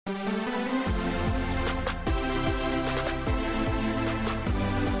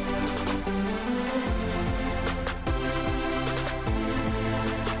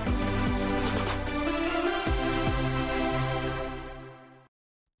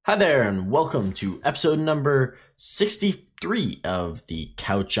Hi there, and welcome to episode number 63 of the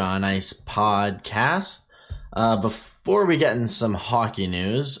Couch on Ice podcast. Before we get in some hockey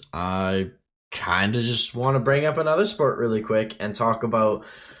news, I kind of just want to bring up another sport really quick and talk about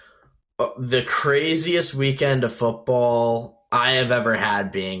the craziest weekend of football I have ever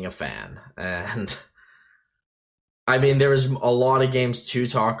had being a fan. And I mean, there was a lot of games to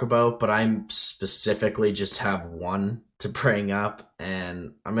talk about, but I specifically just have one to bring up,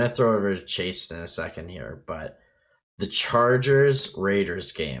 and I'm going to throw it over to Chase in a second here, but the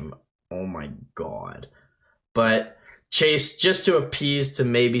Chargers-Raiders game, oh my god. But Chase, just to appease to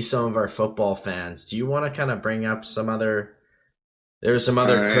maybe some of our football fans, do you want to kind of bring up there were some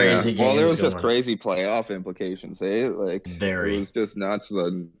other crazy games Well, there was going. just crazy playoff implications, eh? Very. It was just nuts.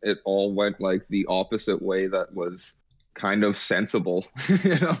 And it all went like the opposite way that was kind of sensible.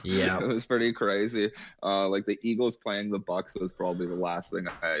 Yeah. It was pretty crazy. Like the Eagles playing the Bucks was probably the last thing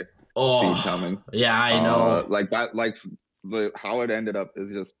I seen coming. Yeah, I know. How it ended up is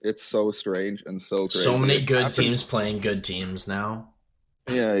just, it's so strange and so crazy. So many good teams playing good teams now.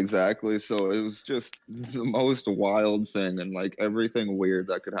 Yeah, exactly. So it was just the most wild thing, and like everything weird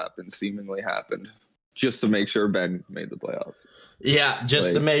that could happen seemingly happened just to make sure Ben made the playoffs. Yeah,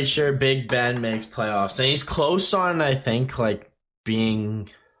 just to make sure Big Ben makes playoffs. And he's close on, I think, like being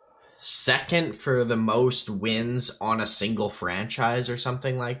second for the most wins on a single franchise or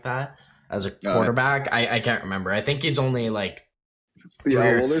something like that as a quarterback. I can't remember. I think he's only like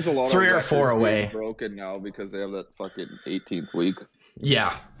there's a lot three of or four away. Broken now because they have that fucking 18th week.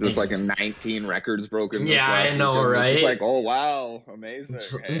 Yeah, there's like a 19 records broken. Yeah, I know, right? It's like, oh wow, amazing.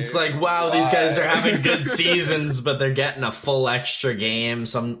 It's like, wow, these guys are having good seasons, but they're getting a full extra game,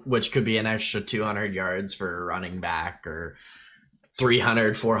 which could be an extra 200 yards for a running back or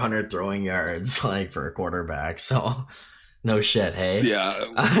 300, 400 throwing yards, like for a quarterback. So, no shit, hey. Yeah,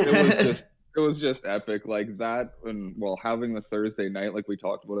 it was just epic, like that, and having the Thursday night, like we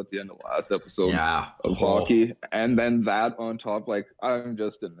talked about at the end of last episode of hockey, and then that on top, like I'm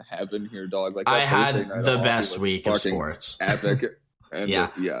just in heaven here, dog. Like I had the best week of sports, epic, and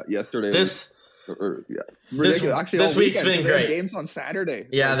yesterday. Ridiculous. Actually, this week's been great. Games on Saturday.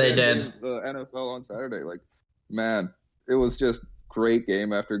 Yeah, they did the NFL on Saturday. Like, man, it was just great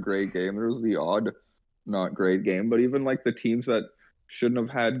game after great game. There was the odd, not great game, but even like the teams that shouldn't have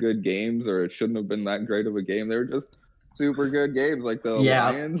had good games, or it shouldn't have been that great of a game, they were just super good games, like the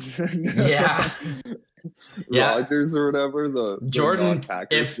Lions, Rodgers or whatever. The Jordan,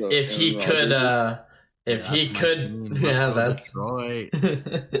 if he could, that's Detroit.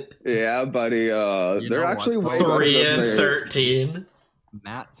 Yeah, buddy. They're actually way 3-13.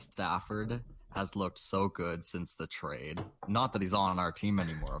 Matt Stafford has looked so good since the trade. Not that he's on our team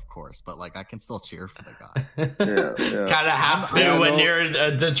anymore, of course, but like I can still cheer for the guy. Yeah. Kind of have to when you're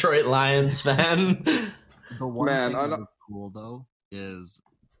a Detroit Lions fan. The one thing that is cool though is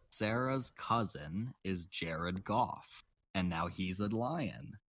Sarah's cousin is Jared Goff, and now he's a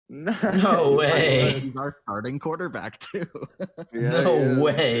Lion. No way. He's our starting quarterback too. No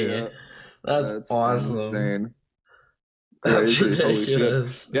way. Yeah. That's awesome. Insane. That's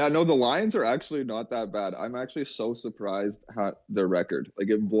ridiculous. Yeah, no, the Lions are actually not that bad. I'm actually so surprised at their record. Like,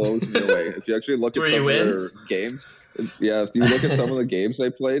 it blows me away. If you actually look at some of their games, if you look at some of the games they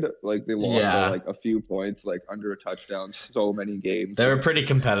played, like they lost by like a few points, like under a touchdown, so many games. They were pretty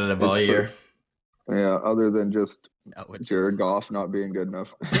competitive all year. Yeah, other than just Jared Goff not being good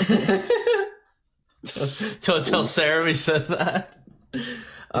enough. Don't tell Sarah we said that.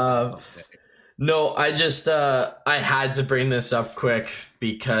 No, I just I had to bring this up quick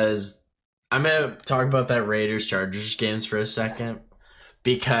because I'm going to talk about that Raiders-Chargers games for a second,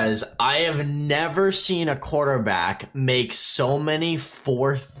 because I have never seen a quarterback make so many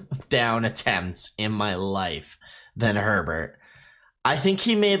fourth down attempts in my life than Herbert. I think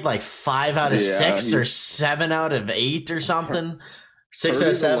he made like 5 out of 6 or 7 out of 8 or something. 6 out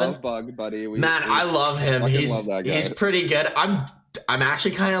of 7. Love bug, buddy. I love him. He's pretty good. I'm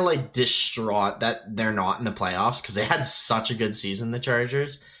actually kind of like distraught that they're not in the playoffs because they had such a good season, the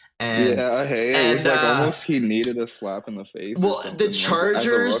Chargers. And it was like almost he needed a slap in the face. Well, the Chargers,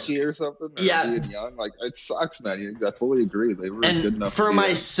 as a rookie or something, being young, like it sucks, man. I fully agree. They were good enough. For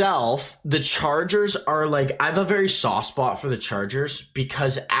myself, the Chargers are like, I have a very soft spot for the Chargers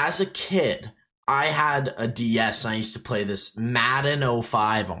because as a kid, I had a DS and I used to play this Madden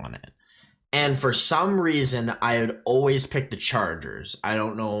 05 on it. And for some reason, I would always pick the Chargers. I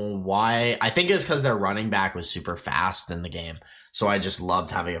don't know why. I think it's because their running back was super fast in the game. So I just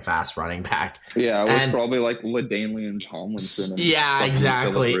loved having a fast running back. Yeah, it was probably like LaDainian Tomlinson. Yeah,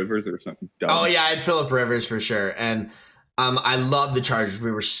 exactly. Phillip Rivers or something. Oh, yeah, I had Phillip Rivers for sure. And I love the Chargers.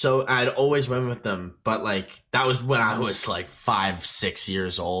 I'd always win with them, but like that was when I was like 5-6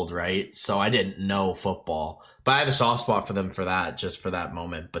 years old, right? So I didn't know football, but I have a soft spot for them for that, just for that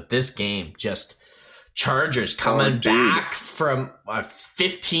moment. But this game, just Chargers coming back from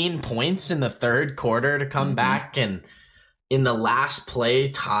 15 points in the third quarter to come back and in the last play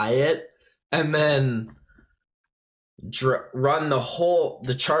tie it, and then run the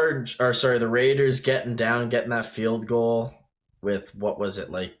Raiders getting that field goal with, what was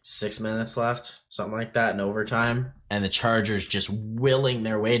it, like 6 minutes left, something like that, in overtime, and the Chargers just willing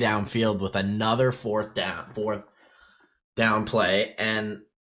their way downfield with another fourth down play and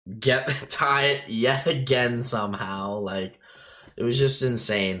tie it yet again somehow. Like, it was just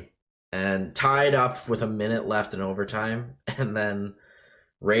insane, and tied up with a minute left in overtime, and then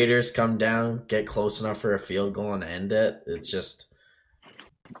Raiders come down, get close enough for a field goal and end it. It's just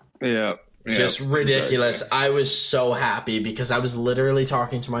just ridiculous. Exactly. I was so happy because I was literally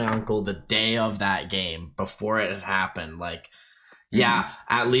talking to my uncle the day of that game before it had happened. Like,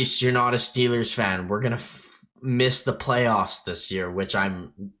 at least you're not a Steelers fan. We're going to miss the playoffs this year, which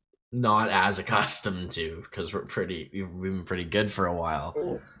I'm not as accustomed to because we've been pretty good for a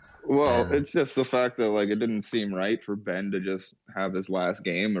while. Well, it's just the fact that like it didn't seem right for Ben to just have his last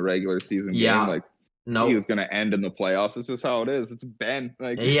game, a regular season game. Like, he was going to end in the playoffs. This is how it is. It's Ben.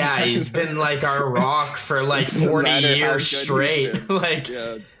 Like, he's been like our rock for like 40 years straight. Like,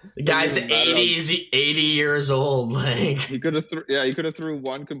 the guy's 80 years old. Like, he could have threw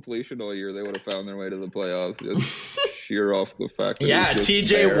one completion all year. They would have found their way to the playoffs. Just sheer off the fact that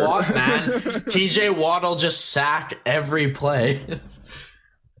TJ Watt, man. TJ Watt will just sack every play.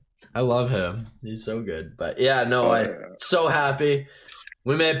 I love him. He's so good. But so happy.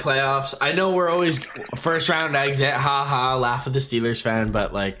 We made playoffs. I know we're always first round exit. Laugh at the Steelers fan.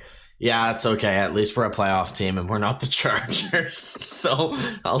 But like, it's okay. At least we're a playoff team and we're not the Chargers. So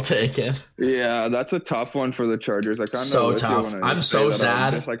I'll take it. Yeah, that's a tough one for the Chargers. I kind of so tough. I'm so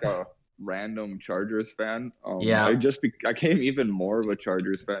sad. I'm just like a random Chargers fan. I became even more of a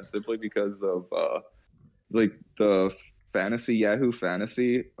Chargers fan simply because of like the Yahoo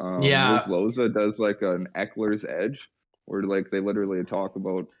Fantasy. Liz Loza does like an Eckler's Edge where like they literally talk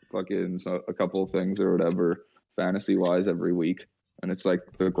about fucking a couple of things or whatever fantasy wise every week, and it's like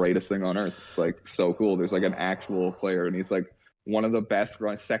the greatest thing on earth. It's like so cool. There's like an actual player and he's like one of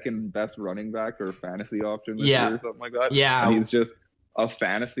the second best running back or fantasy option this year or something like that. And he's just a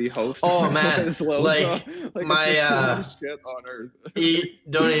fantasy host. Oh man, like my shit on earth.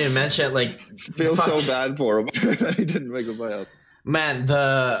 Don't even mention it. Like, feels so bad for him that he didn't make a playoff. Man,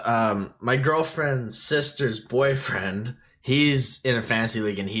 the my girlfriend's sister's boyfriend, he's in a fantasy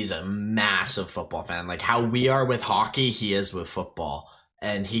league and he's a massive football fan. Like how we are with hockey, he is with football.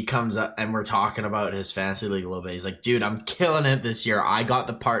 And he comes up and we're talking about his fantasy league a little bit. He's like, dude, I'm killing it this year. I got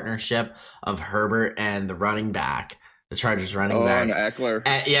the partnership of Herbert and the running back. The Chargers running back. And Eckler.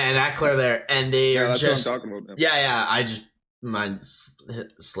 And Eckler there. And they are that's just... what I'm talking about. I just... Mine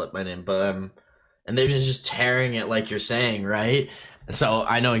slipped my name. But, and they're just tearing it like you're saying, right? So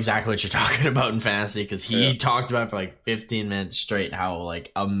I know exactly what you're talking about in fantasy because he talked about it for like 15 minutes straight how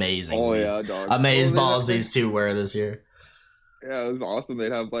like amazing balls these two were this year. Yeah, it was awesome.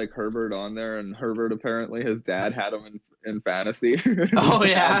 They'd have like Herbert on there, and Herbert apparently his dad had him in fantasy. Oh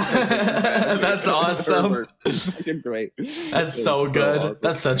yeah, that's awesome. Fucking great. That's so good. Awesome.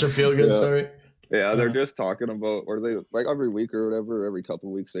 That's such a feel good story. Yeah, they're just talking about, or they like every week or whatever, every couple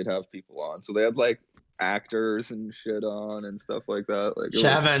of weeks they'd have people on. So they had like actors and shit on and stuff like that. Like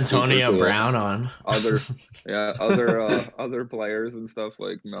have Antonio Brown on. Other players and stuff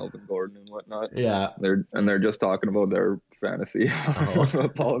like Melvin Gordon and whatnot. Yeah, they're just talking about their fantasy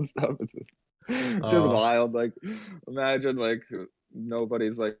football and stuff. It's just wild. Like, imagine like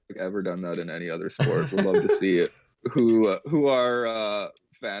nobody's like ever done that in any other sport. We'd love to see it. Who are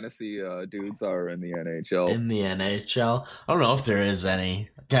fantasy dudes are in the NHL. In the NHL? I don't know if there is any.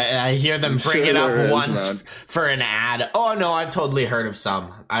 I hear them bring it up once for an ad. Oh, no, I've totally heard of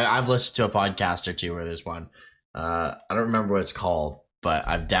some. I've listened to a podcast or two where there's one. I don't remember what it's called, but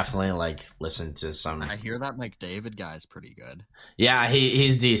I've definitely like listened to some. I hear that McDavid guy's pretty good. Yeah,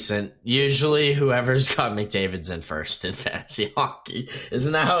 he's decent. Usually whoever's got McDavid's in first in fantasy hockey.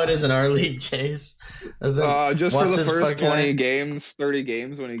 Isn't that how it is in our league, Chase? Just for the first 20 games, 30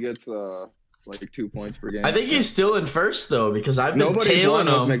 games when he gets like 2 points per game. I think he's still in first though because I've been tailing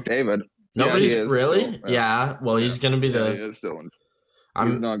him. McDavid. Nobody's really? Still, yeah. Well, he's gonna be the. He is still in.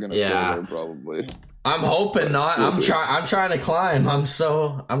 He's not gonna stay there probably. I'm hoping not. I'm trying to climb. I'm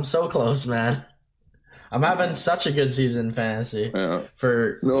so close, man. I'm having such a good season in fantasy. Yeah.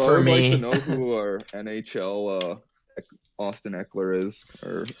 For I'd me. like to know who our NHL Austin Eckler is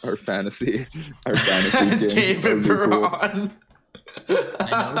our fantasy game. David Perron.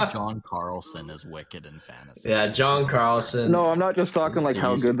 I know John Carlson is wicked in fantasy. Yeah, John Carlson. No, I'm not just talking like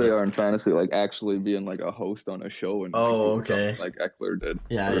how Decent. good they are in fantasy, like actually being like a host on a show and okay, like Eckler did.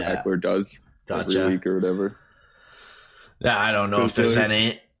 Yeah, or yeah. Eckler does Gotcha. every week or whatever. Yeah, I don't know if there's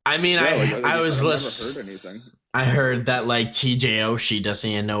any. I mean, I was listening. Never heard anything. I heard that like TJ Oshie doesn't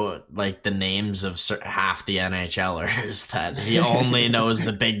even know like the names of half the NHLers. That he only knows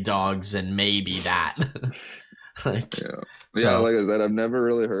the big dogs and maybe that. Like, yeah, like I said, I've never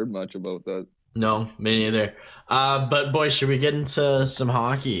really heard much about that. No, me neither. But boys, should we get into some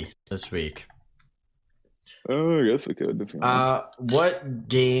hockey this week? Oh, I guess we could. If you want. What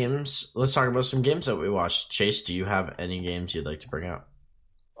games? Let's talk about some games that we watched. Chase, do you have any games you'd like to bring up?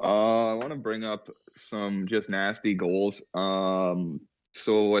 I want to bring up some just nasty goals.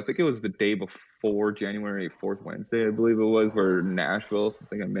 So I think it was the day before January 4th, Wednesday, I believe it was, where Nashville. I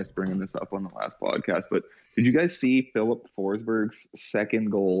think I missed bringing this up on the last podcast, but did you guys see Philip Forsberg's second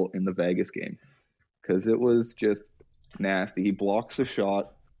goal in the Vegas game? Because it was just nasty. He blocks a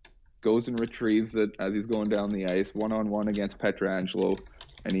shot, goes and retrieves it as he's going down the ice, one-on-one against Pietrangelo,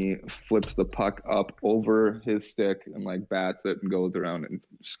 and he flips the puck up over his stick and like bats it and goes around and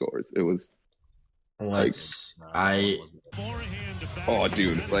scores. It was oh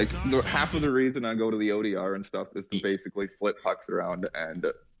dude, like half of the reason I go to the ODR and stuff is to basically flip pucks around and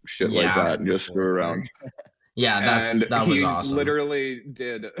shit like that and just screw around. Yeah, that was awesome. Literally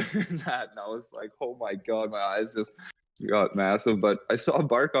did that, and I was like, oh my god, my eyes just got massive. But I saw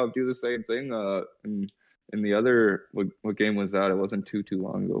Barkov do the same thing in the other, what game was that? It wasn't too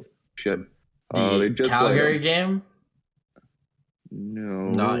long ago. Shit. The Calgary game? No.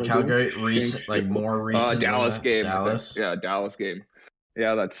 Not Calgary. More recent. Dallas game. Dallas. Yeah, Dallas game.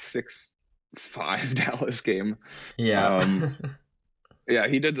 Yeah, that's 6-5 Dallas game. Yeah. Yeah,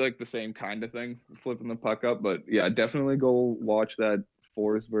 he did like the same kind of thing, flipping the puck up. But yeah, definitely go watch that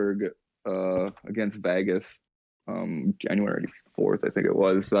Forsberg against Vegas January 4th, I think it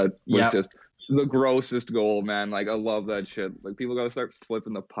was. That was just the grossest goal, man. Like, I love that shit. Like, people got to start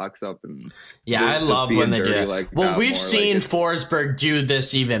flipping the pucks up. And I love when they do it. Like, well, we've seen Forsberg do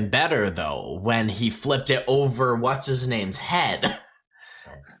this even better, though, when he flipped it over what's-his-name's head.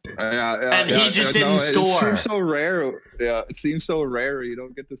 And he just didn't score. It seems so rare. Yeah, it seems so rare. You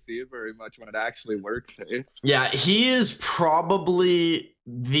don't get to see it very much when it actually works. Eh? Yeah, he is probably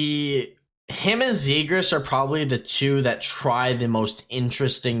him and Zegras are probably the two that try the most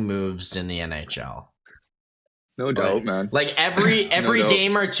interesting moves in the NHL. No doubt, man. Like every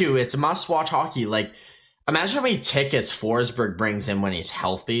game or two, it's must-watch hockey. Like, imagine how many tickets Forsberg brings in when he's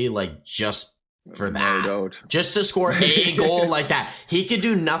healthy, like just for that. No doubt. Just to score a goal like that. He could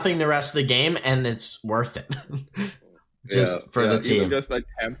do nothing the rest of the game, and it's worth it. For the team. Just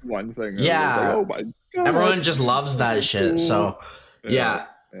attempt one thing. Yeah. Like, oh my god. Everyone just loves that shit. So, yeah.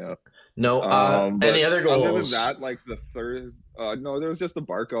 No, any other goals? Other than that, like the third, no, there was just a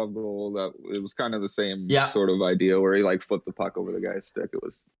Barkov goal that it was kind of the same sort of idea where he like flipped the puck over the guy's stick.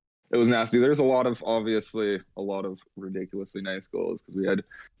 It was nasty. There's obviously a lot of ridiculously nice goals because we had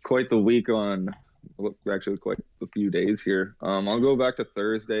quite the week on, actually quite a few days here. I'll go back to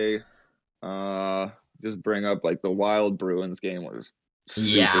Thursday. Just bring up like the Wild Bruins game was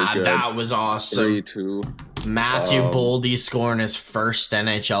super good. That was awesome. 3-2. Matthew Boldy scoring his first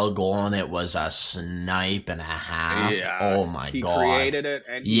NHL goal, and it was a snipe and a half. Yeah, oh my god! He created it,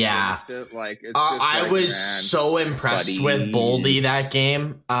 and he finished it. Like, it's I was so impressed with Boldy that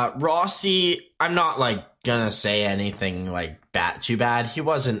game. Rossi, I'm not like gonna say anything like too bad. He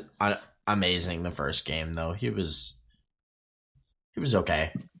wasn't amazing the first game though. He was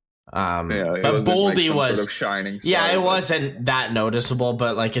okay. But Boldy like was sort of shining star. Yeah, it wasn't that noticeable,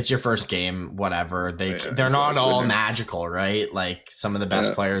 but like it's your first game, whatever. They're not all magical, right? Like some of the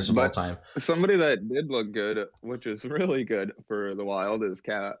best players of all time. Somebody that did look good, which is really good for the Wild, is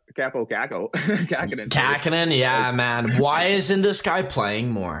Capo Kakko. Kakkonen, yeah, man. Why isn't this guy playing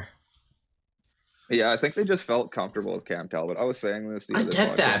more? Yeah, I think they just felt comfortable with Cam Talbot. I was saying this. I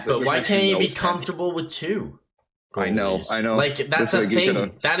get that, but why can't he be comfortable with two? Goalies. I know. Like, that's a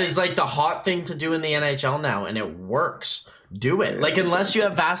thing. That is like the hot thing to do in the NHL now, and it works. Do it. Like, unless you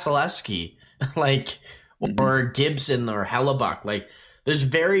have Vasilevsky, like, or Gibson or Hellebuck. Like, there's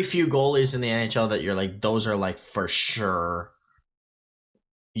very few goalies in the NHL that you're like, those are like for sure.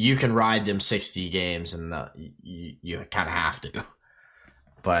 You can ride them 60 games, and you kind of have to.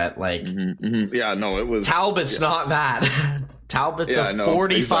 But like, yeah, no, it was Talbot's not that. Talbot's a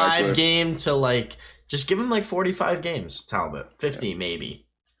 45 game to like. Just give him like 45 games, Talbot. 50 maybe.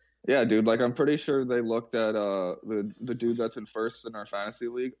 Yeah, dude. Like, I'm pretty sure they looked at the dude that's in first in our fantasy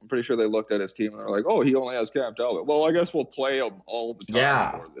league. I'm pretty sure they looked at his team and they're like, "Oh, he only has Cam Talbot. Well, I guess we'll play him all the time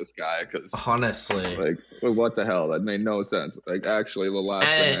Yeah. for this guy because, Honestly, like, what the hell? That made no sense. Like, actually, the last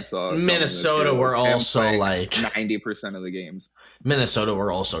thing I saw, Minnesota were also like 90% of the games. Minnesota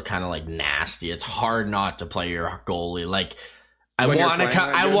were also kind of like nasty. It's hard not to play your goalie. Like, I When you're want to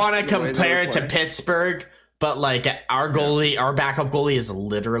playing I that want to good, the way they compare were it to playing. Pittsburgh, but like our goalie, our backup goalie is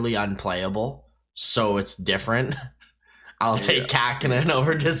literally unplayable, so it's different. I'll take Kakkonen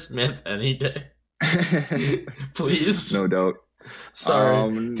over to Smith any day. Please. No doubt.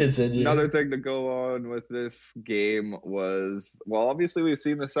 Sorry. Continue. Another thing to go on with this game was, well, obviously we've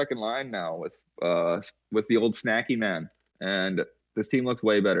seen the second line now with the old Snacky man, and this team looks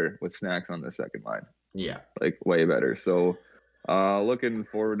way better with Snacks on the second line. Yeah. Like, way better. So looking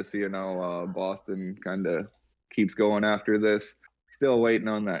forward to seeing how Boston kind of keeps going after this. Still waiting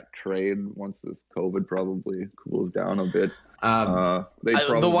on that trade once this COVID probably cools down a bit. They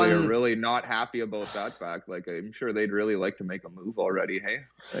probably are really not happy about that fact. Like, I'm sure they'd really like to make a move already. Hey,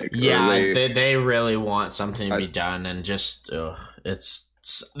 like, yeah, they really want something to be done, and just this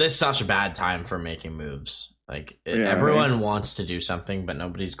is such a bad time for making moves. Like, everyone wants to do something, but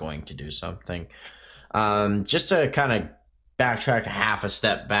nobody's going to do something. Just to kind of backtrack half a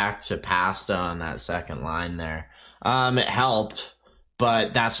step back to Pasta on that second line there. It helped.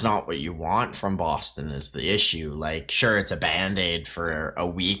 But that's not what you want from Boston is the issue. Like, sure, it's a Band-Aid for a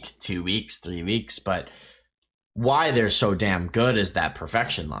week, 2 weeks, 3 weeks, but why they're so damn good is that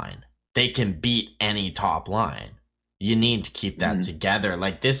perfection line. They can beat any top line. You need to keep that together.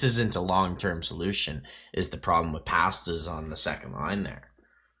 Like, this isn't a long-term solution, is the problem with Pastas on the second line there.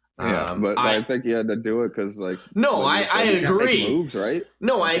 Yeah, but I think you had to do it because, like, no, I agree. Moves, right?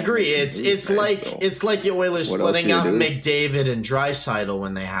 No, I agree. It's like the Oilers splitting up McDavid and Draisaitl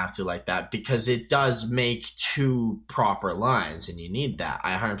when they have to like that, because it does make two proper lines, and you need that.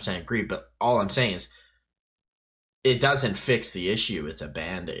 I 100% agree. But all I'm saying is, it doesn't fix the issue. It's a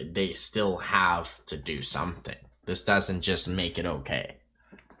Band-Aid. They still have to do something. This doesn't just make it okay,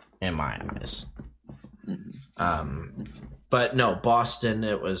 in my eyes. But no, Boston,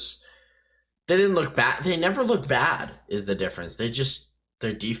 they didn't look bad. They never look bad is the difference. Their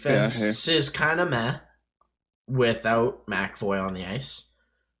defense is kind of meh without McAvoy on the ice.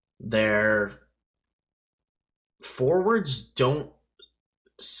 Their forwards don't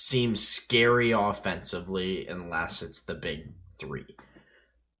seem scary offensively unless it's the big three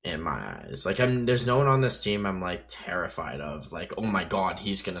in my eyes. Like, there's no one on this team I'm like terrified of. Like, oh my God,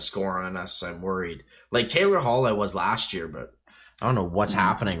 he's going to score on us. I'm worried. Like Taylor Hall I was last year, but I don't know what's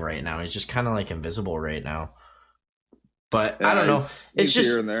happening right now. He's just kind of like invisible right now. But I don't know. It's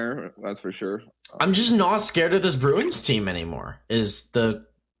just here and there, that's for sure. I'm just not scared of this Bruins team anymore, is the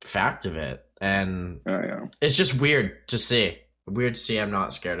fact of it. And it's just weird to see. Weird to see I'm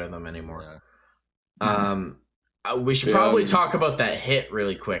not scared of them anymore. Yeah. We should probably talk about that hit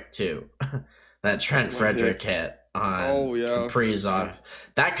really quick too. That Trent Frederick hit on Kaprizov.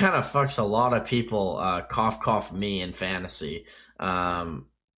 That kind of fucks a lot of people, cough me in fantasy. But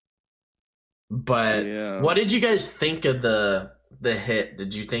what did you guys think of the hit?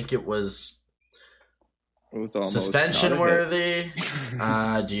 Did you think it was suspension worthy?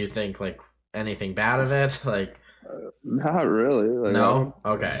 Do you think like anything bad of it? Like, not really. Like, no.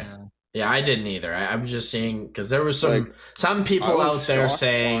 Okay. Yeah, I didn't either. I'm just seeing because there was some people out there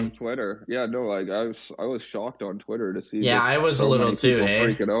saying on Twitter. Yeah, no, like I was shocked on Twitter to see. Yeah, I was a little too.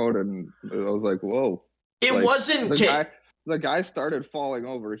 Freaking out, and I was like, "Whoa!" It wasn't the guy started falling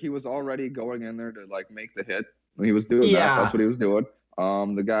over. He was already going in there to like make the hit. He was doing that. That's what he was doing.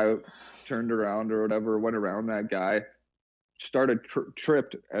 The guy turned around or whatever, went around that guy, started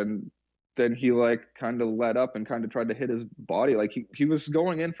tripped, and then he like kind of let up and kind of tried to hit his body. Like he was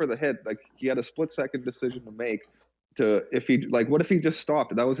going in for the hit. Like he had a split-second decision to make. What if he just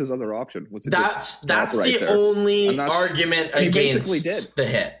stopped? That was his other option. That's the only argument against the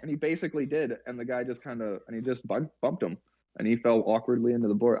hit. And he basically did. And the guy just he just bumped him, and he fell awkwardly into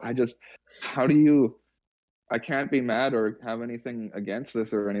the board. I can't be mad or have anything against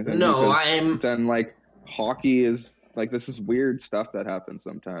this or anything. No, then like hockey is like, this is weird stuff that happens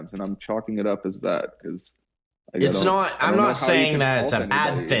sometimes, and I'm chalking it up as that because it's not. I'm not saying that it's a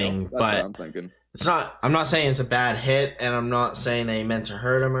bad thing, but I'm thinking. It's not. I'm not saying it's a bad hit, and I'm not saying that he meant to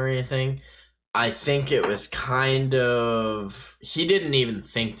hurt him or anything. I think it was kind of, he didn't even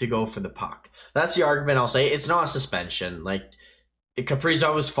think to go for the puck. That's the argument I'll say. It's not a suspension. Like,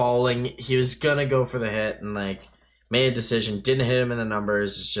 Kaprizov was falling. He was gonna go for the hit and like made a decision. Didn't hit him in the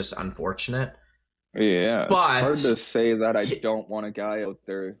numbers. It's just unfortunate. Yeah, But it's hard to say that I don't want a guy out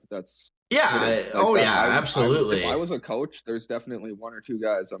there that's yeah, hitting like oh that. yeah, absolutely. If I was a coach, there's definitely one or two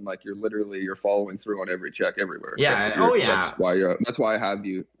guys. I'm like, you're following through on every check everywhere. Yeah, oh yeah. That's why I have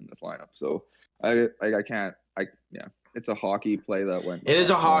you in this lineup. So I can't. Yeah, it's a hockey play that went. It is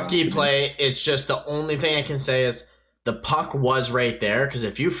a hockey play. It's just the only thing I can say is the puck was right there, because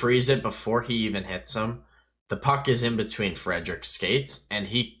if you freeze it before he even hits him, the puck is in between Frederick's skates, and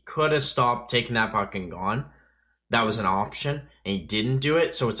he could have stopped, taking that puck and gone. That was an option, and he didn't do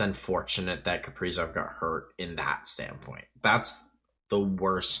it, so it's unfortunate that Kaprizov got hurt in that standpoint. That's the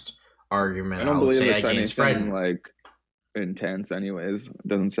worst argument I would say against Fred. Like intense, anyways. It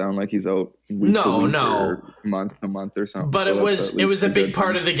doesn't sound like he's out. No, month to month or something. But so it was a big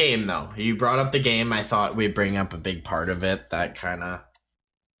part of the game, though. You brought up the game. I thought we'd bring up a big part of it. That kind of.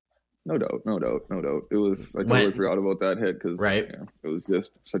 No doubt. It was. I totally forgot about that hit because it was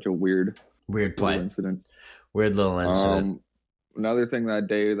just such a weird play incident. Weird little incident. Another thing that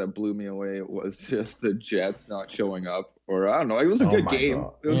day that blew me away was just the Jets not showing up. Or I don't know. It was a good game.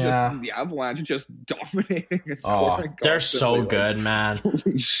 God. It was just the Avalanche just dominating and scoring. They're so good, man.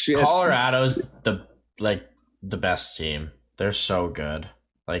 Holy shit. Colorado's the best team. They're so good.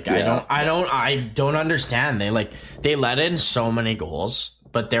 Like I don't understand. They let in so many goals,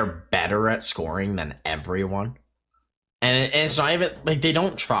 but they're better at scoring than everyone. And it's not even like they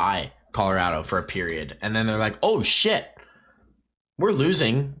don't try Colorado for a period, and then they're like, oh shit, we're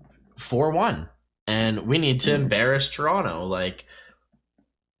losing 4-1 and we need to embarrass Toronto. Like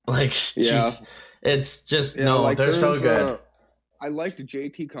geez, it's just they're so good. I liked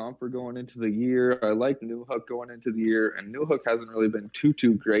JT Compher going into the year. I like Newhook going into the year, and Newhook hasn't really been too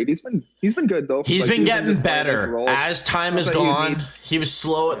great. He's been good though. He's been getting better as time has gone. He was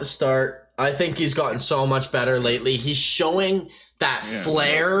slow at the start. I think he's gotten so much better lately. He's showing that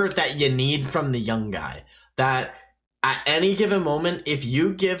flair that you need from the young guy. That at any given moment, if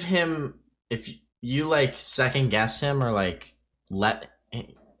you second guess him or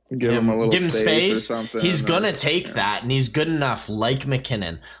give him space or something, he's gonna take that, and he's good enough. Like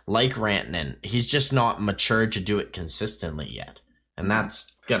McKinnon, like Rantanen, he's just not mature to do it consistently yet, and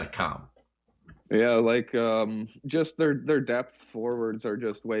that's gonna come. Yeah, just their depth forwards are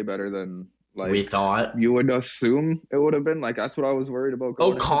just way better than we thought. You would assume it would have been. That's what I was worried about.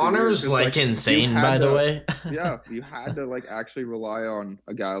 O'Connor's insane, by the way. Yeah, you had to actually rely on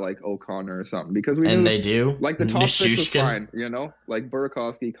a guy like O'Connor or something, because they do. The top six was fine,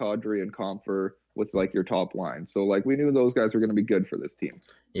 Burakovsky, Kadri, and Compher with your top line. So we knew those guys were going to be good for this team.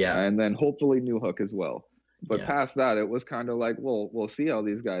 Yeah, and then hopefully Newhook as well. But past that, it was kind of we'll see how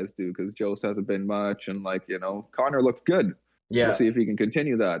these guys do, because Jost hasn't been much, and Connor looked good. Yeah, we'll see if he can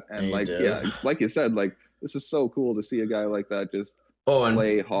continue that. And like you said, this is so cool to see a guy like that just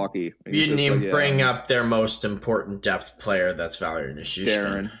play hockey. You didn't even bring up their most important depth player. That's Valery Nichushkin.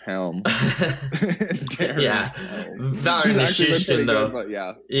 Darren Helm. Valery Nichushkin though.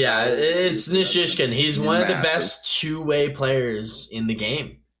 Good, it's Nichushkin. He's one of the best two-way players in the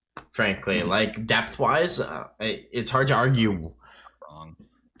game. Frankly, depth-wise, it's hard to argue. Wrong.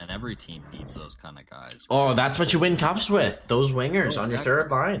 And every team needs those kind of guys. Oh, that's what you win cups with. Those wingers on your third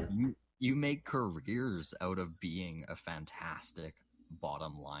line. You make careers out of being a fantastic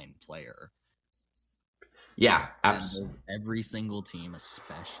bottom line player. Yeah, absolutely. Every single team,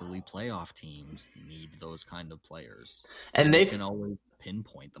 especially playoff teams, need those kind of players. And they can always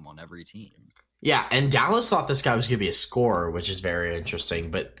pinpoint them on every team. Yeah, and Dallas thought this guy was going to be a scorer, which is very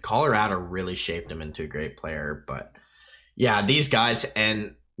interesting. But Colorado really shaped him into a great player. But yeah, these guys,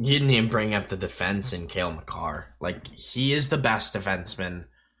 and you didn't even bring up the defense in Cale Makar. He is the best defenseman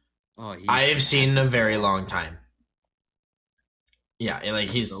I have seen in a very long time. Yeah,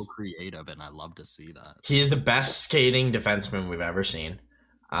 he's so creative, and I love to see that. He's the best skating defenseman we've ever seen.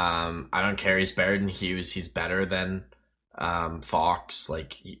 I don't care. He's better than Hughes. He's better than Fox.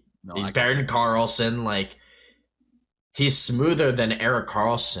 He's better than Carlson. He's smoother than Erik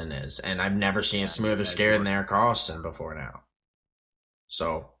Karlsson is, and I've never seen a smoother skater than Erik Karlsson before now.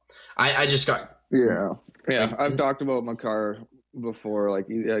 So, I just got... Yeah. I've talked about Makar before.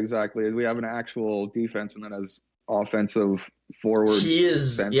 Exactly. We have an actual defenseman that has offensive forward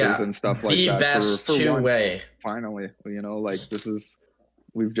senses and stuff like that. The best two-way. Finally,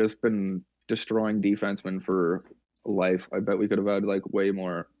 we've just been destroying defensemen for life. I bet we could have had way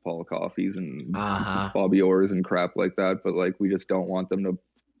more Paul Coffeys and Bobby Orrs and crap like that, but we just don't want them to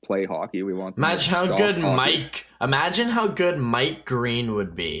play hockey. We want them Imagine how good Mike Green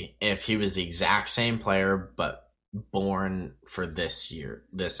would be if he was the exact same player but born for this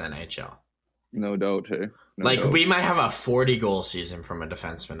NHL. No doubt, hey. No doubt. We might have a 40-goal season from a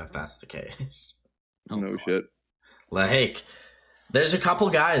defenseman if that's the case. No God. shit. Like, there's a couple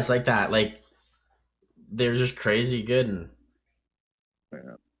guys like that. Like, they're just crazy good and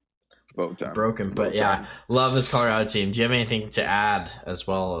About time. broken. About But yeah, time. love this Colorado team. Do you have anything to add as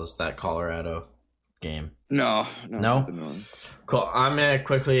well as that Colorado game? No? No? Nothing. Cool. I'm going to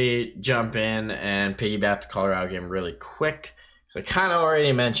quickly jump in and piggyback the Colorado game really quick. Because I kind of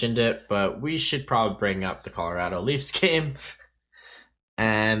already mentioned it, but we should probably bring up the Colorado Leafs game.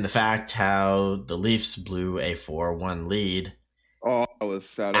 And the fact how the Leafs blew a 4-1 lead Oh, that was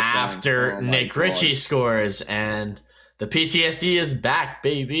satisfying. after Oh my Nick God. Ritchie scores, and the PTSD is back,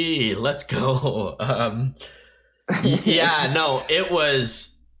 baby. Let's go. Yeah, no, it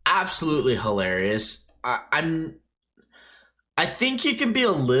was absolutely hilarious. I think you can be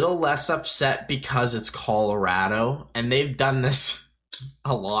a little less upset because it's Colorado, and they've done this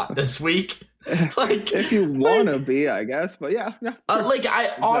a lot this week. Like, if you want to be, I guess, but yeah.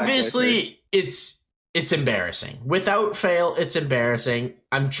 Obviously it's embarrassing. Without fail, it's embarrassing.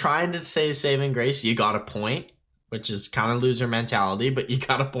 I'm trying to say saving grace. You got a point, which is kind of loser mentality, but you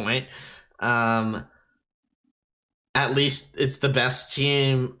got a point. At least it's the best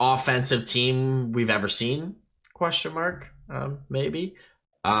offensive team we've ever seen. Question mark? Maybe.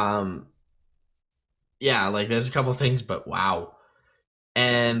 Yeah, like there's a couple things, but wow.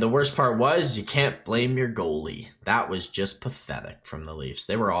 And the worst part was you can't blame your goalie. That was just pathetic from the Leafs.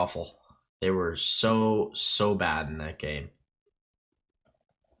 They were awful. They were so bad in that game.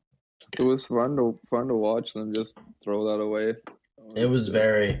 It was fun to watch them just throw that away. It was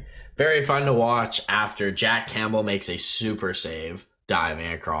very, very fun to watch after Jack Campbell makes a super save diving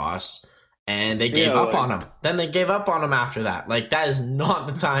across. And they gave up on him. Then they gave up on him after that. Like, that is not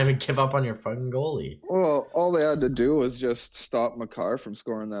the time to give up on your fucking goalie. Well, all they had to do was just stop Makar from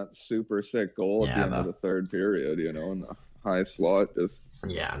scoring that super sick goal at the end of the third period, in the high slot.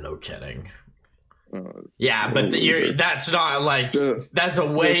 Yeah, no kidding. Uh, but that's not like that's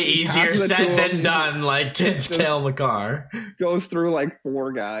a way easier said than done. Like, it's Cale Makar goes through like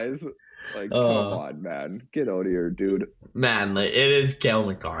four guys. Like, come on, man, get out of here, dude. Man, like, it is Cale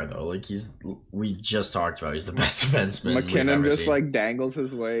Makar though. Like, we just talked about he's the best defenseman. McKinnon just like dangles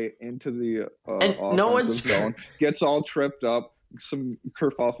his way into the offensive zone, gets all tripped up. Some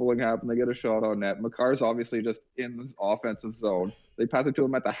kerfuffling happened. They get a shot on net. Makar's obviously just in this offensive zone. They pass it to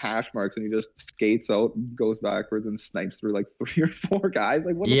him at the hash marks, and he just skates out, and goes backwards, and snipes through like 3 or 4 guys.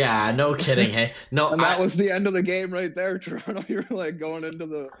 Like, what? Yeah, no kidding. Hey, no, and that was the end of the game right there. Toronto, you're like going into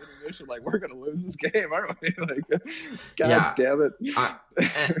the intermission, like, we're gonna lose this game, aren't we? Like, God damn it.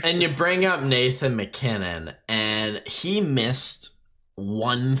 And you bring up Nathan McKinnon, and he missed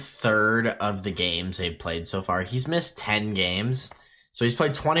 1/3 of the games they've played so far. He's missed 10 games, so he's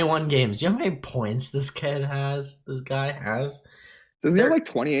played 21 games. You know how many points this guy has? Does he have like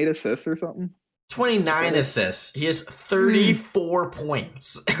 28 assists or something? 29 assists. He has 34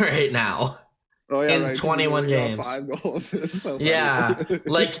 points right now. Oh, yeah, in 21 games. 5 goals. So yeah,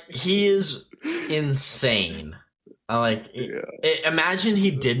 like, he is insane. Imagine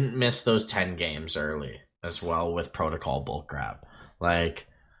he didn't miss those 10 games early as well with protocol bulk grab. Like,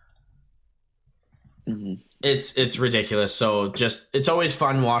 it's ridiculous. So it's always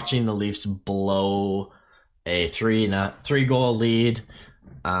fun watching the Leafs blow a 3-goal lead,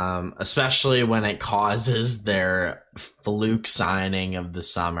 especially when it causes their fluke signing of the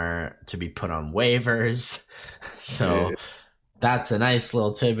summer to be put on waivers. So that's a nice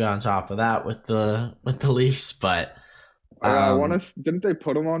little tidbit on top of that with the Leafs. But didn't they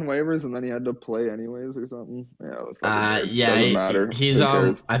put him on waivers and then he had to play anyways or something? Yeah, it was doesn't matter. He's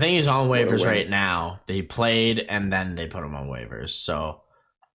on. I think he's on waivers right now. They played and then they put him on waivers. So,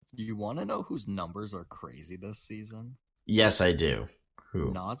 you want to know whose numbers are crazy this season? Yes, I do.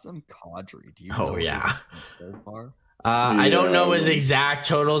 Who? Nazem Kadri. Do you know yeah. So far? I don't know his exact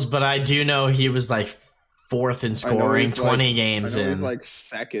totals, but I do know he was like 4th in scoring, 20 games in. He's like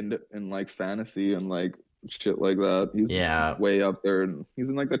 2nd in like fantasy and like shit like that. He's way up there, and he's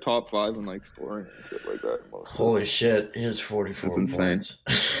in like the top 5 in like scoring and shit like that. Holy shit, he has 44 points.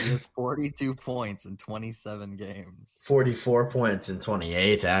 He has 42 points in 27 games. 44 points in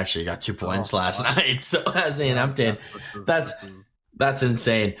 28. Actually got 2 points last night, so as an update, that's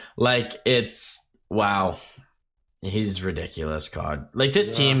insane. Like, it's wow. He's ridiculous, God. Like,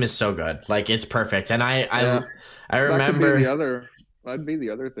 this team is so good. Like, it's perfect. And I remember that'd be the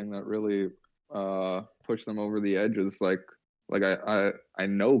other thing that really pushed them over the edge is like I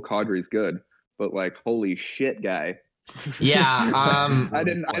know Kadri's good, but like, holy shit, guy. Yeah, I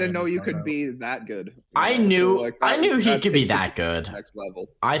didn't know you could be that good. I knew he could be that good. Next level.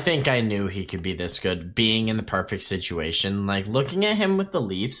 I think I knew he could be this good, being in the perfect situation. Like, looking at him with the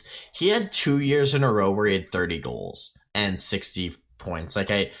Leafs, he had 2 years in a row where he had 30 goals and 60 points. Like,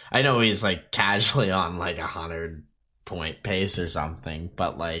 I know he's like casually on like 100-point pace or something,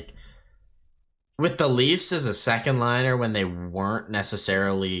 but like with the Leafs as a second liner when they weren't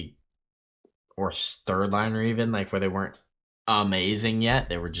necessarily, or third liner even, like where they weren't amazing yet,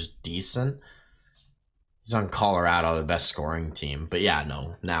 they were just decent. He's on Colorado, the best scoring team. But yeah,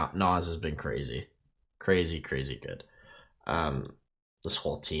 no, now Nas has been crazy good. This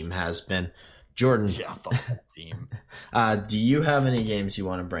whole team has been. Jordan, Yeah, the whole team. Do you have any games you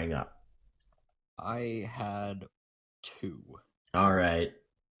want to bring up? I had 2. All right,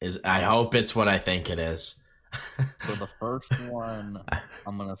 I hope it's what I think it is. So the first one,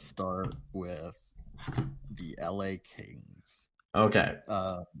 I'm gonna start with the LA Kings. Okay.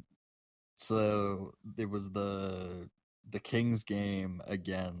 So there was the Kings game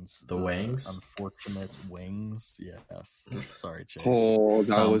against The Wings? Unfortunate Wings. Yes. Sorry, Chase. Oh,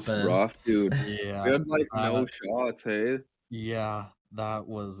 that was Thumping. rough, dude. Yeah. We had like no shots, hey? Yeah, that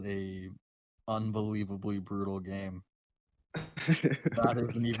was a unbelievably brutal game. That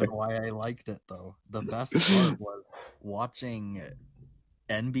isn't even why I liked it, though. The best part was watching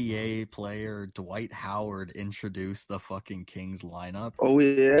NBA player Dwight Howard introduce the fucking Kings lineup. Oh,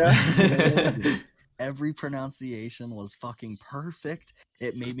 yeah. Every pronunciation was fucking perfect.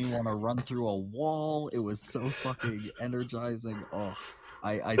 It made me want to run through a wall. It was so fucking energizing. Oh,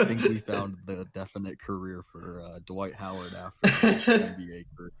 I think we found the definite career for Dwight Howard after his NBA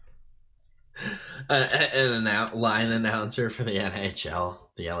career. An line announcer for the NHL,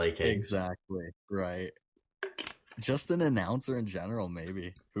 the LA Kings. Exactly, right. Just an announcer in general,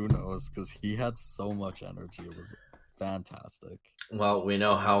 maybe. Who knows? Because he had so much energy. It was fantastic. Well, we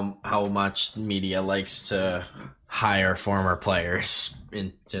know how much media likes to hire former players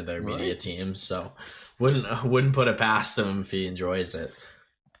into their media teams, so wouldn't put it past him if he enjoys it.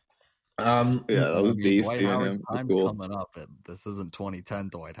 Yeah, that was DC Dwight and Howard's him. time's Cool. coming up, and this isn't 2010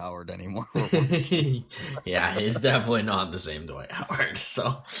 Dwight Howard anymore. Yeah, he's definitely not the same Dwight Howard,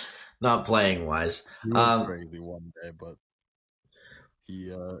 so not playing wise. He was crazy one day, but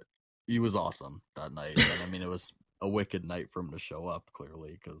he was awesome that night. And I mean, it was a wicked night for him to show up,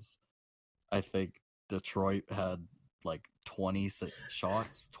 clearly, because I think Detroit had like 20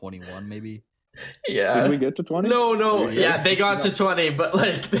 shots, 21 maybe. Yeah. Did we get to 20? No. Yeah, they got to 20, but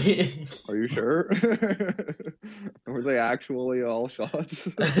like Are you sure? Were they actually all shots?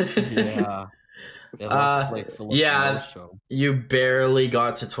 Yeah. Yeah, you barely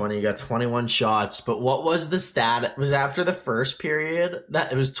got to 20. You got 21 shots, but what was the stat? It was after the first period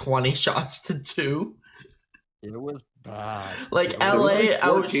that it was 20 shots to 2. It was bad. Like, It LA was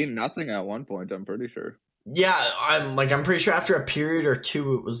out 14-0 at one point, I'm pretty sure. Yeah, I'm pretty sure after a period or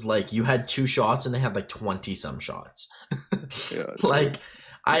two, it was like you had 2 shots and they had like 20 some shots. Yeah, like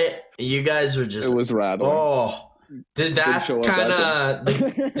you guys were just. It was rattling. Oh, did that kind of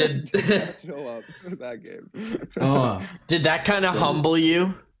did show up that game? Oh, did that kind of humble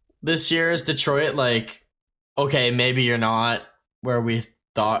you this year as Detroit? Like, okay, maybe you're not where we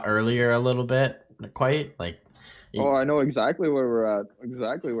thought earlier a little bit, quite like. Oh, I know exactly where we're at.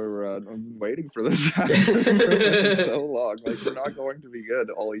 I'm waiting for this to happen for so long. Like, we're not going to be good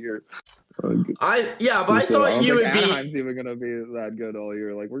all year. But I thought you would be. Anaheim's even gonna be that good all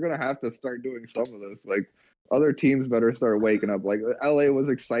year. Like, we're gonna have to start doing some of this. Like, other teams better start waking up. Like, LA was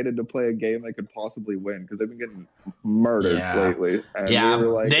excited to play a game they could possibly win because they've been getting murdered lately. And we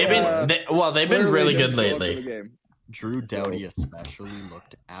were like, they've been really good lately. Drew Doughty especially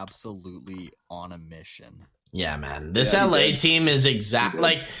looked absolutely on a mission. Yeah, man. This LA team is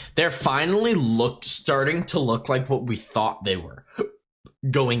like they're finally starting to look like what we thought they were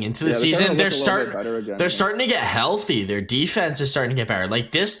going into the season. They're starting to get healthy. Their defense is starting to get better.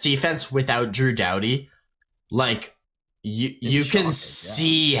 Like, this defense without Drew Doughty, like you can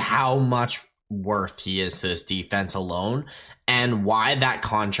see how much worth he is to this defense alone and why that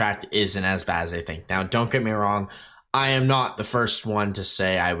contract isn't as bad as I think. Now, don't get me wrong. I am not the first one to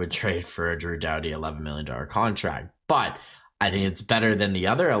say I would trade for a Drew Doughty $11 million contract, but I think it's better than the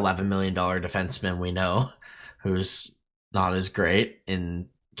other $11 million defenseman we know who's not as great in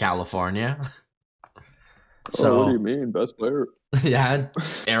California. So, what do you mean? Best player? Yeah,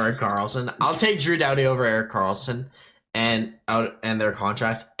 Erik Karlsson. I'll take Drew Doughty over Erik Karlsson and their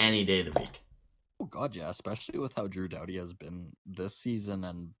contracts any day of the week. Oh, God, yeah, especially with how Drew Doughty has been this season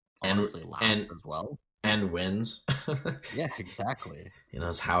and honestly last as well. and wins. Yeah, exactly. He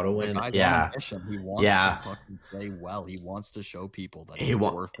knows how to The win. guy's on Yeah. a mission. He wants Yeah. to fucking play well. He wants to show people that He he's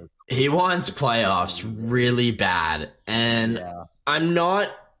wa- worth it. He wants playoffs really bad. And Yeah. I'm not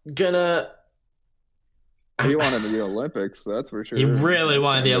gonna. He wanted the Olympics, that's for sure. He really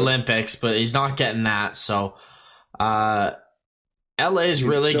wanted the Olympics, but he's not getting that. So, LA's He's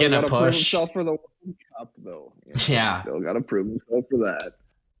really still gonna gotta prove push. himself for the World Cup, though. You know, Yeah. still got to prove himself for that.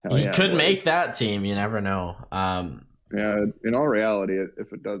 Hell He yeah, could boys. make that team. You never know. Yeah, in all reality,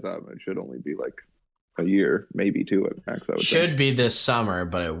 if it does happen, it should only be like a year, maybe two at max. I would Should think. be this summer,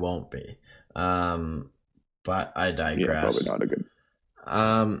 but it won't be. But I Yeah, digress. probably not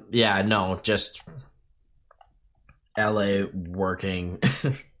a good. Yeah, no, just LA working.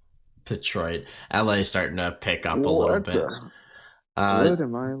 Detroit, LA starting to pick up a little bit. What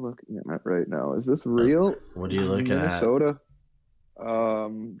am I looking at right now? Is this real? What are you looking Minnesota?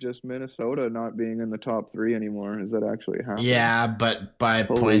 Just Minnesota not being in the top 3 anymore. Is that actually at? happening? Yeah, but by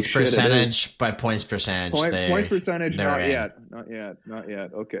Holy points shit, it percentage, points percentage, Points percentage, they're not in.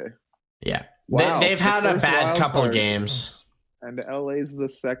 yet. Okay. Yeah, Wow, they've the had a first bad wild couple card. games. And LA's the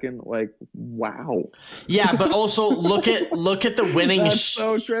second. Like, wow. Yeah, but also look at the winning. That's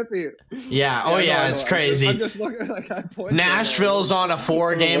so trippy. Yeah. Oh no, yeah, I know. it's crazy. I'm just looking like I pointed. Nashville's on a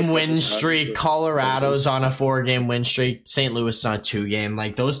 4-game win Look streak. at that. Colorado's on a 4-game win streak. St. Louis is on a 2-game.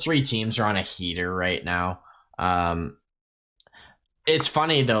 Like those 3 teams are on a heater right now. It's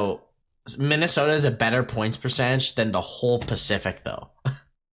funny though. Minnesota has a better points percentage than the whole Pacific though.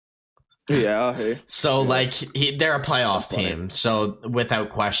 Yeah. Hey. So Yeah. like they're a playoff That's funny. team. So without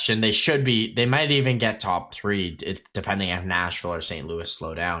question, they should be. They might even get top 3, depending if Nashville or St. Louis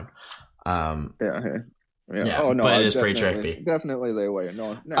slow down. Yeah. Hey. Yeah. Yeah, Oh no. but it is pretty definitely- tricky. Definitely they win.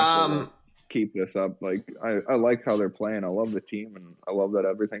 No. Nashville will keep this up. Like I like how they're playing. I love the team, and I love that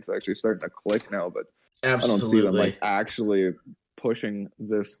everything's actually starting to click now. But Absolutely. I don't see them like actually pushing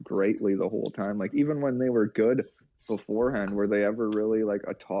this greatly the whole time. Like even when they were good beforehand, were they ever really like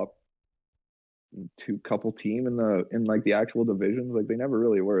a top 2 couple team in like the actual divisions? Like they never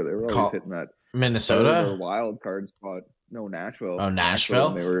really were. They were always hitting that Minnesota. wild card spot. No, Nashville. Oh,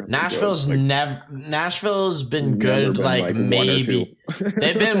 Nashville. They were Nashville's good. Like, Nashville's been never good. been, Like one or maybe two.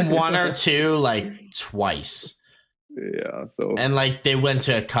 they've been 1 or 2 like twice, Yeah. So and like they went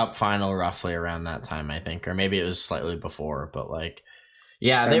to a cup final roughly around that time, I think, or maybe it was slightly before. But like,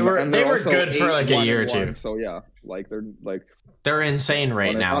 yeah, they were they're good also for like a year or 2. 8-1, so yeah, like they're like They're insane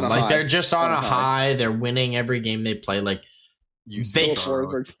right on now. a Like high. they're just on On a a high. They're winning every game they play. Like You They- see Forsberg's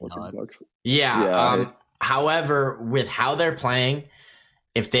Charlotte fucking nuts. sucks. yeah. Yeah. However, with how they're playing,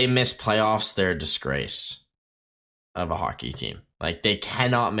 if they miss playoffs, they're a disgrace of a hockey team. Like they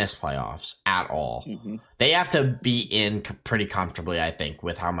cannot miss playoffs at all. Mhm. They have to be in pretty comfortably, I think,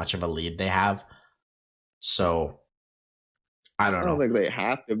 with how much of a lead they have. So I I don't don't know. think they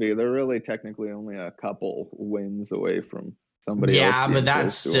have to be. They're really technically only a couple wins away from somebody else. Yeah, being but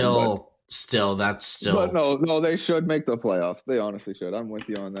that's close to 'em, that's still. But no, they should make the playoffs. They honestly should. I'm with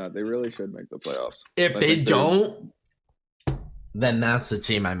you on that. They really should make the playoffs. If I they think they're- don't, then that's the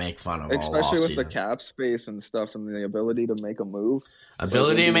team I make fun of all especially with season. the cap space and stuff, and the ability to make a move.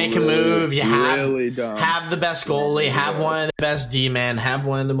 Ability to Like, make a really, move, you really dumb. have the best goalie, have Yeah. one of the best D-man, have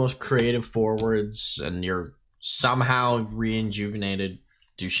one of the most creative forwards, and you're somehow re-injuvenated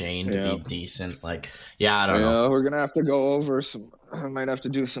Duchesne to Yeah. be decent. Like, yeah, I don't know. Yeah, we're gonna have to go over some. I might have to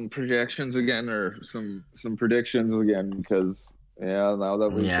do some projections again, or some predictions again, because now that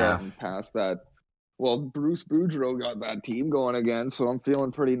we've Yeah. gotten past that. Well, Bruce Boudreau got that team going again, so I'm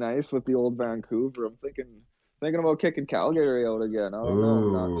feeling pretty nice with the old Vancouver. I'm thinking about kicking Calgary out again. I don't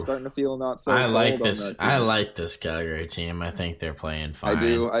know. I'm Ooh. starting to feel not so. I like sold on this. that team. I like this Calgary team. I think they're playing fine.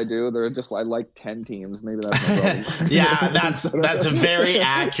 I do. They're just I like 10 teams. Maybe that's my problem. Yeah, that's very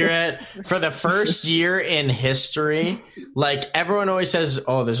accurate. For the first year in history, like everyone always says,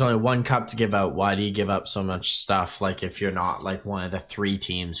 oh, there's only 1 cup to give out. Why do you give up so much stuff? Like if you're not like one of the 3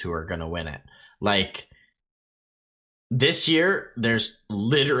 teams who are going to win it. Like this year, there's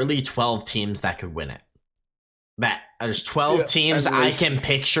literally 12 teams that could win it. There's 12 Yeah, teams and I there's- can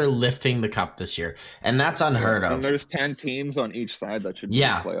picture lifting the cup this year. And that's unheard And of. there's 10 teams on each side that should be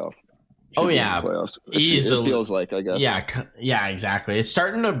Yeah. in the playoff. Oh, Should be in yeah. the playoffs. Easily. It feels like, I guess. Yeah, exactly. It's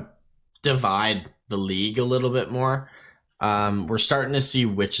starting to divide the league a little bit more. We're starting to see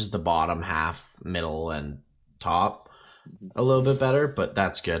which is the bottom half, middle, and top a little bit better, but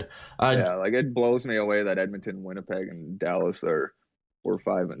that's good. Yeah, like it blows me away that Edmonton, Winnipeg, and Dallas are 4,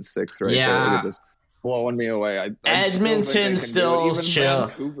 5, and 6 right there. Yeah. Like, it just blowing me away. I Edmonton still think they can do it. still Even chill.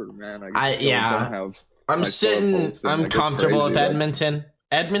 Vancouver, man. I- still yeah. don't have. I'm like, 12 hopes, and, I'm like, it's comfortable with crazy, like- Edmonton.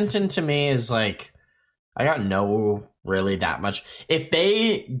 Edmonton to me is like I got no really that much. If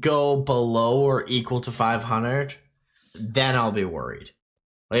they go below or equal to 500, then I'll be worried.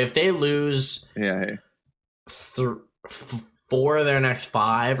 Like if they lose Yeah. Hey. 4 of their next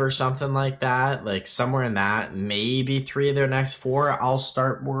 5 or something like that, like somewhere in that, maybe 3 of their next 4, I'll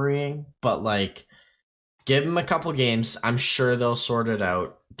start worrying. But like, give them a couple games. I'm sure they'll sort it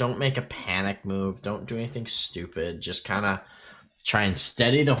out. Don't make a panic move. Don't do anything stupid. Just kind of try and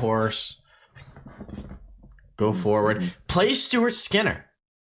steady the horse. Go forward. Play Stuart Skinner.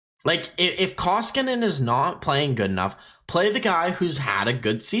 Like, if Koskinen is not playing good enough, play the guy who's had a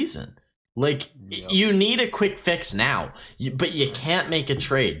good season. Like, you need a quick fix now. But you can't make a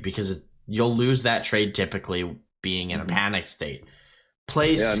trade because you'll lose that trade typically being in a panic state.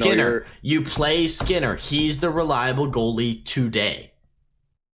 Play Skinner. You play Skinner. He's the reliable goalie today.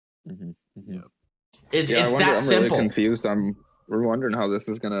 It's that simple. I'm really confused. We're wondering how this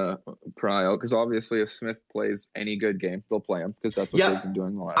is gonna pry out because obviously, if Smith plays any good game, they'll play him because that's what they've been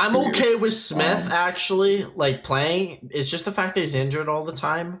doing the last. I'm okay with Smith actually, like playing. It's just the fact that he's injured all the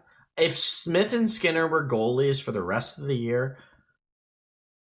time. If Smith and Skinner were goalies for the rest of the year,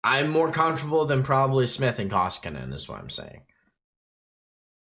 I'm more comfortable than probably Smith and Koskinen. Is what I'm saying.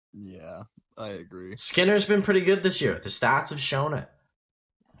 Yeah, I agree. Skinner's been pretty good this year. The stats have shown it.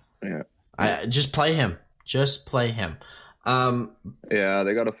 Yeah. I just play him. Just play him. Yeah,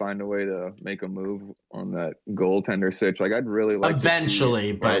 they got to find a way to make a move on that goaltender switch. Like, I'd really like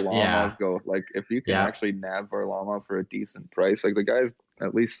eventually, to see but Varlamov go. Like, if you can actually nab Varlamov for a decent price, like the guy's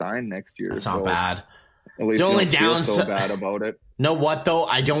at least signed next year. That's not bad. At least the only feel so bad about it. Know what though?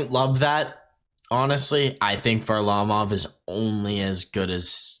 I don't love that. Honestly, I think Varlamov is only as good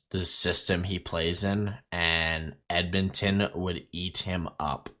as the system he plays in, and Edmonton would eat him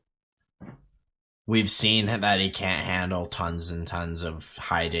up. We've seen that he can't handle tons and tons of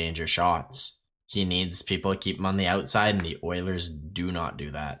high danger shots. He needs people to keep him on the outside, and the Oilers do not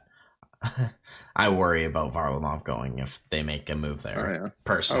do that. I worry about Varlamov going if they make a move there,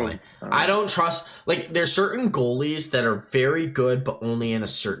 personally. I don't trust... Like, there's certain goalies that are very good, but only in a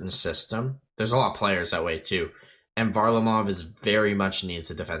certain system. There's a lot of players that way, too. And Varlamov is very much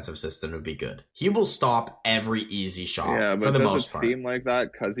needs a defensive system to be good. He will stop every easy shot for the most part. Does it seem like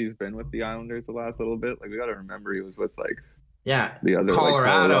that because he's been with the Islanders the last little bit? Like, we got to remember he was with, like... Yeah, the other,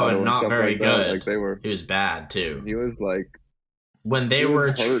 Colorado and not very like good. Like, he was bad, too. He was, like... When they were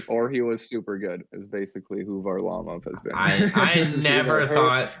hurt or he was super good is basically who Varlamov has been. I never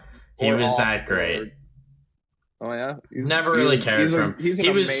thought he was that great. Oh yeah, never really cared for him.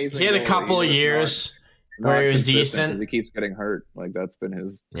 He had a couple of years where he was decent. He keeps getting hurt. Like that's been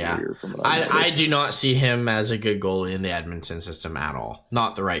his career from what I do not see him as a good goalie in the Edmonton system at all.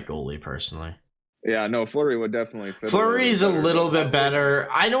 Not the right goalie personally. Yeah, no, Fleury would definitely fit. Fleury's a little bit better.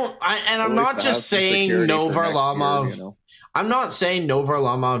 I'm not just saying no Varlamov. Year, I'm not saying no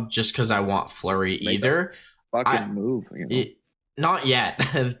Varlamov just because I want Fleury either. Fucking move. Not yet.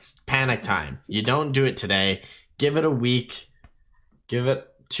 It's panic time. You don't do it today. Give it a week. Give it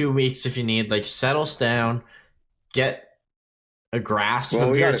 2 weeks if you need. Like, settle down. Get a grasp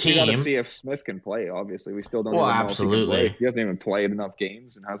of your team. We got to see if Smith can play, obviously. We still don't even know absolutely. If he can play. He hasn't even played enough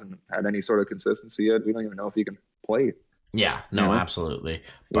games and hasn't had any sort of consistency yet. We don't even know if he can play. Yeah, no, absolutely.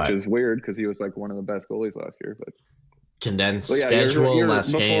 Which is weird because he was like one of the best goalies last year. But condensed schedule,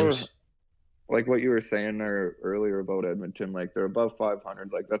 less games. Like what you were saying there earlier about Edmonton, like they're above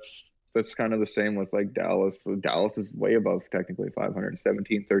 500. Like that's kind of the same with like Dallas. So Dallas is way above technically 500,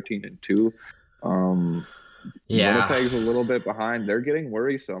 17, 13, and 2. Winnipeg's a little bit behind. They're getting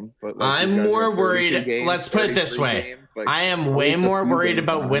worrisome. But like, I'm more worried. Let's put it this way: like, I am way more worried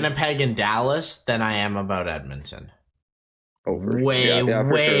about Winnipeg and Dallas than I am about Edmonton. Way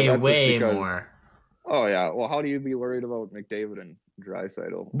more. Oh yeah. Well, how do you be worried about McDavid and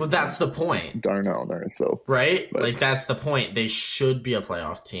Draisaitl? Well, that's the point. Darnell there, so right. But, like that's the point. They should be a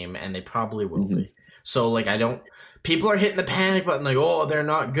playoff team, and they probably will be. So like, people are hitting the panic button, like, oh, they're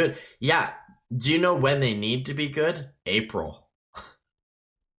not good. Yeah. Do you know when they need to be good? April.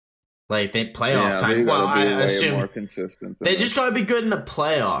 Like they playoff time. Well, I assume more consistent. They just got to be good in the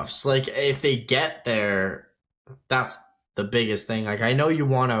playoffs. Like if they get there, that's the biggest thing. Like I know you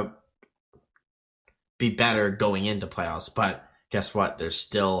want to be better going into playoffs, but guess what? There's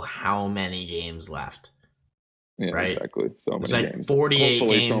still how many games left? Yeah, right? Exactly. So many it's like games. 48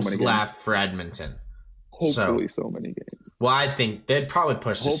 games left for Edmonton. Hopefully so many games. Well, I think they'd probably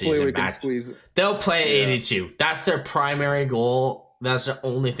push the season back. They'll play 82. That's their primary goal. That's the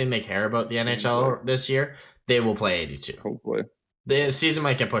only thing they care about the NHL this year. They will play 82. Hopefully. The season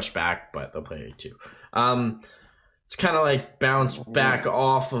might get pushed back, but they'll play 82. Let's kind of like bounce back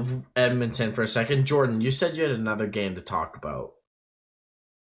off of Edmonton for a second. Jordan, you said you had another game to talk about.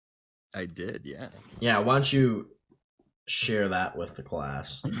 I did, yeah. Yeah, why don't you share that with the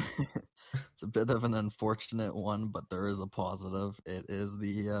class? It's a bit of an unfortunate one, but there is a positive. It is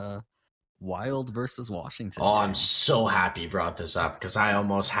the Wild versus Washington. Oh, I'm game. so happy you brought this up because I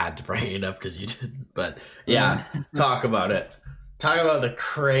almost had to bring it up because you didn't. But yeah, talk about it. Talk about the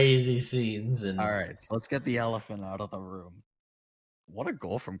crazy scenes. And All right, so let's get the elephant out of the room. What a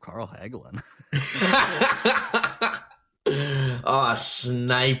goal from Carl Hagelin. Oh,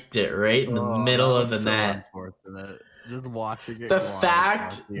 sniped it right in the middle of the net. Unfortunate. Just watching it. The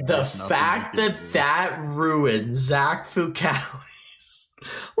fact that ruined Zach Fucale's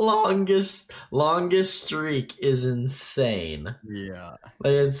longest streak is insane. Yeah.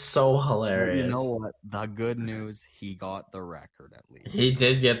 Like, it's so hilarious. But you know what? The good news, he got the record at least. He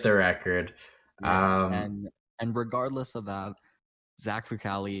did get the record. Yeah, and regardless of that, Zach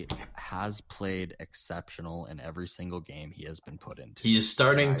Fucale has played exceptional in every single game he has been put into. He's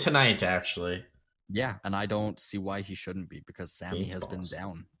starting tonight, actually. Yeah, and I don't see why he shouldn't be because Sammy has been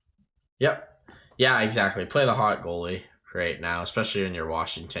down. Yep. Yeah, exactly. Play the hot goalie right now, especially when you're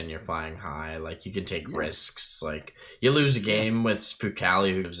Washington, you're flying high. Like, you can take risks. Like, you lose a game with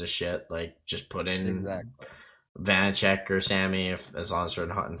Fucale, who gives a shit. Like, just put in Vanacek or Sammy, as long as they're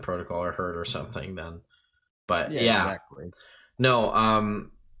not in protocol or hurt or something, then. But, yeah. Exactly. No,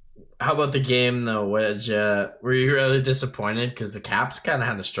 how about the game, though, Wedge? Were you really disappointed? Because the Caps kind of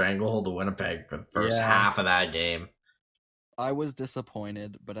had a stranglehold of Winnipeg for the first half of that game. I was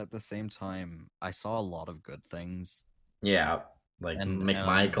disappointed, but at the same time, I saw a lot of good things. Yeah, like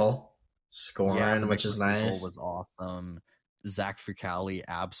McMichael scoring, which is nice. Was awesome. Zach Fucale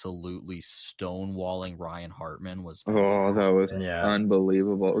absolutely stonewalling Ryan Hartman was. Oh, that was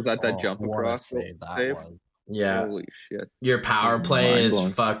unbelievable. Was that jump across? That was. Yeah. Holy shit. Your power play is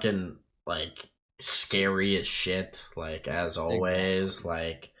fucking, like, scary as shit, like, as always.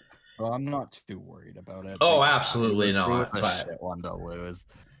 Like, well, I'm not too worried about it. Oh, absolutely not. It was a shit one to lose.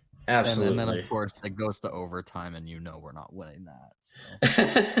 Absolutely. And then, of course, it goes to overtime, and we're not winning that. So.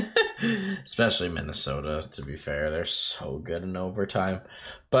 Especially Minnesota, to be fair. They're so good in overtime.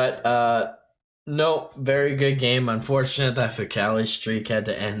 But, no, very good game. Unfortunate that Fucale's streak had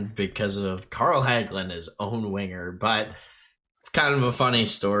to end because of Carl Hagelin, his own winger. But it's kind of a funny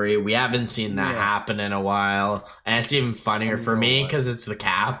story. We haven't seen that happen in a while. And it's even funnier for me because it's the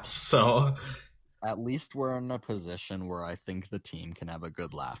Caps. So at least we're in a position where I think the team can have a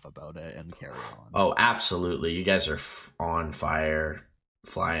good laugh about it and carry on. Oh, absolutely. You guys are on fire,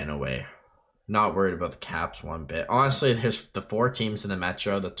 flying away. Not worried about the Caps one bit. Honestly, there's the 4 teams in the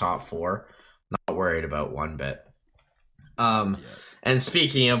Metro, the top 4. Not worried about one bit. And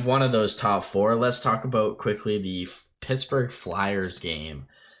speaking of one of those top 4, let's talk about quickly the Pittsburgh Flyers game.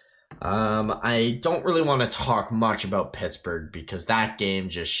 I don't really want to talk much about Pittsburgh because that game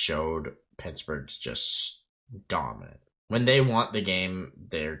just showed Pittsburgh's just dominant. When they want the game,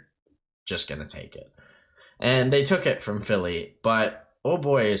 they're just going to take it. And they took it from Philly, but oh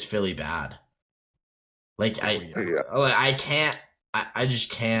boy, is Philly bad. Like, I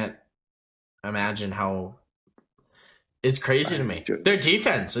just can't imagine how it's crazy to me. Their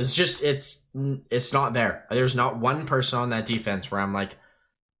defense is just it's not there. There's not one person on that defense where I'm like,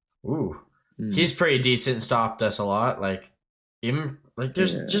 ooh, he's pretty decent, stopped us a lot. Like, even like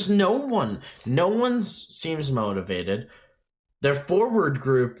there's just no one. No one seems motivated. Their forward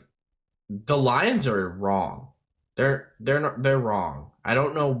group, the lines are wrong. They're wrong. I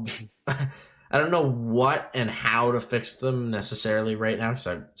don't know. I don't know what and how to fix them necessarily right now, because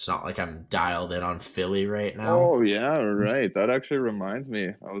it's not like I'm dialed in on Philly right now. Oh, yeah, right. That actually reminds me.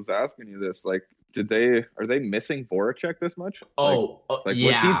 I was asking you this. Like, are they missing Voracek this much? Oh, was he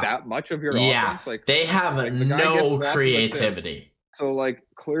that much of your offense? Like, they have no creativity. So, like,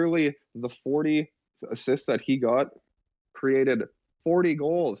 clearly the 40 assists that he got created 40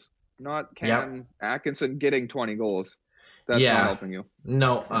 goals, not Cam Atkinson getting 20 goals. That's not helping you.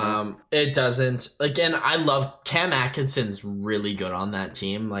 No, it doesn't. Again, I love Cam Atkinson's really good on that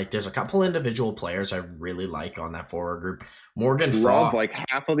team. Like, there's a couple individual players I really like on that forward group. Morgan Frost. Love like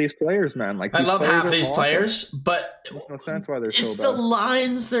half of these players, man. Like, I love half of these players, but there's no sense why they're it's so bad. the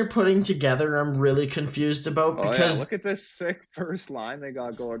lines they're putting together I'm really confused about because look at this sick first line they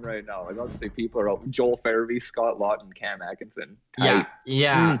got going right now. Like, obviously people are Joel Farabee, Scott Lawton, Cam Atkinson.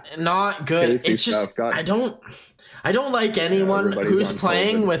 Not good. Casey it's just stuff. I don't like anyone who's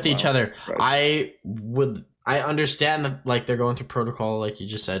playing with each other. Right. I understand that, like, they're going through protocol, like you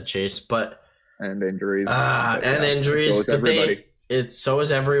just said, Chase, but and injuries, but so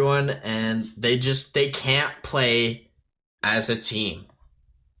is everyone, and they can't play as a team.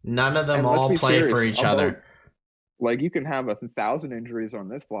 None of them And let's all be play for serious each about- other. Like, you can have 1,000 injuries on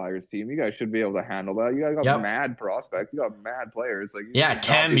this Flyers team. You guys should be able to handle that. You guys got Yep. mad prospects. You got mad players. Like, you Yeah, should not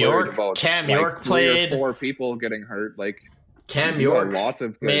Cam be worried York. about, Cam like, York 3 or played. 4 people getting hurt. Like, Cam you got York lots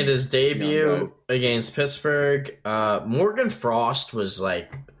of good made his young debut guys. against Pittsburgh. Morgan Frost was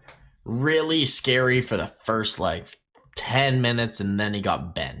like really scary for the first like 10 minutes, and then he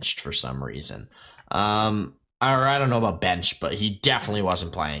got benched for some reason. Or I don't know about bench, but he definitely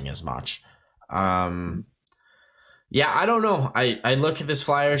wasn't playing as much. Yeah, I don't know. I look at this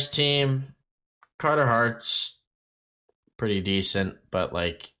Flyers team. Carter Hart's pretty decent, but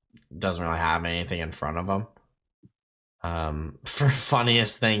like doesn't really have anything in front of him. For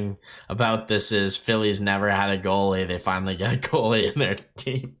funniest thing about this is Philly's never had a goalie. They finally get a goalie, and their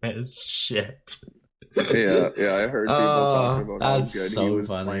team is shit. Yeah, I heard people talking about how good that's so he was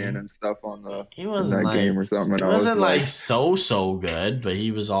funny. playing and stuff on the He wasn't that like game or something. And he I was wasn't like, like so good, but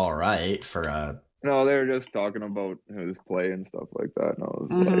he was all right for a. no, they were just talking about his play and stuff like that. And I was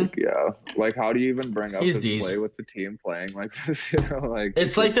Mhm. like, yeah, like, how do you even bring up He's his decent. play with the team playing like this? You know, like,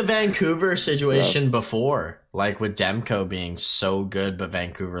 It's like the Vancouver situation before, like with Demko being so good, but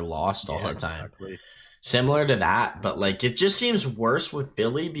Vancouver lost all the time. Exactly. Similar to that, but like it just seems worse with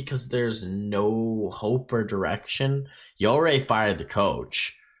Philly because there's no hope or direction. You already fired the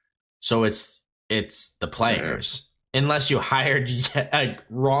coach, so it's the players. Unless you hired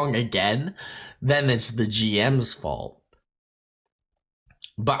wrong again, then it's the GM's fault.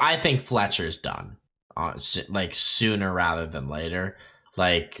 But I think Fletcher's done, like sooner rather than later.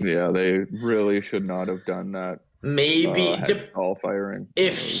 Like yeah, they really should not have done that. maybe All firing.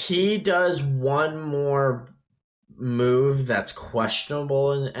 if he does one more move that's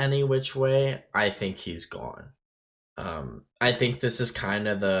questionable in any which way, I think he's gone. I think this is kind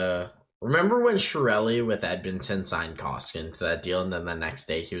of the... Remember when Chiarelli with Edmonton signed Koskinen to that deal, and then the next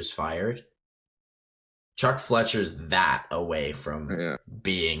day he was fired? Chuck Fletcher's that away from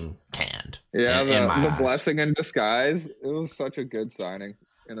being canned. Yeah, in my the eyes. blessing in disguise. It was such a good signing,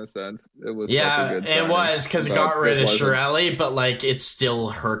 in a sense. It was such a Yeah, good it signing, was because it but got rid of wasn't. Chiarelli, but like it's still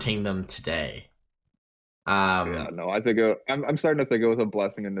hurting them today. Yeah, no, I think I'm starting to think it was a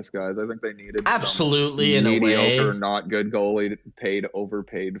blessing in disguise. I think they needed Absolutely, in some a mediocre, way. not good goalie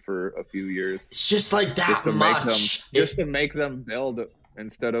overpaid for a few years. It's just like that Just to much. to make them build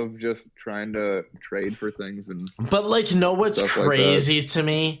instead of just trying to trade for things. And But like, what's stuff like crazy to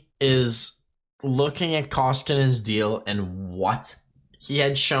me is looking at Koskinen's deal and what he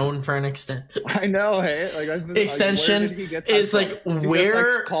had shown for an extent. I know, hey, like Extension where did he get that is from? like He just,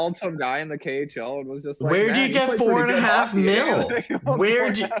 where called some guy in the KHL and was just like, where "Man, do you get played pretty good $4.5 hockey." mil? Like,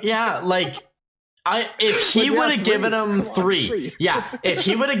 Where do like if he Like, would have given him Come on, three, yeah, if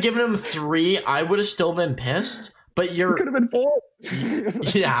he would have given him 3, I would have still been pissed. But It you're could have been 4.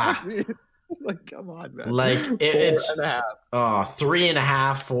 Yeah. Like, come on, man. like it's 4.5.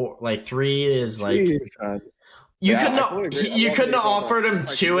 3.5, 4, like 3 is like Jeez, man. you Yeah, couldn't I fully agree. I you love couldn't have Dave offered him Like,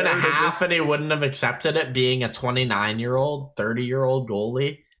 2.5 and he wouldn't have accepted it, being a 29-year-old, 30-year-old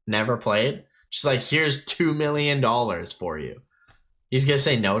goalie, never played. Just like, here's $2 million for you. He's gonna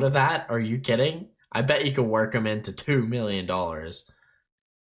say no to that? Are you kidding? I bet you could work him into $2 million.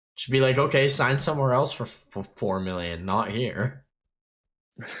 Should be like, okay, sign somewhere else for $4 million, not here.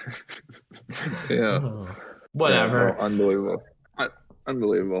 Yeah. Oh, whatever. Yeah, no, unbelievable.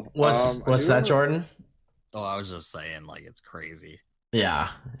 Unbelievable. What's I do that, wanna- Jordan? Oh, I was just saying, like, it's crazy. Yeah.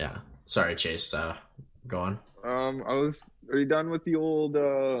 Sorry, Chase. Go on. Are you done with the old? I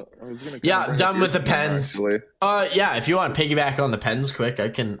was gonna. Yeah, bring done up with your the team, Pens. actually. Yeah, if you want to piggyback on the Pens quick, I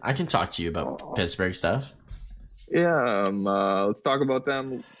can talk to you about Pittsburgh stuff. Yeah, let's talk about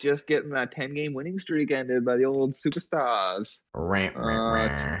them just getting that 10-game winning streak ended by the old superstars.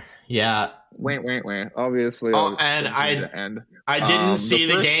 Yeah. Wait. Obviously. Oh, and I didn't see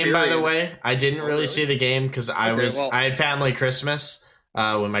the first game, by the period- way. I didn't really really? see the game because I Okay, had family Christmas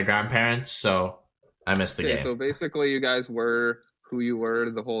with my grandparents, so I missed the Okay, game. so basically, you guys were who you were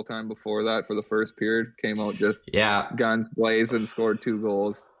the whole time before that. For the first period, came out just Yeah. guns blazing, scored 2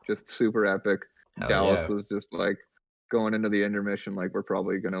 goals, just super epic. Hell Dallas yeah. was just like going into the intermission like we're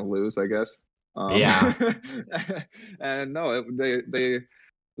probably gonna lose, I guess. Yeah. And no, the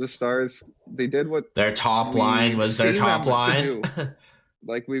Stars, they did what Their top we've line was their seen top them to line. do.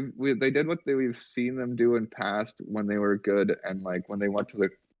 Like they did what we've seen them do in past when they were good, and like when they went to the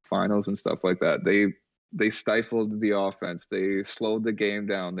finals and stuff like that. They stifled the offense. They slowed the game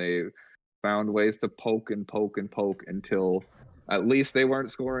down. They found ways to poke until at least they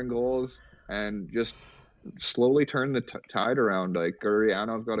weren't scoring goals, and just slowly turned the tide around. Like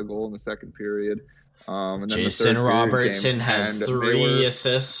Gurianov got a goal in the second period. And then Jason the Robertson had 3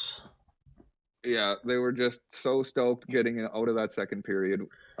 assists. Yeah, they were just so stoked getting out of that second period,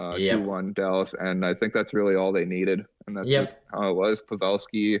 2-1 Dallas, and I think that's really all they needed, and that's just how it was.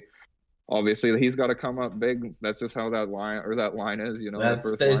 Pavelski, obviously, he's got to come up big. That's just how that line is, you know.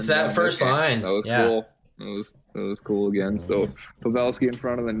 It's that first line. That was cool. It was cool again. So Pavelski in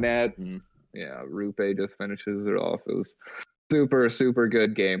front of the net, and Rupe just finishes it off. It was super, super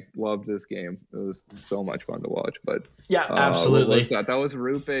good game. Loved this game. It was so much fun to watch. But absolutely. What was that? That was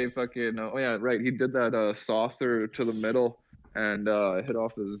Rupe fucking. Oh yeah, right. He did that saucer to the middle and hit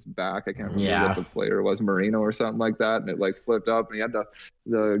off his back. I can't remember what the player was, Marino or something like that, and it like flipped up, and he had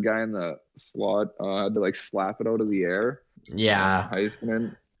the guy in the slot had to like slap it out of the air. Yeah,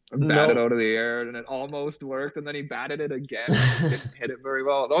 Heiskanen batted out of the air, and it almost worked, and then he batted it again and didn't hit it very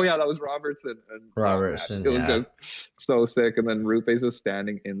well. Oh yeah, that was Robertson. It was just so sick, and then Rupe's just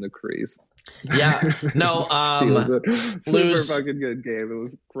standing in the crease. Yeah, no, super fucking good game. It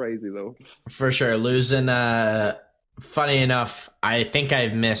was crazy though. For sure, losing. Funny enough, I think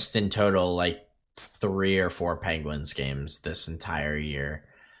I've missed in total like 3 or 4 Penguins games this entire year,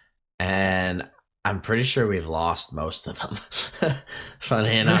 and I'm pretty sure we've lost most of them.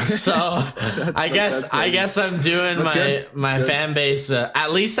 Funny enough. So I guess I'm doing my fan base.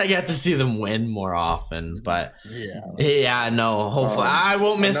 At least I get to see them win more often. But no. Hopefully, I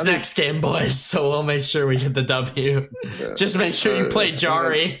won't miss next game, boys. So we'll make sure we get the W. Just make sure you play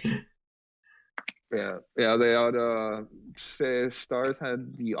Jari. Yeah. They had Stars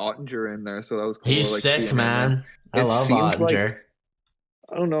had the Ottinger in there, so that was cool. He's sick, man. I love Ottinger.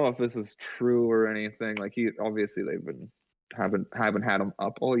 I don't know if this is true or anything. Like they've been haven't had him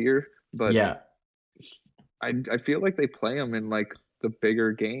up all year, but I feel like they play him in like the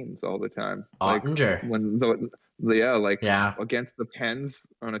bigger games all the time. Ottinger. Like when against the Pens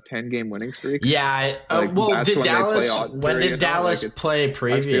on a 10-game winning streak. Yeah. When did Dallas play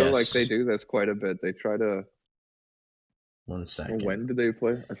previous? I feel like they do this quite a bit. They try to. 1 second. When did they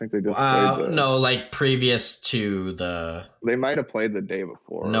play? I think they just played like previous to the. They might have played the day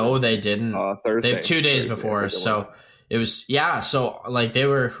before. No, they didn't. Thursday. They 2 days before. So it was So like they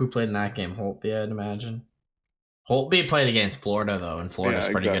were who played in that game? Holtby, I'd imagine. Holtby played against Florida though, and Florida's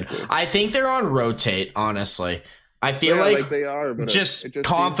pretty good. I think they're on rotate. Honestly, I feel like they are, but just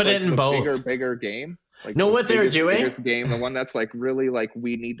confident in both. Bigger game. Like know what they're doing? Biggest game, the one that's like really like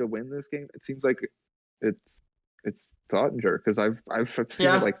we need to win this game. It seems like it's Ottinger, because I've seen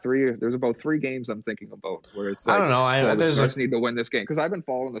it like there's about 3 games I'm thinking about where it's like, I don't know. The Stars need to win this game, because I've been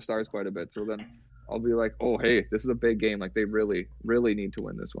following the Stars quite a bit. So then I'll be like, oh hey, this is a big game. Like they really, really need to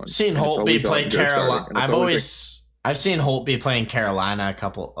win this one. Seen Holtby play Carolina. I've seen Holtby playing Carolina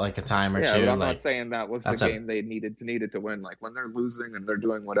a time or two. But I'm not saying that was the game they needed to win. Like when they're losing and they're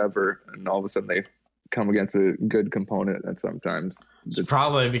doing whatever, and all of a sudden they come against a good component, and sometimes it's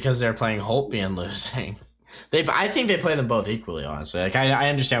probably because they're playing Holtby and losing. I think they play them both equally, honestly. Like I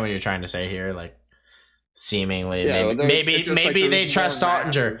understand what you're trying to say here. Like seemingly, maybe they trust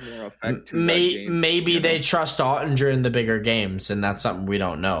Ottinger. Maybe they trust Ottinger in the bigger games, and that's something we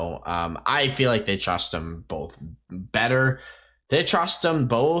don't know. I feel like they trust them both better. They trust them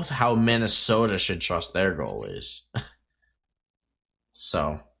both how Minnesota should trust their goalies.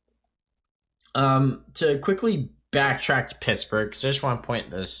 So, to quickly backtrack to Pittsburgh, because I just want to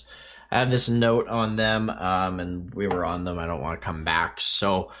point this. I have this note on them, and we were on them. I don't want to come back.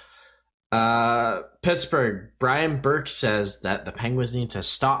 So, Pittsburgh, Brian Burke says that the Penguins need to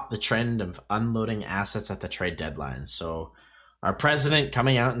stop the trend of unloading assets at the trade deadline. So, our president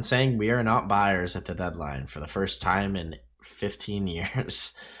coming out and saying we are not buyers at the deadline for the first time in 15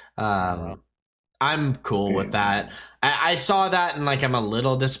 years. I'm cool with that. I saw that and like I'm a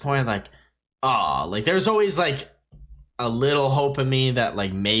little disappointed. Like, there's always like a little hope in me that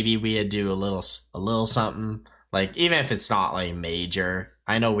like maybe we do a little something, like even if it's not like major.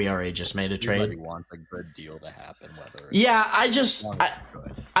 I know we already just made a trade. Everybody wants a good deal to happen.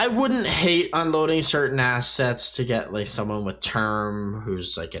 I wouldn't hate unloading certain assets to get like someone with term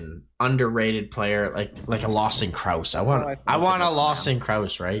who's like an underrated player, like a Lawson Krause. I want a Lawson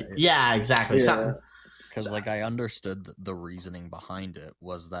Krause, right? Yeah, exactly. Yeah. Something. Because like I understood the reasoning behind it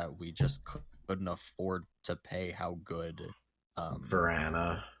was that we just couldn't afford to pay how good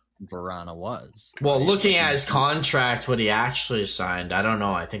Vrana was. Well, right? Looking at his contract, what he actually signed, I don't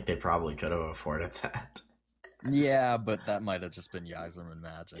know. I think they probably could have afforded that. Yeah, but that might have just been Yzerman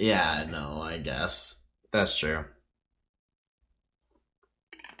magic. Yeah, no, I guess. That's true.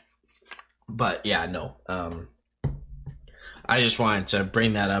 But yeah, no. I just wanted to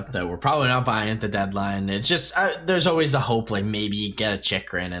bring that up, that we're probably not buying at the deadline. It's just, there's always the hope, like, maybe you get a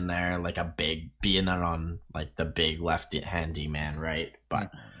Chychrun in there, like a big, being that on, like, the big left-handy man, right?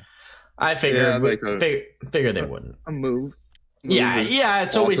 But I figured, figured they wouldn't. A move. Yeah,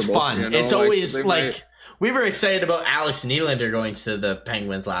 it's always fun. You know, it's always, might... we were excited about Alex Nylander going to the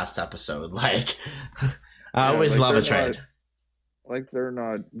Penguins last episode. Like, I always love a trade. Like, they're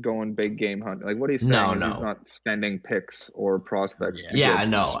not going big game hunting. Like, what he's saying is he's not spending picks or prospects.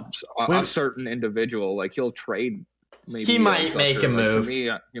 A certain individual. Like, he'll trade. Maybe he might make a move. To me,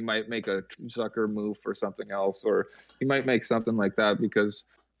 he might make a Zucker move for something else, or he might make something like that because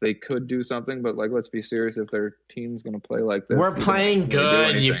they could do something. But, like, let's be serious. If their team's going to play like this, we're playing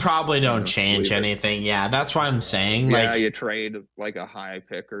good. You probably don't change anything. Yeah, that's why I'm saying. Yeah, like, you trade like a high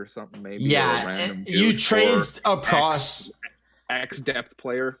pick or something. Maybe. Yeah, you trade a X depth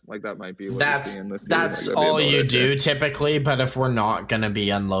player, like that might be what that's all you do typically. But if we're not going to be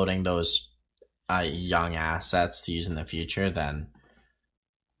unloading those young assets to use in the future, then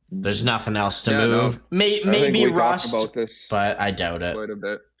there's nothing else to move. Maybe Rust, about this but I doubt it. Quite a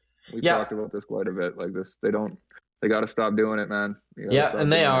bit. We talked about this quite a bit. Like this, they got to stop doing it, man. Yeah,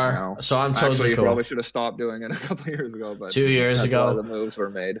 and they are. So I'm totally cool. You probably should have stopped doing it a couple of years ago, but 2 years ago, why the moves were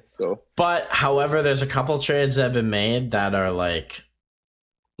made. So, but however, there's a couple trades that have been made that are like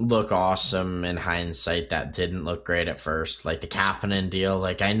look awesome in hindsight that didn't look great at first. Like the Kapanen deal.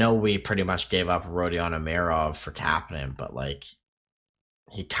 Like I know we pretty much gave up Rodion Amirov for Kapanen, but like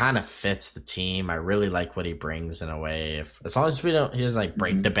he kind of fits the team. I really like what he brings in a way. As long as he doesn't like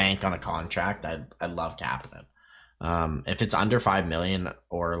break the bank on a contract, I love Kapanen. If it's under 5 million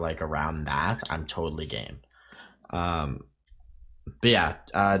or like around that, I'm totally game. But yeah,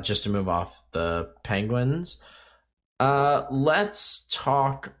 just to move off the Penguins, let's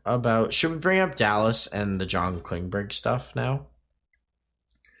talk about, should we bring up Dallas and the John Klingberg stuff now?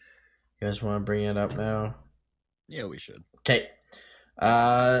 You guys want to bring it up now? Yeah, we should. Okay.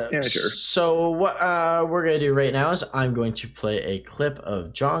 Yeah, sure. So what we're going to do right now is I'm going to play a clip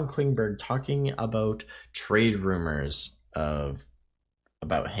of John Klingberg talking about trade rumors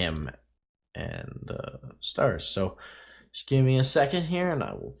about him and the Stars. So just give me a second here and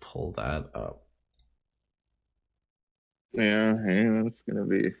I will pull that up. Yeah, that's going to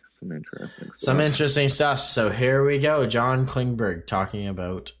be some interesting stuff. So here we go. John Klingberg talking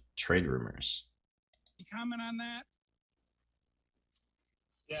about trade rumors. You comment on that?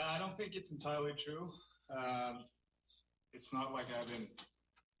 Yeah, I don't think it's entirely true. It's not like I've been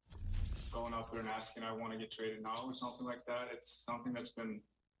going out there and asking I want to get traded now or something like that. It's something that's been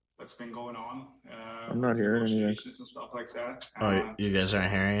going on. I'm not hearing anything. And stuff like that. Oh, you guys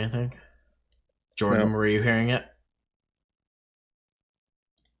aren't hearing anything? Jordan, were you hearing it?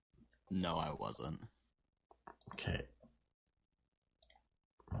 No, I wasn't. Okay.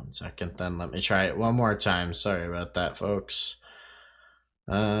 1 second, then let me try it one more time. Sorry about that, folks.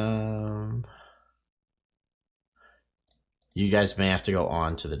 You guys may have to go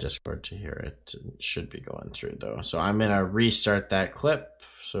on to the Discord to hear it. It should be going through though. So I'm gonna restart that clip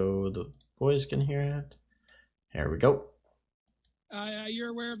so the boys can hear it. Here we go. You're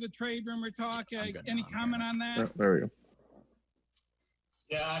aware of the trade rumor talk. Any comment on that? There we go.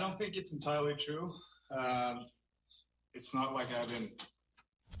 Yeah, I don't think it's entirely true. It's not like I've been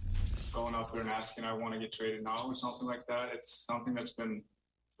going out there and asking I want to get traded now or something like that. It's something that's been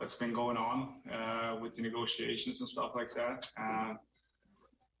going on with the negotiations and stuff like that.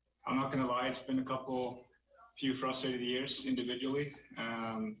 I'm not gonna lie, it's been a few frustrated years individually,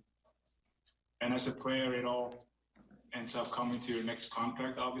 and as a player, it all ends up coming to your next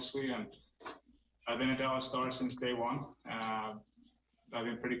contract, obviously. And I've been a Dallas Star since day one. I've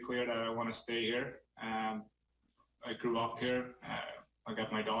been pretty clear that I want to stay here. I grew up here. I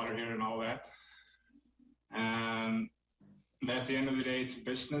got my daughter here and all that. But at the end of the day, it's a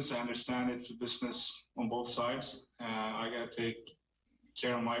business. I understand it's a business on both sides. I got to take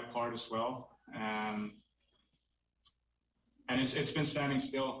care of my part as well. And it's been standing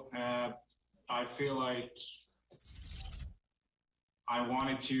still. I feel like I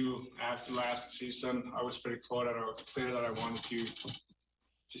wanted to, after last season, I was pretty clear that I wanted to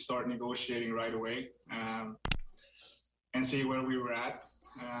start negotiating right away and see where we were at.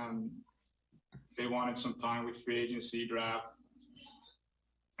 They wanted some time with free agency, draft,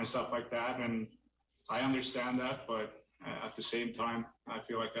 and stuff like that. And I understand that, but at the same time, I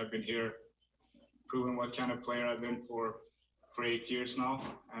feel like I've been here proving what kind of player I've been for 8 years now.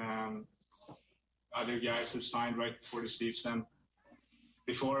 Other guys have signed right before the season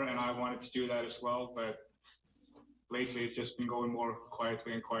before, and I wanted to do that as well. But lately, it's just been going more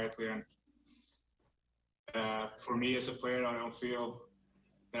quietly. And For me as a player, I don't feel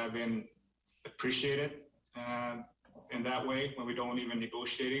that I've been appreciated in that way when we don't even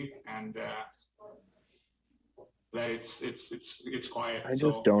negotiating, and that it's quiet. I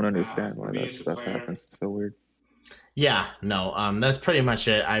just don't understand why me that as a stuff player, happens. It's so weird. Yeah, no, that's pretty much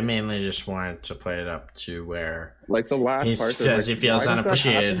it. I mainly just wanted to play it up to where Like the last He part, says he feels why does that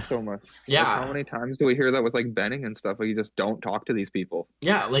unappreciated. happen so much. Yeah. Like, how many times do we hear that with like Benning and stuff? Like you just don't talk to these people.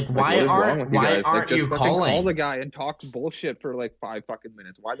 yeah, like Like, why what is wrong aren't with you why guys? aren't just you fucking calling? Call the guy and talk bullshit for like 5 fucking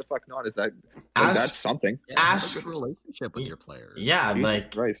minutes. Why the fuck not? Is that like, Ask- that's something? Yeah, have Ask- a good relationship with your players. Yeah, Jesus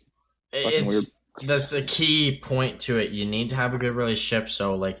like Christ. it's that's a key point to it. You need to have a good relationship.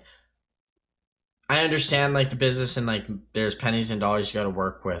 So like, I understand like the business and like there's pennies and dollars you got to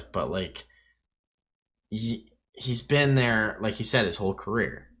work with, but like he's been there, like he said, his whole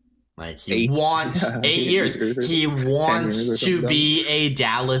career. Like he wants 8 years. He wants to be a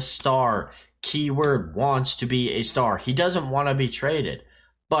Dallas Star. Keyword wants to be a star. He doesn't want to be traded.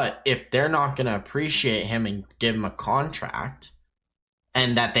 But if they're not going to appreciate him and give him a contract,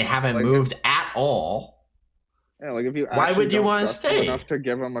 and that they haven't Like moved at all, Yeah, like if you Why actually would you don't wanna trust him stay? enough to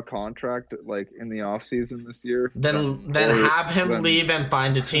give him a contract like in the off season this year, then or- have him then- leave and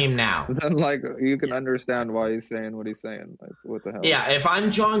find a team now. Then like you can understand why he's saying what he's saying. Like what the hell? Yeah, if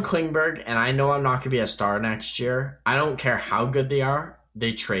I'm John Klingberg and I know I'm not going to be a star next year, I don't care how good they are,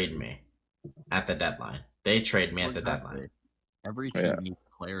 they trade me at the deadline. They trade me at the deadline. Every team Yeah. needs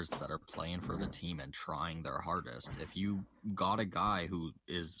players that are playing for the team and trying their hardest. If you got a guy who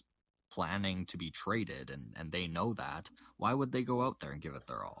is planning to be traded and they know that, why would they go out there and give it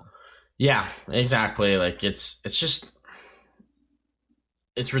their all? Yeah, exactly. Like it's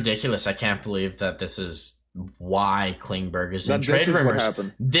ridiculous. I can't believe that this is why Klingberg is in That trade this is what rumors.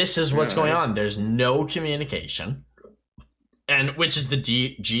 happened. This is what's Yeah. going on. There's no communication, and which is the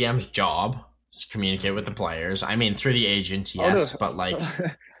GM's job, is to communicate with the players. I mean, through the agent, yes, but like,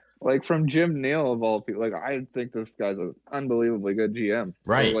 like from Jim Neal of all people, like I think this guy's an unbelievably good GM.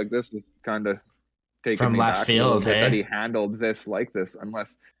 Right. So like this is kind of taking From me left back a little field, bit hey? that he handled this like this,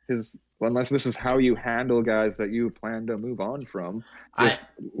 unless this is how you handle guys that you plan to move on from, just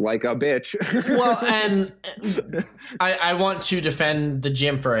like a bitch. well, and I want to defend the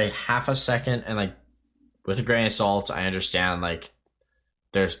GM for a half a second, and like with a grain of salt, I understand like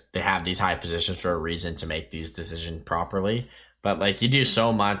they have these high positions for a reason to make these decisions properly. But like you do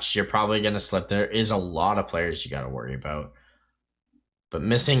so much, you're probably gonna slip. There is a lot of players you got to worry about. But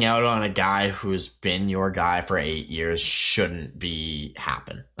missing out on a guy who's been your guy for 8 years shouldn't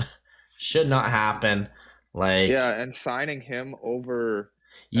happen. Should not happen. Like Yeah, and signing him over.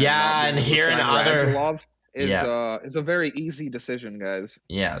 yeah, and not being able to hearing sign other Radulov is Yeah. is a very easy decision, guys.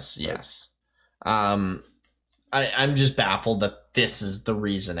 yes. I'm just baffled that this is the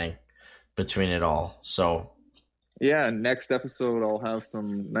reasoning between it all. So Yeah, next episode I'll have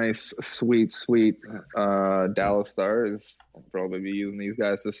some nice, sweet Dallas Stars. I'll probably be using these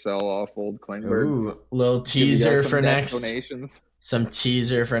guys to sell off old Klingberg. ooh, little Give you guys teaser some for next. donations. Some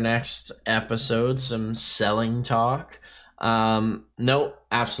teaser for next episode, some selling talk. No,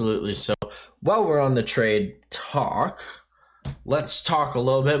 absolutely. So while we're on the trade talk, let's talk a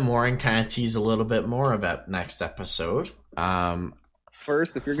little bit more and kind of tease a little bit more of that next episode.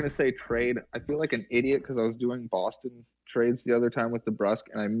 First, if you're going to say trade, I feel like an idiot because I was doing Boston trades the other time with DeBrusque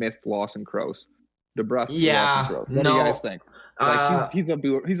and I missed Lawson Crouse. DeBrusque, Yeah, Lawson Crouse. What do no, you guys think? Like he's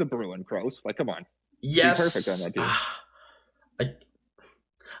a Bruin Crouse. Like, come on. yes, perfect on that I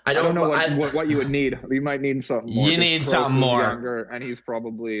I don't know I- what you would need. You might need something more. You 'cause need Kroos something is more. Younger, and he's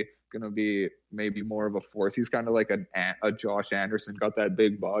probably going to be maybe more of a force. He's kind of like a Josh Anderson, got that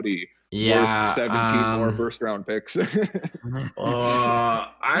big body. yeah, Worth 17 more first-round picks.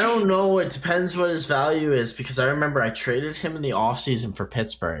 I don't know. It depends what his value is because I remember I traded him in the offseason for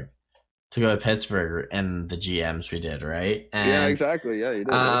Pittsburgh to go to Pittsburgh and the GMs we did, right? And, yeah, exactly. Yeah, you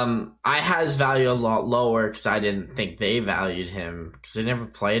did. I had his value a lot lower because I didn't think they valued him because they never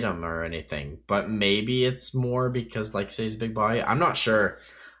played him or anything. But maybe it's more because, like, say he's a big body. I'm not sure.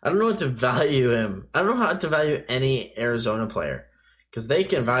 I don't know what to value him. I don't know how to value any Arizona player because they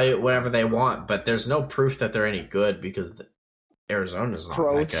can value it whatever they want, but there's no proof that they're any good because Arizona's not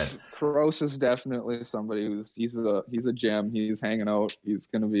that good. Kroos is definitely somebody he's a gem. He's hanging out. He's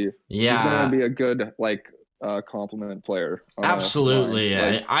gonna be a good compliment player. Absolutely,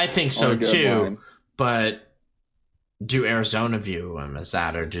 I think so too. Line. But do Arizona view him as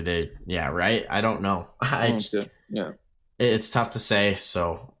that, or do they? Yeah, right. I don't know. Yeah. It's tough to say.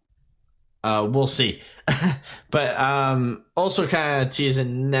 So, we'll see. But also kind of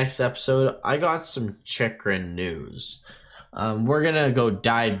teasing next episode. I got some Chikrin news. We're going to go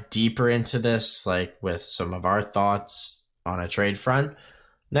dive deeper into this, like with some of our thoughts on a trade front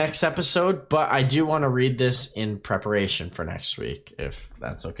next episode, but I do want to read this in preparation for next week, if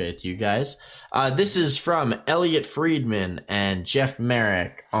that's okay with you guys. This is from Elliot Friedman and Jeff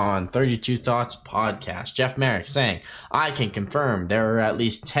Merrick on 32 Thoughts podcast. Jeff Merrick saying, I can confirm there are at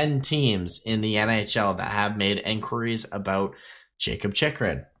least 10 teams in the NHL that have made inquiries about Jacob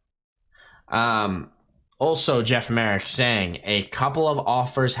Chychrun. Also, Jeff Merrick saying a couple of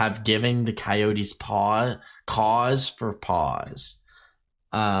offers have given the Coyotes cause for pause.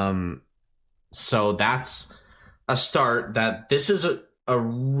 So that's a start that this is a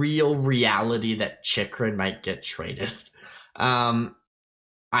real reality that Chychrun might get traded.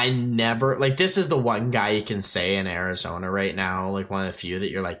 I never, like, this is the one guy you can say in Arizona right now, like one of the few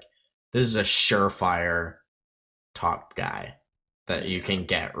that you're like, this is a surefire top guy that you can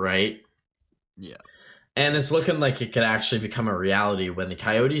get, right? Yeah. And it's looking like it could actually become a reality when the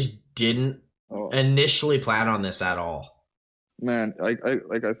Coyotes didn't initially plan on this at all. Man, I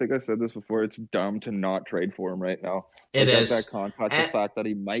think I said this before. It's dumb to not trade for him right now. It is. That contract, the fact that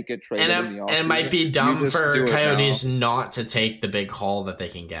he might get traded in the offseason. And it might be dumb for Coyotes not to take the big haul that they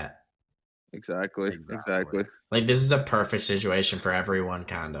can get. Exactly. Like, this is a perfect situation for everyone,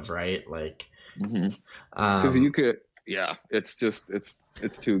 kind of, right? Like, because you could, it's just it's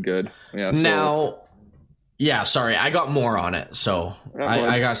too good. Yeah. Now, sorry, I got more on it. So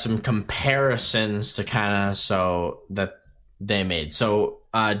I got some comparisons to kind of so that they made. So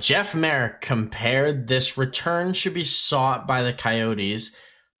Jeff Merrick compared this return should be sought by the Coyotes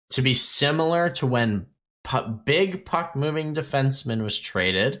to be similar to when big puck moving defenseman was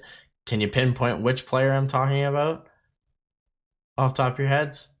traded. Can you pinpoint which player I'm talking about off the top of your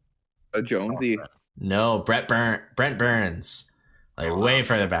heads? Jonesy. No, Brent Burns. Like way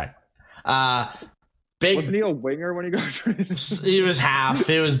further back. Wasn't he a winger when he got traded? He was half.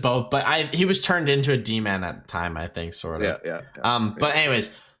 It was both, but he was turned into a D-man at the time, I think, sort of. Yeah. But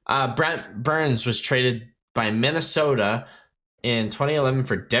anyways, Brent Burns was traded by Minnesota in 2011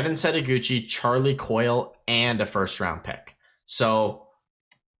 for Devin Setoguchi, Charlie Coyle, and a first-round pick. So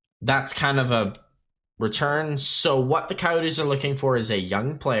that's kind of a return. So what the Coyotes are looking for is a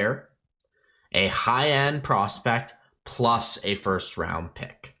young player, a high-end prospect, plus a first-round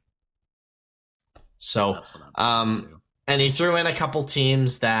pick. So, and he threw in a couple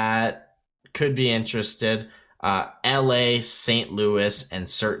teams that could be interested. LA, St. Louis, and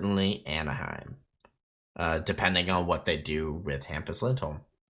certainly Anaheim, depending on what they do with Hampus Lindholm.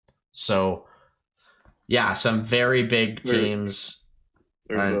 So, yeah, some very big teams.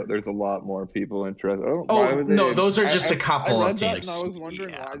 There's a lot more people interested. No, those are just a couple of teams. That and I was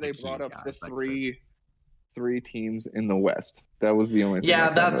wondering why they brought up the three teams in the West. That was the only thing. Yeah,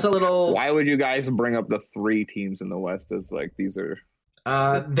 that's a little. Why would you guys bring up the three teams in the West as like these are?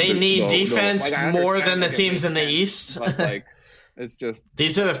 They need defense more than the teams in the East. But like, it's just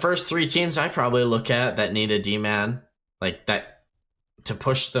these are the first three teams I probably look at that need a D-man like that to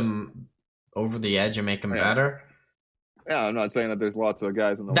push them over the edge and make them better. Yeah, I'm not saying that there's lots of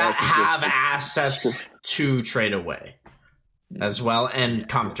guys in the that West have assets to trade away as well and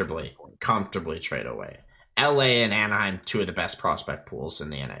comfortably trade away. LA and Anaheim, two of the best prospect pools in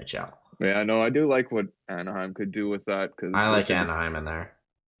the NHL. Yeah, no, I do like what Anaheim could do with that. Cause I like Anaheim in there.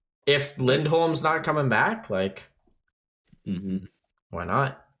 If Lindholm's not coming back, like, why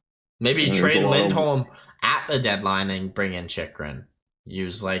not? Maybe trade Lindholm at the deadline and bring in Chychrun.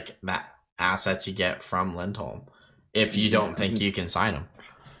 Use like that assets you get from Lindholm. If you don't think you can sign him,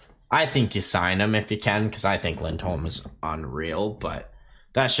 I think you sign him if you can, because I think Lindholm is unreal. But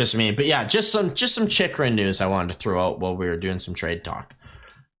that's just me. But yeah, just some Chychrun news I wanted to throw out while we were doing some trade talk.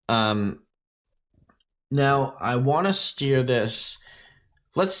 Now I want to steer this.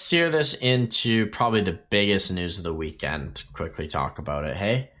 Let's steer this into probably the biggest news of the weekend. Quickly talk about it.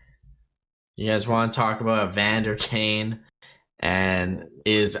 Hey, you guys want to talk about Evander Kane and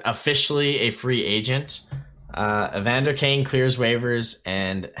is officially a free agent? Evander Kane clears waivers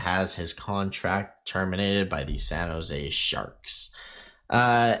and has his contract terminated by the San Jose Sharks.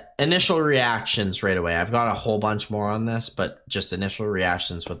 Initial reactions right away. I've got a whole bunch more on this, but just initial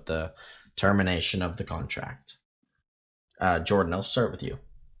reactions with the termination of the contract. Jordan, I'll start with you.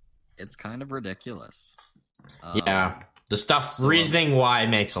 It's kind of ridiculous. Yeah, the reasoning why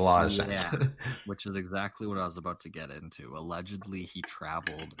makes a lot of sense. Which is exactly what I was about to get into. Allegedly, he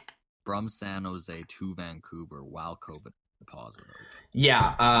traveled from San Jose to Vancouver while COVID positive.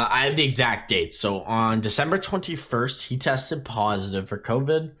 Yeah, I have the exact date. So on December 21st, he tested positive for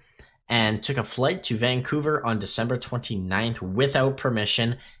COVID and took a flight to Vancouver on December 29th without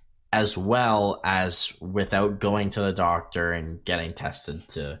permission as well as without going to the doctor and getting tested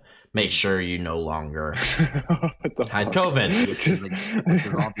to make sure you no longer had COVID. which is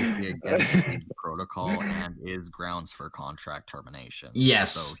obviously against the protocol and is grounds for contract termination.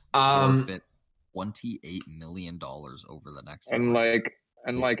 Yes. So he forfeits $28 million over the next and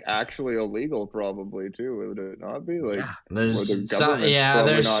actually illegal probably too, would it not be? Like there's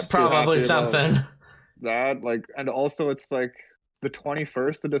there's probably something. That and also it's like the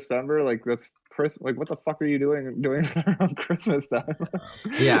 21st of December, like that's Chris, like what the fuck are you doing around Christmas time?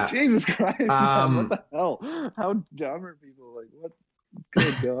 Yeah. Jesus Christ, man, what the hell? How dumb are people? Like what?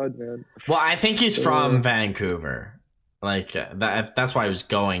 Good God, man. Well, I think he's from Vancouver. Like that's why he was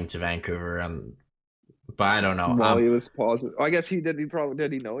going to Vancouver, but I don't know. Well, he was positive. I guess he did. He probably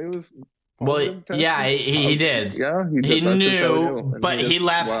did. He know he was. Well, yeah, he did. Yeah, he knew, but he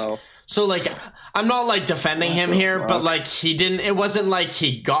left. Wow. So, I'm not defending him here, but he didn't. It wasn't like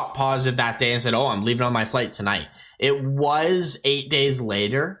he got positive that day and said, "Oh, I'm leaving on my flight tonight." It was 8 days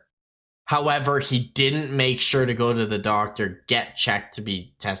later. However, he didn't make sure to go to the doctor, get checked to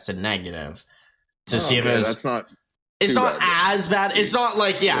be tested negative to see if it was. That's not. It's not as bad. It's not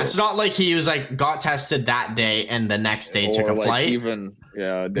it's not like he was got tested that day and the next day took a flight.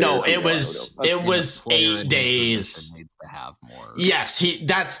 No, it was 8 days. Needs to have more. Yes,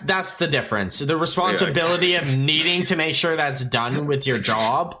 that's the difference. The responsibility of needing to make sure that's done with your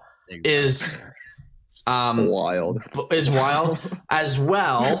job is wild. Is wild as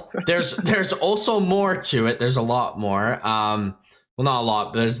well. There's also more to it. There's a lot more. Well, not a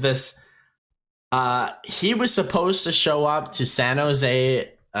lot. But there's this. He was supposed to show up to San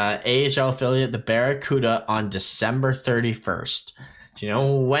Jose AHL affiliate, the Barracuda, on December 31st. Do you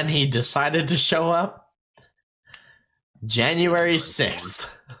know when he decided to show up? January 6th.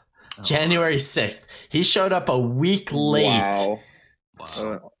 January 6th. He showed up a week late.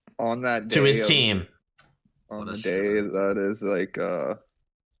 Wow. On that day to his team. On the day that is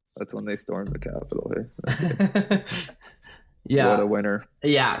that's when they stormed the Capitol. Hey? Yeah. What a winner.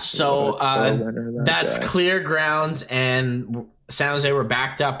 Yeah, so that's clear grounds, and San Jose were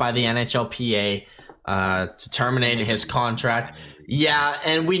backed up by the NHLPA to terminate his contract. Yeah,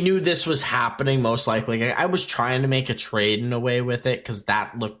 and we knew this was happening most likely. I was trying to make a trade in a way with it because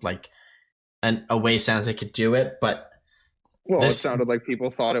that looked like a way San Jose could do it, but it sounded like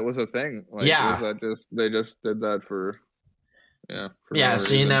people thought it was a thing. They just did that for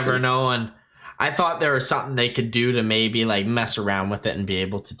so you never know. And I thought there was something they could do to maybe mess around with it and be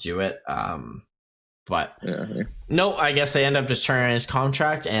able to do it. But no, I guess they end up just terminating his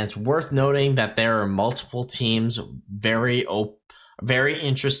contract. And it's worth noting that there are multiple teams very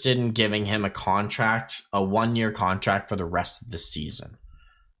interested in giving him a 1-year contract for the rest of the season.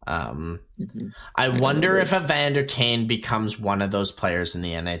 I wonder if Evander Kane becomes one of those players in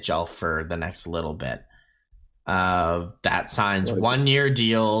the NHL for the next little bit. That signs 1-year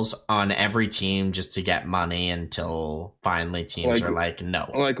deals on every team just to get money until finally teams are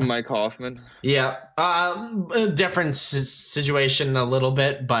no. Like Mike Hoffman. Yeah. Different situation a little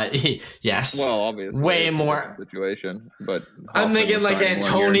bit, but yes. Well, obviously. Way more. Situation, but I'm thinking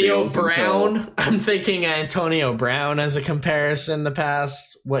Antonio Brown. I'm thinking Antonio Brown as a comparison the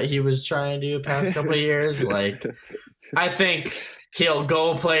past, what he was trying to do the past couple of years. I think he'll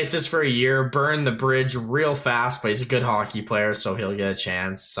go places for a year, burn the bridge real fast, but he's a good hockey player, so he'll get a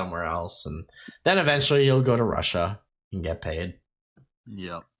chance somewhere else. And then eventually he'll go to Russia and get paid.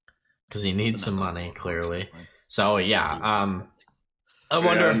 Yep. Because he needs some money, clearly. So, yeah. I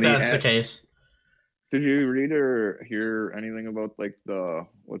wonder if that's the case. Did you read or hear anything about,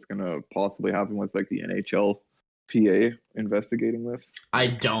 what's going to possibly happen with, the NHL PA investigating this? I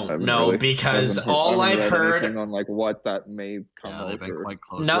don't know because all I've heard on what that may come out or quite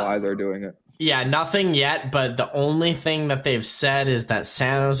close why they're doing it. Yeah, nothing yet, but the only thing that they've said is that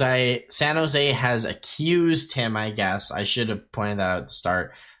San Jose has accused him, I guess. I should have pointed that out at the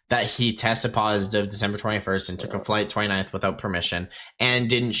start, that he tested positive December 21st and took a flight 29th without permission and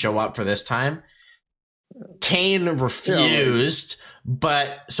didn't show up for this time. Kane refused,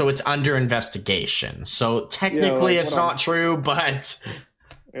 but so it's under investigation. So technically it's not true, but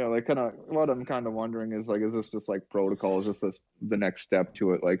what I'm kind of wondering is is this just protocol? Is this the next step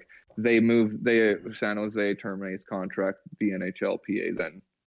to it? San Jose terminates contract, the NHLPA then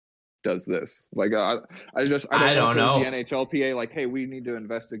does this. I don't know. The NHLPA hey, we need to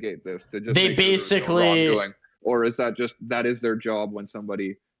investigate this to just they basically or is that is their job when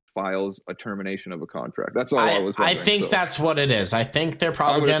somebody files a termination of a contract? That's all I was wondering. I think that's what it is. I think they're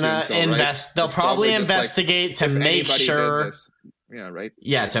probably gonna invest. Right? They'll probably investigate to make sure. Yeah, right.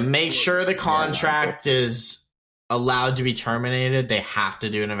 Yeah, to make sure the contract is allowed to be terminated, they have to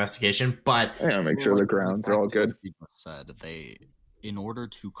do an investigation. But Yeah, make sure the grounds are all good. Like you just said, in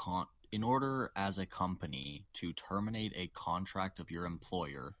order as a company to terminate a contract of your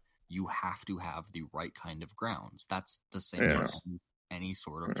employer, you have to have the right kind of grounds. That's the same for any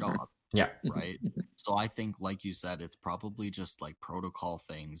sort of job. Yeah. Right. So I think, like you said, it's probably just like protocol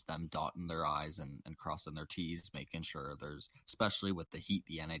things, them dotting their I's and crossing their T's, making sure there's, especially with the heat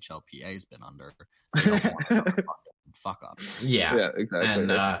the NHLPA has been under, they don't want to fuck up. Yeah, exactly. And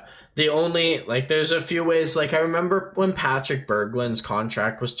the only, like, there's a few ways. Like, I remember when Patrick Berglund's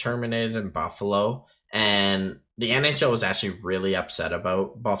contract was terminated in Buffalo, and the NHL was actually really upset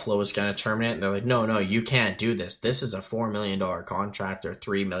about Buffalo was going to terminate. And they're like, no, you can't do this. This is a $4 million contract or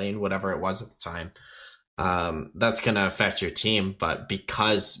 $3 million, whatever it was at the time. That's going to affect your team. But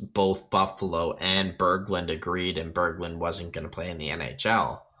because both Buffalo and Berglund agreed and Berglund wasn't going to play in the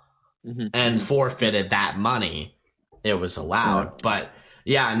NHL and forfeited that money, it was allowed. But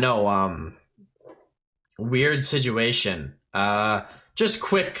yeah, no, weird situation. Just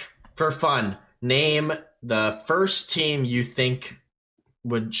quick for fun. Name the first team you think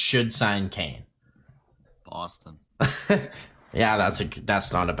should sign Kane. Boston. Yeah,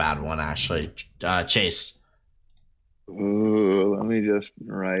 that's not a bad one actually. Chase. Ooh, let me just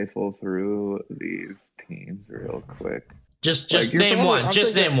rifle through these teams real quick. Just Like, name one.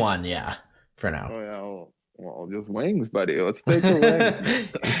 Just name one. Yeah, for now. Oh yeah. Well, just wings, buddy. Let's take the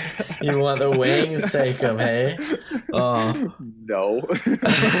wings. You want the wings? Take them, hey? Oh. No. I'll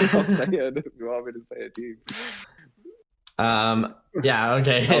say it if you want me to say a team. Yeah,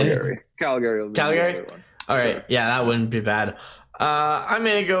 okay. Calgary will be Calgary? the other one. All right. Sure. Yeah, that wouldn't be bad. I'm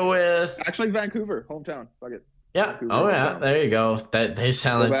going to go with... Actually, Vancouver, hometown. Fuck it. Yeah. Vancouver, Oh, yeah. hometown. There you go. They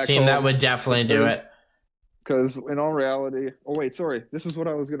sound Go like a back team that home. would definitely do it. Because in all reality... Oh, wait, sorry. This is what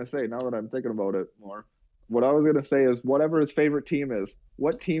I was going to say now that I'm thinking about it more. What I was going to say is whatever his favorite team is,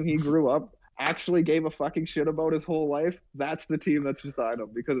 what team he grew up actually gave a fucking shit about his whole life, that's the team that's beside him.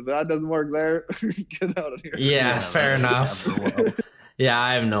 Because if that doesn't work there, get out of here. Yeah, fair enough. Yeah,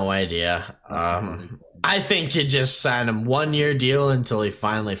 I have no idea. I think you just sign him 1 year deal until he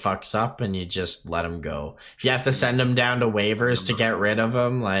finally fucks up and you just let him go. If you have to send him down to waivers to get rid of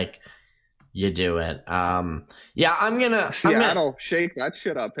him, like, you do it. Yeah, I'm gonna Seattle, shake that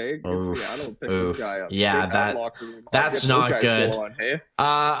shit up, hey? Get Oof, Seattle, pick oof. this guy up. Yeah, Take that- locker room. that's Get those not guys good. going, hey?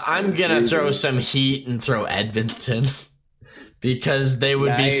 I'm gonna Jesus. throw some heat and throw Edmonton because they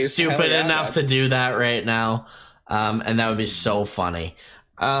would be Nice. stupid Hell yeah, enough to do that right now. And that would be so funny.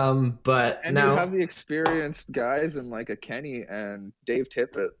 But And now you have the experienced guys in like a Kenny and Dave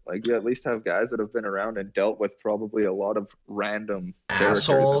Tippett. Like you at least have guys that have been around and dealt with probably a lot of random characters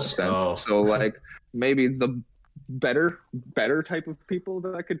in a Assholes? sense. Oh. So like maybe the better type of people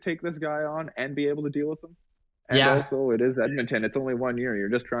that could take this guy on and be able to deal with them. And Yeah. also it is Edmonton. It's only 1 year. You're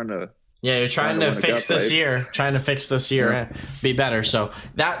just trying to yeah, you're trying Kinda to wanna fix gut, this right? year. Trying to fix this year and be better. So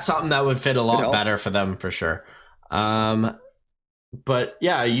that's something that would fit a lot help. better for them for sure. But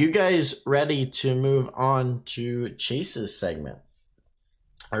yeah, you guys ready to move on to Chase's segment?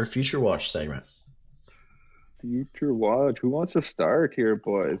 Our Future Watch segment. future watch. Who wants to start here,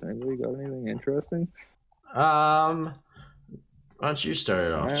 boys? Anybody got anything interesting? Why don't you start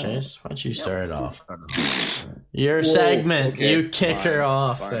it off, Wow. Chase? Why don't you start it off? off. Your Whoa, segment. okay, You kick her fine,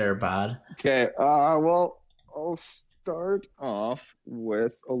 off fine. there, bud. Okay, well, I'll start off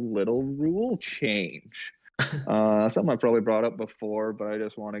with a little rule change. Something I probably brought up before, but I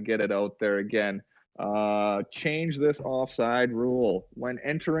just want to get it out there again. Change this offside rule. When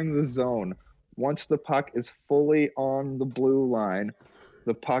entering the zone, once the puck is fully on the blue line,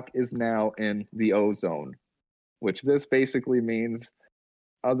 the puck is now in the O zone, which this basically means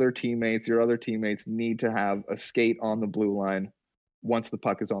your other teammates need to have a skate on the blue line once the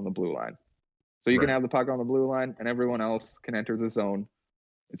puck is on the blue line. So you can Right. have the puck on the blue line and everyone else can enter the zone.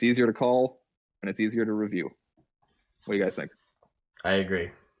 It's easier to call and it's easier to review. What do you guys think? I agree.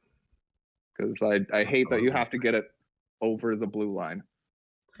 Because I hate that you have to get it over the blue line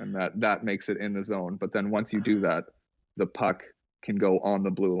and that makes it in the zone. But then once you do that, the puck can go on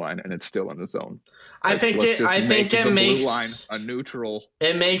the blue line and it's still in the zone. I think let's it just make the blue makes line a neutral.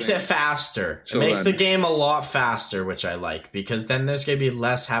 it makes thing. it faster. So it makes then- the game a lot faster, which I like, because then there's gonna be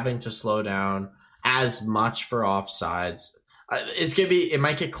less having to slow down as much for offsides. It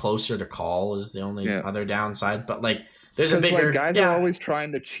might get closer to call is the only Yeah. other downside, but like there's a 'Cause, bigger like, guys yeah. are always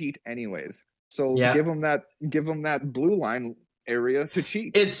trying to cheat anyways. So Yeah. give them that blue line area to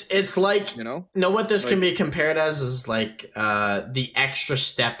cheat. It's like You know? know what this can Like- be compared as is like the extra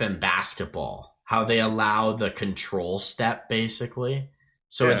step in basketball. How they allow the control step basically.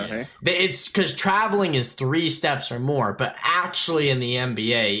 So Yeah, it's hey? it's because traveling is 3 steps or more, but actually in the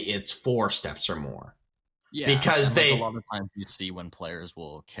NBA it's 4 steps or more. Yeah, Because and, like, they- a lot of times you see when players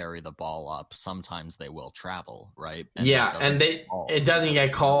will carry the ball up, sometimes they will travel, right? Yeah, that and get called it doesn't because get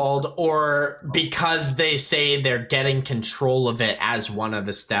it's called, or because they say they're getting control of it as one of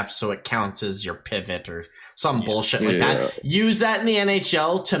the steps, so it counts as your pivot or some bullshit like Yeah. that. Use that in the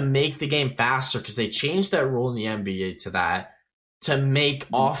NHL to make the game faster, because they changed that rule in the NBA to that to make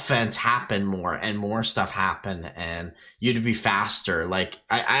offense happen more and more stuff happen and you to be faster. Like,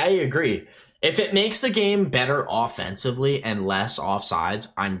 I agree. If it makes the game better offensively and less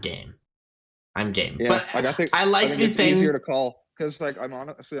offsides, I'm game. Yeah, But like, I think like the it's thing. easier to call because, like, I'm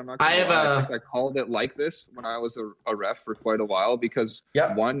honestly, I'm not gonna lie, I think I called it like this when I was a ref for quite a while because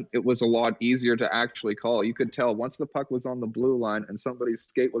Yep. one, it was a lot easier to actually call. You could tell once the puck was on the blue line and somebody's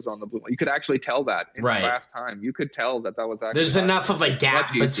skate was on the blue line. You could actually tell that in Right. fast time. You could tell that was actually There's enough of a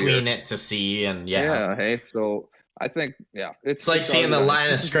gap much easier. between it to see, and Yeah. Hey, so I think it's like seeing the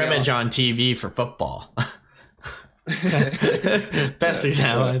line of scrimmage on TV for football. Best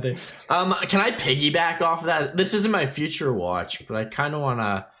example, I think. Can I piggyback off of that? This isn't my future watch, but I kind of want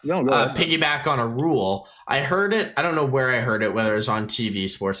to piggyback on a rule. I heard it. I don't know where I heard it, whether it was on TV,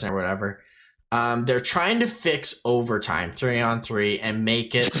 Sportsnet, or whatever. They're trying to fix overtime, 3-on-3, and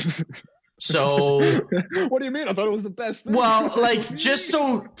make it so. What do you mean? I thought it was the best thing. Well, like, just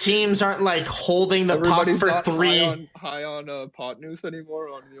so teams aren't like holding the puck for not 3. high on pot news anymore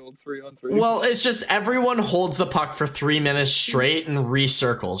on the old 3-on-3. Well, it's just everyone holds the puck for 3 minutes straight and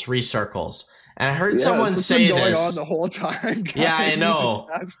recircles. And I heard someone say going this on the whole time. Guys. Yeah, I know.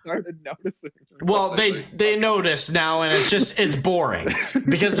 I started noticing. Well, they notice now, and it's boring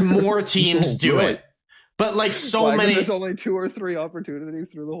because more teams do it. But like many, there's only 2 or 3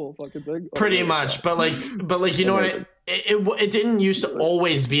 opportunities through the whole fucking thing. Pretty much, but like you know what? It didn't used to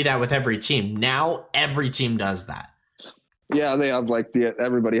always be that with every team. Now every team does that. Yeah, they have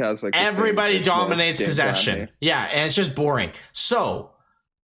everybody has like everybody dominates possession. Yeah, and it's just boring. So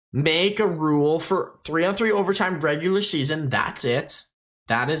make a rule for 3-on-3 overtime regular season. That's it.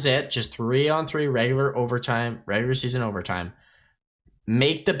 That is it. Just 3-on-3 regular season overtime.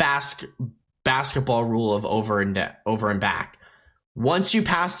 Make the basketball rule of over and back. Once you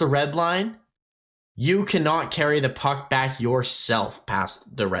pass the red line, you cannot carry the puck back yourself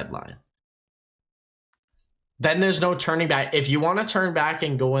past the red line. Then there's no turning back. If you want to turn back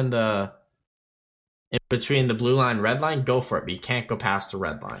and go in between the blue line, red line, go for it. But you can't go past the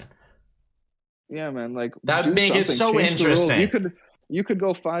red line. Yeah, man. Like, that would make it so interesting. You could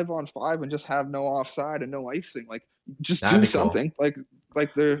go 5-on-5 and just have no offside and no icing. Like, just do something. Cool.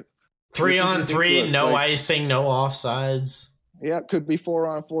 Like they're 3-on-3, no icing, no offsides. Yeah, it could be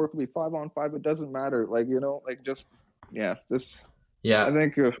 4-on-4, it could be 5-on-5. It doesn't matter. Like, Yeah, I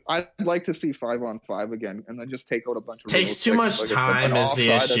think I'd like to see 5-on-5 again, and then just take out a bunch of. Takes too much time is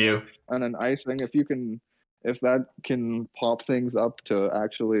the issue. And an icing, if that can pop things up to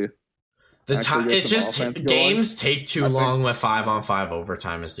actually. The time, it's just games take too long with 5-on-5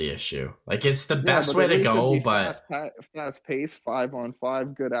 overtime is the issue. Like, it's the best way to go, but fast pace,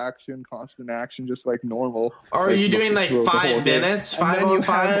 5-on-5, good action, constant action, just like normal. Are you doing like 5 minutes,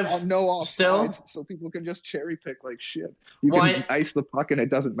 5-on-5? No offsides, still, so people can just cherry pick like shit. You can ice the puck and it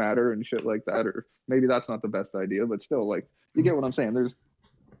doesn't matter and shit like that. Or maybe that's not the best idea, but still, like, you get what I'm saying.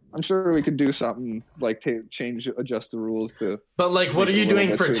 I'm sure we could do something like adjust the rules to. But like, what are you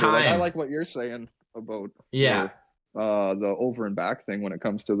doing for time? Like, I like what you're saying about the over and back thing when it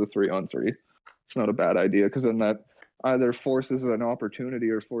comes to the 3-on-3. It's not a bad idea because then that either forces an opportunity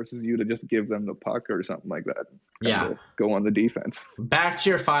or forces you to just give them the puck or something like that. Yeah, go on the defense. Back to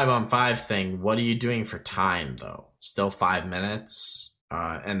your 5-on-5 thing. What are you doing for time though? Still 5 minutes,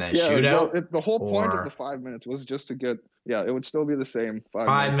 and then shootout. The whole point of the 5 minutes was just to get. Yeah, it would still be the same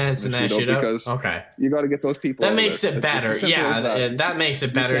 5 minutes and then shootout. Because you got to get those people. That makes it better. That makes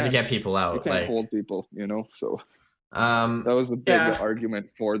it better to get people out. You can't hold people, So that was a big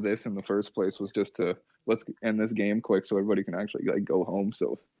argument for this in the first place. Was just to let's end this game quick so everybody can actually go home.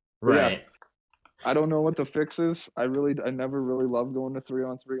 So I don't know what the fix is. I never really loved going to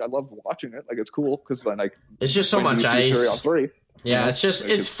 3-on-3. I love watching it. Like, it's cool because then it's just so much ice. 3-on-3. Yeah, it's just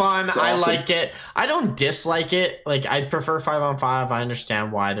it's fun. It's awesome. I like it. I don't dislike it. Like, I prefer 5-on-5. I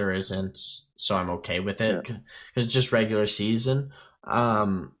understand why there isn't, so I'm okay with it because it's just regular season.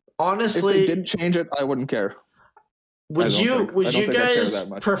 Honestly, if they didn't change it, I wouldn't care. Would you guys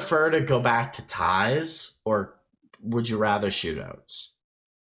prefer to go back to ties, or would you rather shootouts?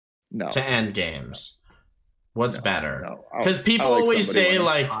 No. To end games. What's better? No, Because people I like always somebody say winning.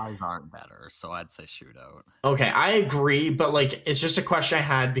 like, Ties aren't better, so I'd say shootout. okay, I agree, but like it's just a question I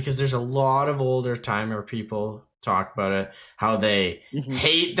had because there's a lot of older timer people talk about it, how they Mhm.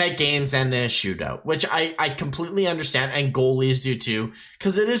 hate that games end in a shootout, which I completely understand, and goalies do too,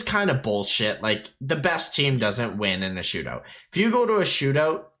 because it is kind of bullshit. Like the best team doesn't win in a shootout. If you go to a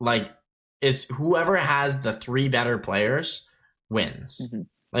shootout, like it's whoever has the 3 better players wins. Mhm.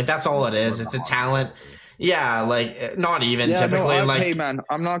 Like that's all it is. It's a talent. Yeah, like not even Yeah, typically. no, like hey man,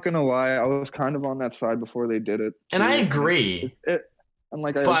 I'm not gonna lie. I was kind of on that side before they did it, And I too, agree. And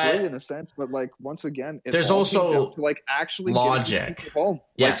like I But agree in a sense, but like once again, it there's all also came down to, like actually logic. getting people home.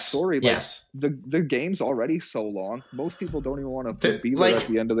 Yes. Like, sorry, like, yes. the game's already so long. Most people don't even want The- to be like, there at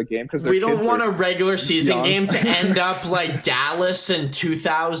the end of the game because We don't want a regular season young. game to end up like Dallas in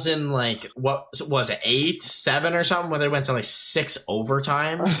 2000, like what was it, 8, 7 or something, where they went to like 6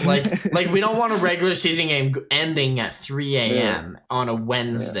 overtimes. Like we don't want a regular season game ending at 3 a.m. on a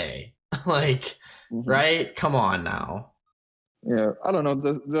Wednesday. Like, right? Come on now. Yeah, I don't know.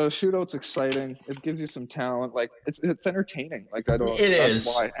 The shootout's exciting. It gives you some talent. Like it's entertaining. Like I don't. It that's is.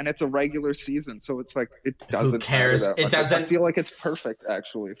 why. And it's a regular season, so it's like it doesn't. Who cares? matter that It much. doesn't. I feel like it's perfect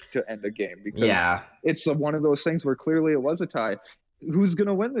actually to end a game because Yeah. it's one of those things where clearly it was a tie. Who's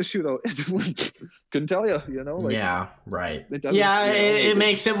gonna win the shootout? Couldn't tell you. You know. Like, yeah, right. it doesn't- Yeah, you know, it like,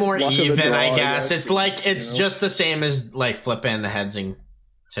 makes it more luck of the even, draw, I I guess. guess, It's like it's you know? just the same as like flipping the heads and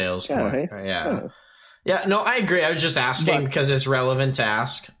tails. Yeah, coin. hey? Yeah. Yeah, no, I agree. I was just asking But- because it's relevant to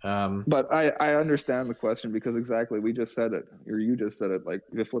ask. But I understand the question because exactly we just said it, or you just said it. Like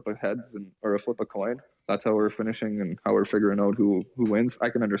you flip a heads or a flip a coin. That's how we're finishing and how we're figuring out who wins. I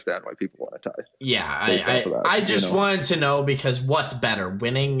can understand why people want to tie. Yeah, Based off of that, I you just know? wanted to know because what's better,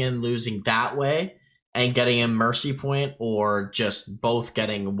 winning and losing that way and getting a mercy point, or just both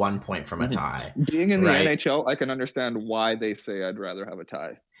getting 1 point from a Mhm. tie? Being in the Right. NHL, I can understand why they say I'd rather have a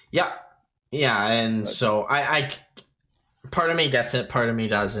tie. Yeah, yeah, and But- so I part of me gets it, part of me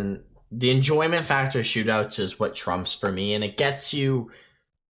doesn't. The enjoyment factor of shootouts is what trumps for me, and it gets you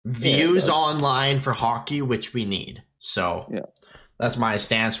views does. online for hockey, which we need. So Yeah. that's my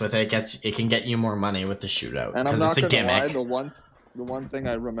stance with it. It can get you more money with the shootout And I'm because not it's a gonna lie, gimmick. the one thing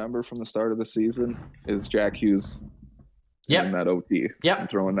I remember from the start of the season is Jack Hughes Yep. in that OT. Yep. And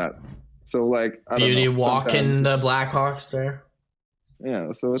throwing that. So like I Beauty don't know, walking sometimes the it's- Blackhawks there.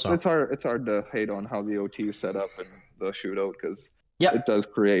 Yeah, so So- it's hard to hate on how the OT is set up and the shootout because Yep. it does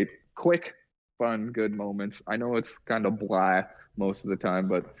create quick, fun, good moments. I know it's kind of blah most of the time,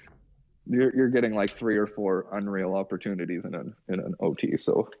 but you're getting like 3 or 4 unreal opportunities in an OT.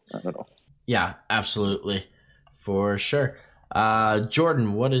 So I don't know. Yeah, absolutely. For sure.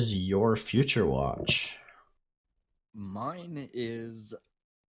 Jordan, what is your future watch? Mine is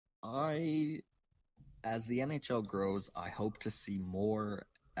as the NHL grows, I hope to see more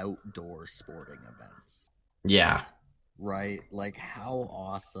outdoor sporting events. Yeah. Right? Like how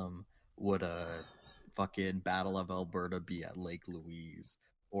awesome would a fucking Battle of Alberta be at Lake Louise?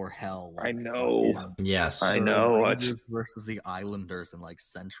 Or hell, I like know. fucking Yes. I the know. Rangers versus the Islanders in like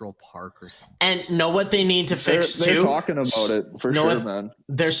Central Park or something. And know what they need to fix They're too? talking about it for Know sure, what? man.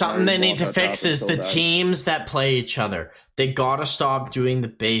 There's something I they need want to that to fix happen is so the bad. teams that play each other. They gotta stop doing the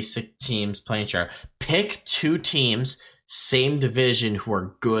basic teams playing each other. Pick 2 teams, same division, who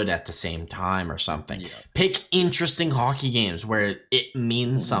are good at the same time or something. Yeah. Pick interesting hockey games where it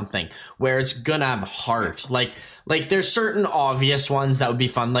means something, where it's gonna have heart. Like there's certain obvious ones that would be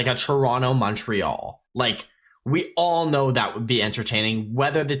fun, like a Toronto Montreal. Like we all know that would be entertaining,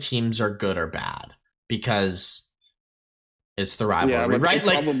 whether the teams are good or bad, because it's the rivalry, Yeah, but right? they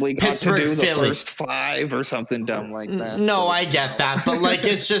Like probably got Pittsburgh, to do the Philly. first 5 or something dumb like that. No, so, I get that, but like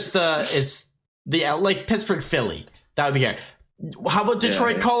it's the like Pittsburgh, Philly. That would be good. How about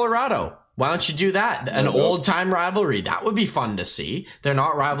Detroit, Yeah. Colorado? Why don't you do that? An Well, old time rivalry. That would be fun to see. They're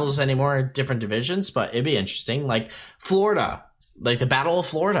not rivals anymore in different divisions, but it'd be interesting. Like Florida, like the Battle of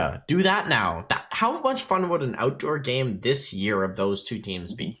Florida. Do that now. How much fun would an outdoor game this year of those 2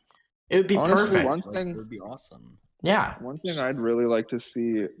 teams be? It would be Honestly, perfect. one Like, thing- it would be awesome. Yeah. One thing I'd really like to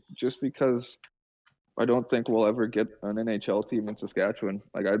see, just because I don't think we'll ever get an NHL team in Saskatchewan.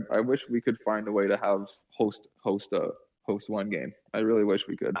 Like I wish we could find a way to have host one game. I really wish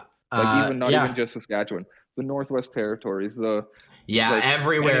we could. Like even not even just Saskatchewan, the Northwest Territories, the like,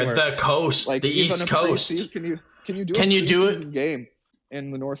 everywhere. anywhere. The coast, like the even East a Coast. preseason- Can Can you you do it? preseason game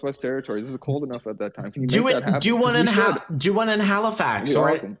in the Northwest Territories? This is cold enough at that time. Can you Do make it. that happen? Do one in We should. do one in Halifax, That'd or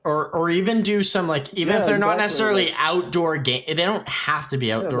be awesome. or even do some like even if Yeah, they're not exactly, necessarily like- outdoor game. They don't have to be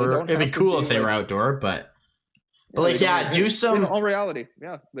they outdoor. don't It'd be have to cool be, if they were like- outdoor, but But like, yeah, do some. In all reality,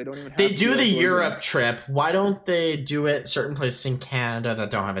 yeah, they don't even. Have They to do the outdoor Europe games. trip. Why don't they do it certain places in Canada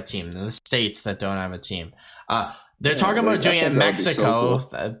that don't have a team, in the States that don't have a team? They're Yeah, talking like, about doing I it in think that'd be so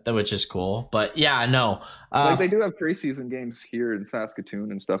Mexico, which is cool. But yeah, no. Like they do have preseason games here in Saskatoon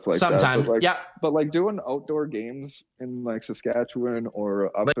and stuff like sometime, that. But like, yeah. but like doing outdoor games in like Saskatchewan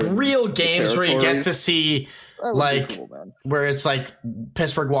or up Like in real the games where you get territories, to see, that would be like, cool, man. where it's like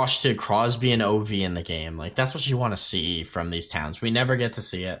Pittsburgh, Washington, Crosby, and Ovi in the game. Like, that's what you want to see from these towns. We never get to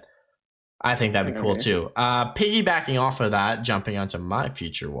see it. I think that'd be cool Okay. too. Piggybacking off of that, jumping onto my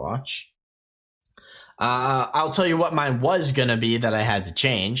future watch. I'll tell you what mine was gonna be that I had to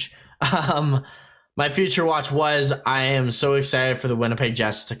change. My future watch was, I am so excited for the Winnipeg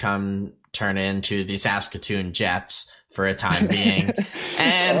Jets to come turn into the Saskatoon Jets for a time being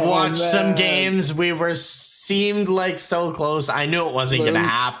and Oh, watch some man. games. We seemed like so close. I knew it wasn't going to Literally.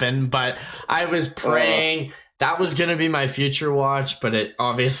 happen, but I was praying that was going to be my future watch, but it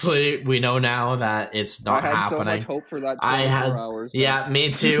obviously we know now that it's not I had happening. so much hope for that. I 24 had- hours. man. Yeah,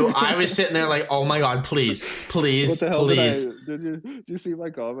 me too. I was sitting there like, oh my God, please, What please, the hell please. did you see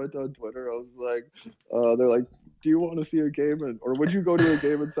my comment on Twitter? I was like, they're like, do you want to see a game or would you go to a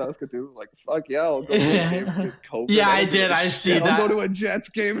game in Saskatoon? I'm like, fuck yeah, I'll go to a game and get COVID. Yeah, I I'll did. go- I see I'll that. go to a Jets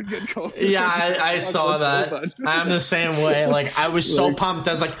game and get COVID. Yeah, I Fuck, saw that's that. so fun. I'm the same way. Like, I was so Like- pumped.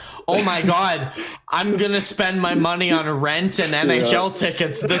 I was like, oh my God, I'm going to spend my money on rent and NHL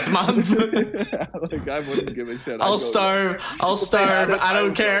tickets this month. Like, I wouldn't give a shit. I'd I'll go starve. I'll If they have starve. it, I don't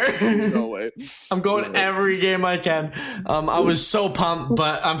would go. care. No way. I'm going Yeah. every game I can. I was so pumped,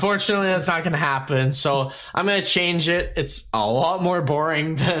 but unfortunately that's not going to happen. So I'm going to change it. It's a lot more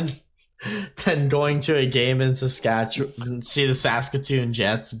boring than going to a game in Saskatchewan, see the Saskatoon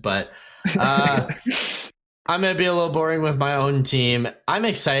Jets, but I'm going to be a little boring with my own team. I'm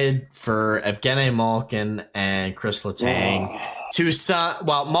excited for Evgeny Malkin and Chris Letang to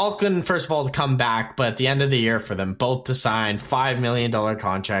Malkin, first of all, to come back, but at the end of the year for them both to sign $5 million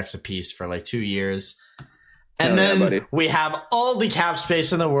contracts apiece for like 2 years. And Hell yeah, then buddy. we have all the cap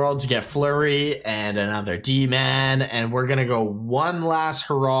space in the world to get Fleury and another D-man, and we're going to go one last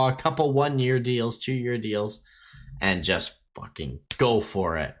hurrah, couple 1-year deals, 2-year deals, and just fucking go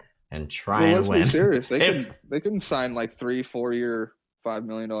for it and try Well, and let's win. be serious. They If- can sign like 3-4 year $5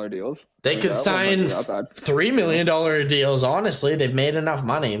 million deals. They Like, could that sign wouldn't be that bad. $3 million deals. Honestly, they've made enough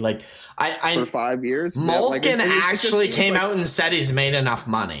money. Like For 5 years. Yeah, Malkin like, it just actually seems came like- out and said he's made enough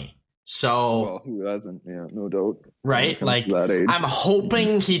money. So Well, who hasn't? Yeah, no doubt. right, When it comes like to that age. I'm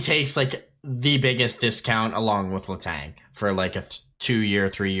hoping he takes like the biggest discount along with Letang for like a 2-year,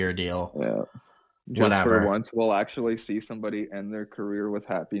 3-year deal. Yeah. Just Whatever. for once, we'll actually see somebody end their career with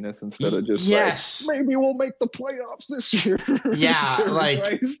happiness instead of just Yes. like, maybe we'll make the playoffs this year. Yeah, Jesus like-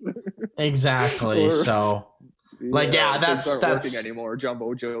 Christ. Exactly. Or- So Like, yeah, things aren't that's- working anymore.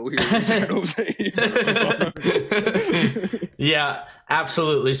 Jumbo Joe here in San Jose. yeah,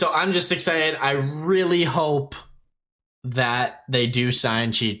 absolutely. So I'm just excited. I really hope that they do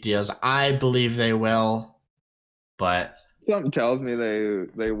sign cheap deals. I believe they will, but Something tells me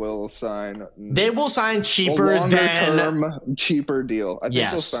they will sign. they will sign a cheaper longer than term, cheaper deal. I think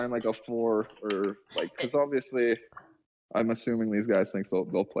they'll Yes. sign like a 4 or like because obviously, I'm assuming these guys think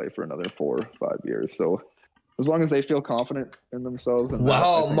they'll play for another 4 or 5 years. So as long as they feel confident in themselves, and that, I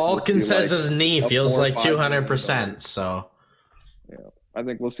well, think Malkin we'll see, says like, his knee a feels 4 or like 5 million 200%. So I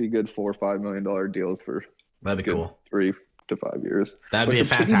think we'll see good $4 or $5 million deals for that'd be good cool. 3 to 5 years. That'd But be to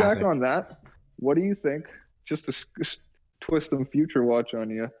fantastic. piggyback on that, what do you think? Just to twist some future watch on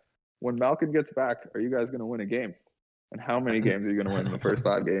you. When Malkin gets back, are you guys going to win a game? And how many games are you going to win in the first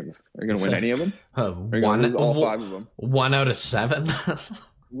 5 games? Are you going to win any of them? Or are you going to lose all 5 of them? 1 out of 7.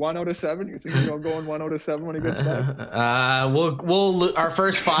 1 out of 7? You think you're going to go in 1 out of 7 when he gets back? We'll our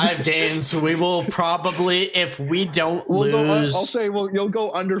first 5 games. We will probably, if we don't We'll go, lose. I'll say you'll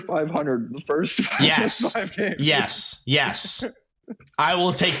go under 500 the first Yes. 5 games. Yes. I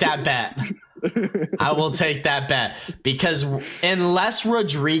will take that bet. I will take that bet because unless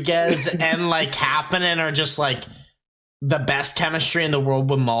Rodriguez and like Kapanen are just like the best chemistry in the world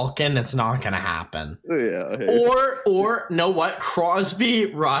with Malkin, it's not gonna happen. Yeah. Hey. Or know what? Crosby,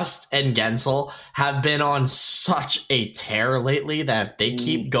 Rust, and Gensel have been on such a tear lately that if they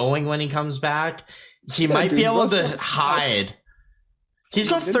keep going when he comes back, he Yeah, might be dude, able Rust to has- hide. He's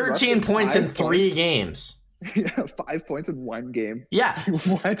got Didn't Rust 13 get points in 5 3 points? games. Yeah, 5 points in 1 game. Yeah,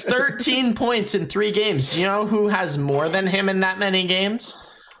 What? 13 points in 3 games. You know who has more than him in that many games?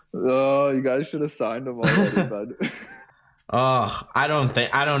 Oh, you guys should have signed him already, bud. Oh, I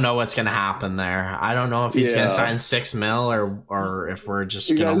don't know what's gonna happen there. I don't know if he's gonna sign $6 million or if we're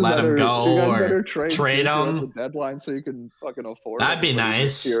just gonna let him go or trade him at the deadline so you can fucking afford. That'd be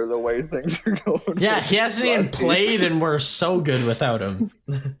nice. Here, the way things are going. Yeah, he hasn't even played, and we're so good without him.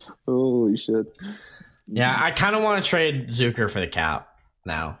 Holy shit! Yeah, I kind of want to trade Zucker for the cap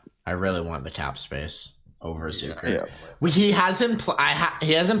now. I really want the cap space over Zucker. Yeah. He hasn't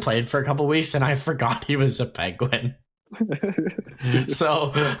he hasn't played for a couple weeks, and I forgot he was a Penguin.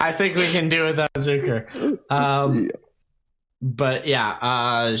 So I think we can do without Zucker. But yeah,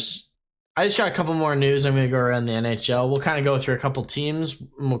 I just got a couple more news. I'm going to go around the NHL. We'll kind of go through a couple teams.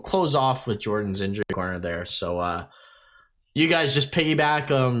 And we'll close off with Jordan's injury corner there. So you guys just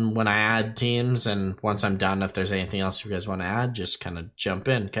piggyback on when I add teams, and once I'm done, if there's anything else you guys want to add, just kind of jump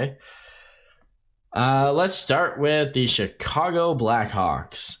in, okay? Let's start with the Chicago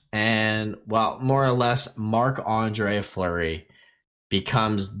Blackhawks. And, well, more or less, Marc-Andre Fleury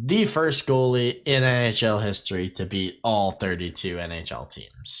becomes the first goalie in NHL history to beat all 32 NHL teams.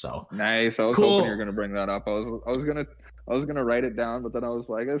 So nice. I was hoping you were gonna bring that up. I was gonna write it down, but then I was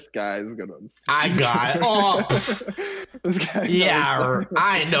like, this guy's gonna. I got it. Oh, yeah,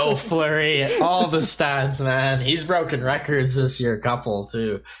 I know Fleury. All the stats, man. He's broken records this year, a couple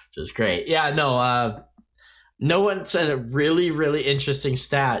too, which is great. Yeah, no one said a really, really interesting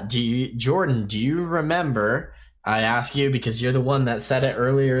stat. Jordan? Do you remember? I ask you because you're the one that said it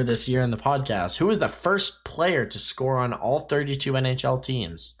earlier this year in the podcast. Who was the first player to score on all 32 NHL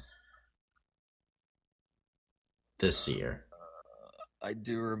teams this year? I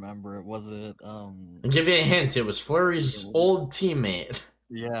do remember. Was it? I'll give you a hint. It was Fleury's old teammate.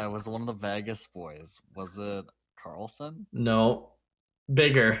 Yeah, it was one of the Vegas boys. Was it Carlson? No,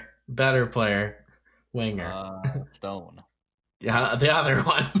 bigger, better player, winger. Stone. Yeah, the other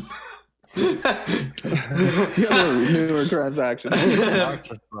one. Newer transaction. The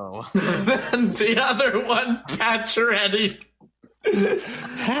other one, Pacioretty.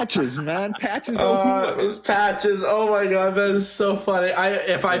 Patches, man. Patches. It's Patches. Oh my god, that is so funny.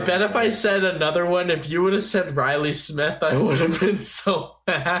 If I said another one, if you would have said Riley Smith, I would have been so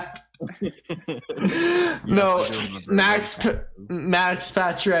mad. No, Max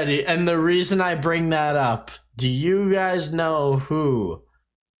Pacioretty. And the reason I bring that up, do you guys know who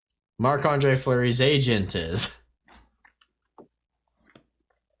Marc-Andre Fleury's agent is?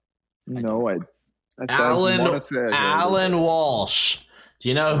 No, Alan Walsh. Do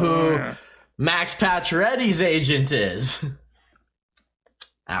you know who Max Pacioretty's agent is?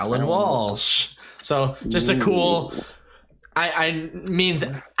 Alan Walsh. So just a cool. I means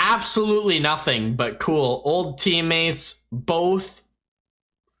absolutely nothing but cool. Old teammates, both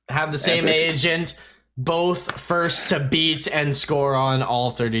have the same agent. Both first to beat and score on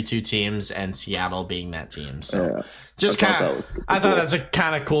all 32 teams, and Seattle being that team. So just kind of, I thought that's a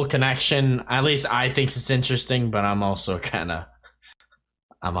kind of cool connection. At least I think it's interesting, but I'm also I'm a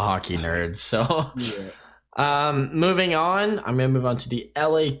hockey nerd. So moving on, I'm going to move on to the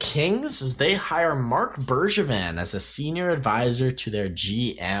LA Kings as they hire Mark Bergevin as a senior advisor to their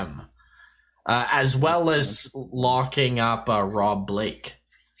GM, as well as locking up Rob Blake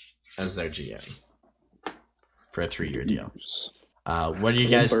as their GM. For a 3-year deal. What do you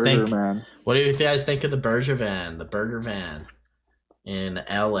guys think? Man. What do you guys think of the Burger Van in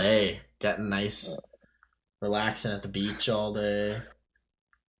LA? Getting nice, relaxing at the beach all day.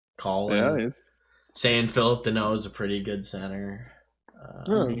 Calling, saying Philip Deneau is a pretty good center.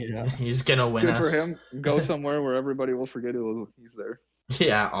 He's gonna win good us. For him, go somewhere where everybody will forget he's there.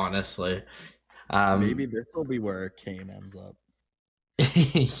 Yeah, honestly. Maybe this will be where Kane ends up.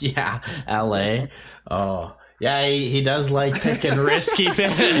 Yeah, LA. Oh. Yeah, he does like picking risky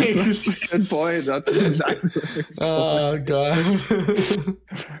picks. Good point. That's exactly right. Oh, God.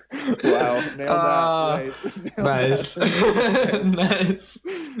 Wow. Nailed that. Nice. Nice.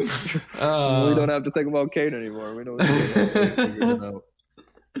 We don't have to think about Kane anymore. We know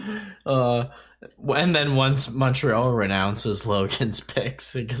and then once Montreal renounces Logan's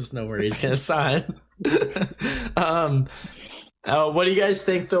picks, because nowhere he's going to sign. What do you guys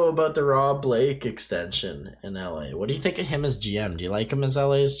think, though, about the Rob Blake extension in LA? What do you think of him as GM? Do you like him as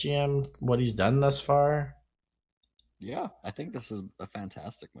LA's GM? What he's done thus far? Yeah, I think this is a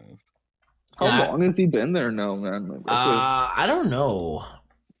fantastic move. How long has he been there now, man? I don't know.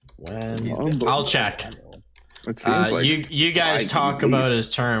 I'll check. It seems like you guys talk about his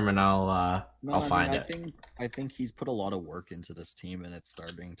term, and I'll find it. I think he's put a lot of work into this team, and it's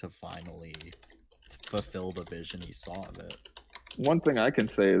starting to finally fulfill the vision he saw of it. One thing I can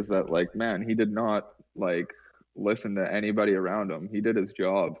say is that, man, he did not listen to anybody around him. He did his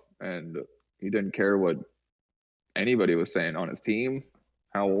job, and he didn't care what anybody was saying on his team,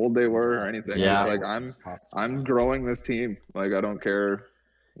 how old they were or anything. Yeah. It's like I'm growing this team. Like I don't care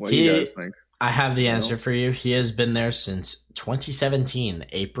what He- you guys think. I have the You know? answer for you. He has been there since 2017,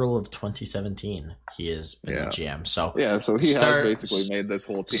 April of 2017. He has been the GM. So Yeah, so he Start- has basically made this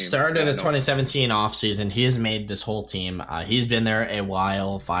whole team. start of Yeah, the 2017 offseason, he has made this whole team. He's been there a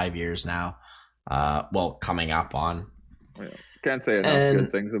while, 5 years now. Well, coming up on. Can't say enough And-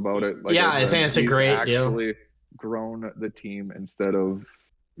 good things about it. Like Yeah, I I said, think it's a he's great deal. actually grown the team instead of,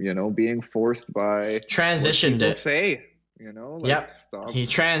 being forced by Transitioned what people it. say. Like, Yep. stop He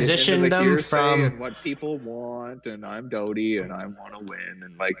getting into transitioned the them hearsay from and what people want, and I'm Doughty and I want to win,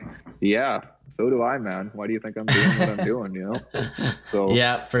 and like, yeah, so do I, man. Why do you think I'm doing what I'm doing? So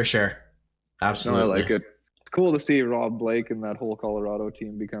yeah, for sure. no, Absolutely. I like it. It's cool to see Rob Blake and that whole Colorado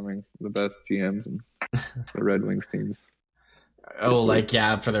team becoming the best GMs and the Red Wings teams. Oh, like,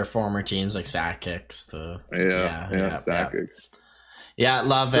 yeah, for their former teams, like Sakics. Yeah, Sakic. Yeah,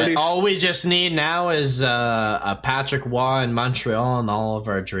 love it. All we just need now is a Patrick Waugh in Montreal, and all of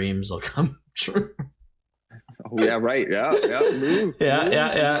our dreams will come true. Oh, yeah, right. Yeah. Lou.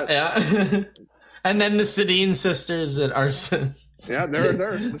 Yeah. And then the Sedin sisters and our Yeah, they're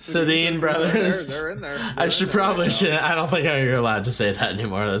the Sedin brothers. They're in there. I should probably shouldn't. I don't think you're allowed to say that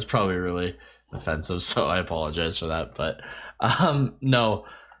anymore. That's probably really offensive, so I apologize for that. But no.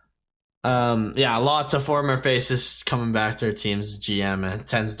 Yeah, lots of former faces coming back to their team's GM, and it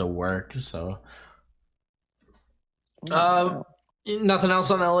tends to work. So, nothing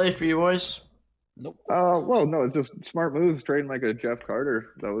else on LA for you boys? Nope. Well, no, it's just smart moves trading like a Jeff Carter.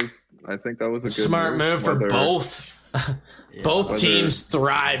 I think that was a good Smart move for whether- both. Yeah. Both Whether- teams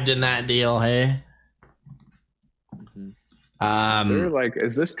thrived in that deal. Hey. They're like,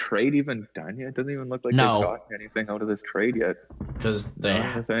 is this trade even done yet? It doesn't even look like No. they've gotten anything out of this trade yet. because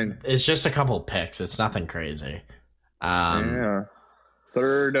That's the thing. it's just a couple picks. It's nothing crazy. Yeah.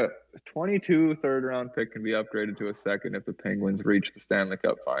 22 third round pick can be upgraded to a second if the Penguins reach the Stanley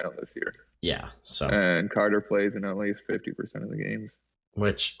Cup final this year. Yeah. So, And Carter plays in at least 50% of the games.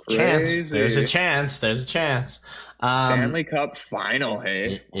 which Crazy. chance? There's a chance. There's a chance. Stanley Cup final,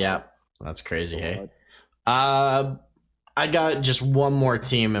 hey? Yeah, that's crazy. Hey. I got just one more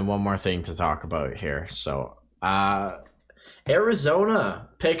team and one more thing to talk about here. So, Arizona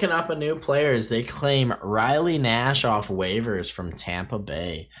picking up a new players. They claim Riley Nash off waivers from Tampa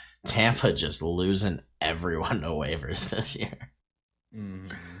Bay. Tampa just losing everyone to waivers this year.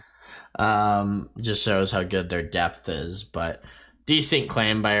 Just shows how good their depth is, but decent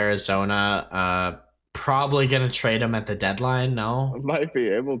claim by Arizona. Probably gonna trade him at the deadline. No, Might be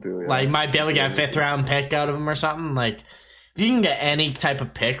able to. Yeah. like might be able to get a 5th round pick out of him or something. Like if you can get any type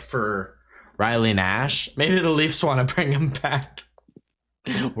of pick for Riley Nash, maybe the Leafs want to bring him back.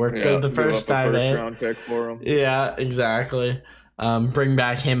 Worked good the give first up a time, eh? round pick for him. Yeah, exactly. Bring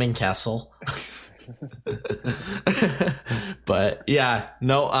back him and Kessel. But yeah,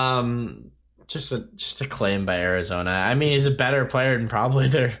 no. Just a claim by Arizona. I mean, he's a better player than probably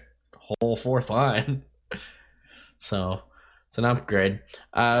their whole fourth line. So it's an upgrade.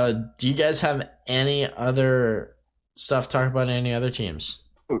 Do you guys have any other stuff to talk about? Any other teams?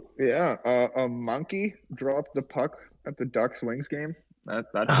 Yeah, a monkey dropped the puck at the Ducks Wings game. That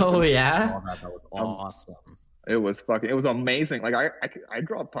Oh yeah. Oh, that was awesome. It was amazing. Like I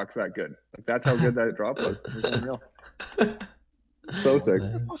drop pucks that good. Like that's how good that drop was. It was unreal. So sick.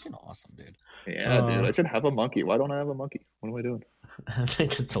 Nice. Fucking awesome, dude. Yeah, dude. I should have a monkey. Why don't I have a monkey? What am I doing? I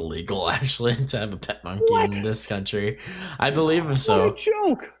think it's illegal actually to have a pet monkey in this country. I believe What so. a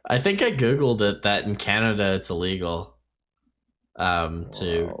joke. I think I googled it that in Canada it's illegal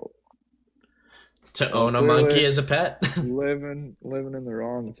to Wow. own a Clearly. monkey as a pet. living in the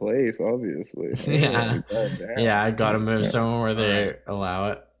wrong place, obviously. Yeah. Goddamn. Yeah, I gotta move somewhere where they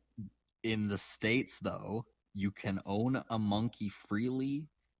allow it. In the States, though, you can own a monkey freely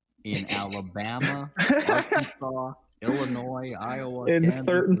in Alabama, Arkansas, Illinois, Iowa, In Kansas,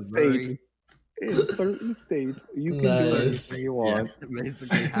 certain Missouri. states. In certain states, you can do Nice. anything you Yeah, want.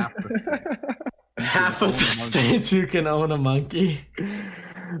 basically half the Half of the own a monkey. states you can own a monkey.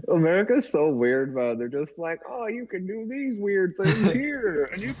 America's so weird, man. They're just like, oh, you can do these weird things here,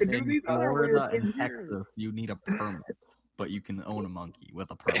 and you can do In these other weird Florida and things here. Texas, you need a permit, but you can own a monkey with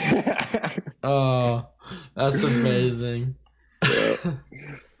a permit. Oh, that's amazing. Yeah.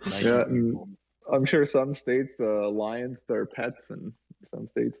 Like, Yeah, I'm sure some states lions are pets, and some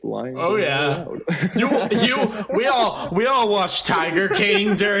states lions. Oh, are not yeah. allowed. We all watched Tiger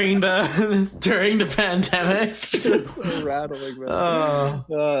King during the pandemic. So rattling, man.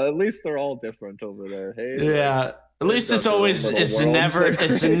 Oh. At least they're all different over there. Hey, Yeah, At least They've it's got their own always little it's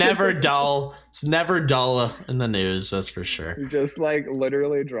world. never dull. It's never dull in the news, that's for sure. You just like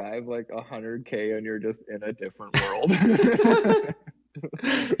literally drive like 100K and you're just in a different world.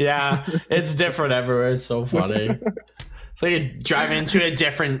 Yeah, it's different everywhere. It's so funny. It's like driving into a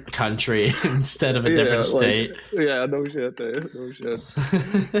different country instead of a different state. Like, yeah, no shit, dude. No shit. It's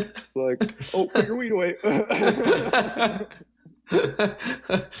like, oh, put your weed away.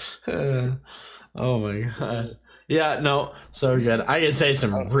 Oh my god. Yeah, no, so good. I can say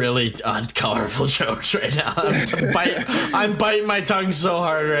some really uncolorful jokes right now. I'm biting my tongue so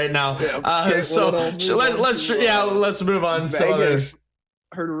hard right now. Let's move on. Vegas.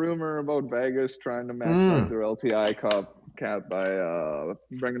 Heard a rumor about Vegas trying to maximize their LTI cap by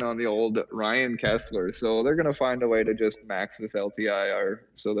bringing on the old Ryan Kessler. So they're going to find a way to just max this LTIR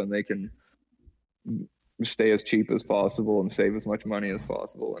so then they can stay as cheap as possible and save as much money as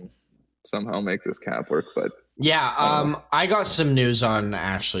possible and somehow make this cap work. But yeah, I got some news on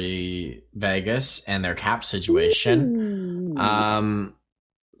actually Vegas and their cap situation.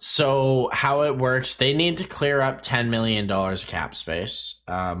 So how it works, they need to clear up $10 million cap space.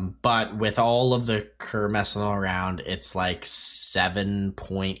 But with all of the crew messing around, it's like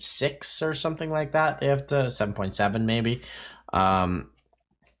 7.6 or something like that. They have to 7.7 maybe.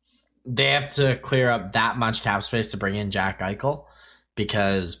 They have to clear up that much cap space to bring in Jack Eichel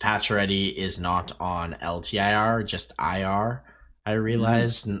because Pacioretty is not on LTIR, just IR. I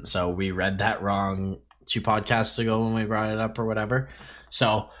realized, and so we read that wrong 2 podcasts ago when we brought it up or whatever.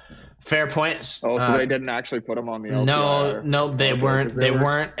 So, fair points. Oh, so they didn't actually put him on the LTIR? No, they weren't. They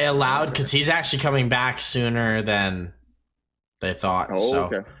weren't allowed because he's actually coming back sooner than they thought.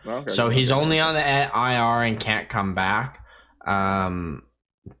 Oh, okay. So he's only on the IR and can't come back.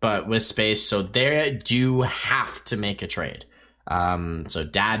 But with space, so they do have to make a trade. So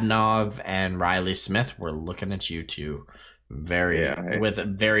Dadonov and Riley Smith, we're looking at you two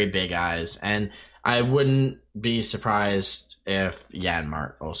with very big eyes, and I wouldn't be surprised if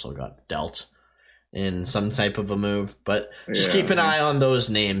Janmark also got dealt in some type of a move, but just keep an eye on those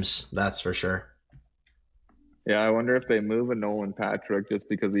names, that's for sure. Yeah, I wonder if they move a Nolan Patrick just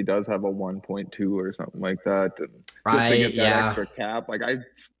because he does have a 1.2 or something like that. And just to get that extra cap. Like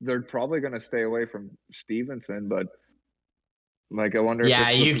they're probably going to stay away from Stevenson, but like I wonder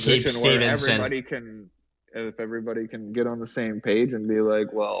if you keep Stevenson. If everybody can get on the same page and be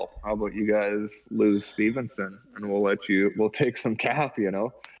like, well, how about you guys lose Stevenson and we'll take some cap, you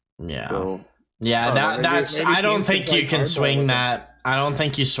know? Yeah. So, that's maybe I don't think you can swing that. I don't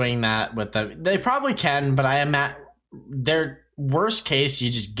think you swing that with them. They probably can, but I am at their worst case,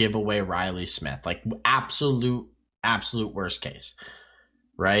 you just give away Riley Smith. Like absolute worst case.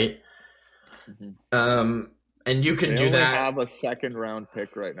 Right? Mm-hmm. And you can do that. They have a second round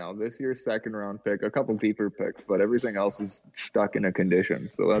pick right now. This year's second round pick, a couple deeper picks, but everything else is stuck in a condition.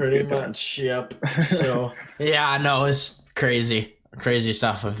 So that's pretty much. Yep. So yeah, no, it's crazy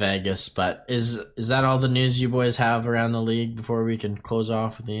stuff with Vegas. But is that all the news you boys have around the league before we can close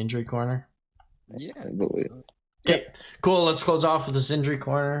off with the injury corner? Yeah. Okay, cool. Let's close off with this injury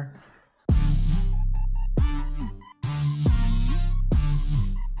corner.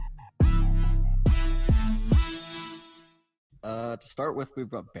 To start with, we've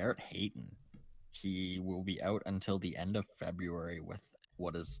got Barrett Hayton. He will be out until the end of February with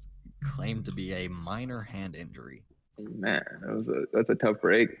what is claimed to be a minor hand injury. Man, that's a tough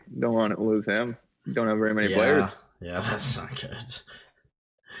break. Don't want to lose him. Don't have very many players. Yeah, that's not good.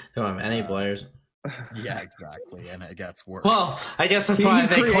 Don't have any players. Yeah, exactly, and it gets worse. Well, I guess that's why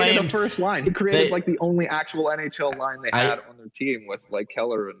they claimed the first line. He created like the only actual NHL line they had on their team with like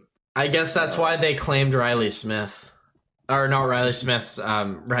Keller and. I guess that's why they claimed Riley Smith. Or not Riley Smith,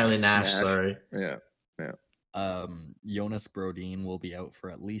 Riley Nash, sorry. Yeah. Jonas Brodin will be out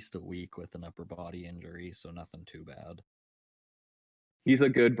for at least a week with an upper body injury, so nothing too bad. He's a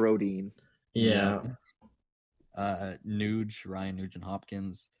good Brodin. Yeah. Ryan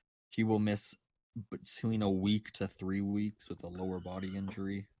Nugent-Hopkins, he will miss between a week to 3 weeks with a lower body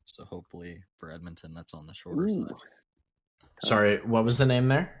injury, so hopefully for Edmonton that's on the shorter side. Sorry, what was the name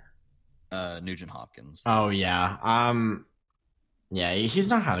there? Nugent-Hopkins. Oh, yeah. Yeah, he's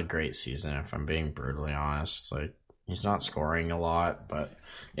not had a great season, if I'm being brutally honest. Like, he's not scoring a lot, but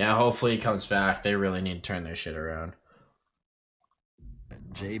yeah, hopefully he comes back. They really need to turn their shit around.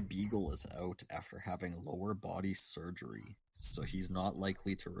 Jay Beagle is out after having lower body surgery, so he's not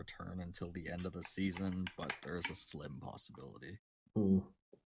likely to return until the end of the season, but there's a slim possibility. Ooh.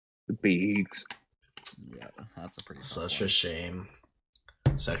 The Beags. Yeah, that's a pretty such a shame.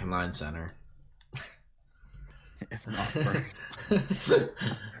 Second line center. If not first.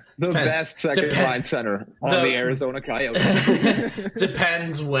 The best second line center on the Arizona Coyotes.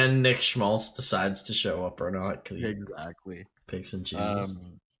 Depends when Nick Schmaltz decides to show up or not. Exactly. Picks and chooses.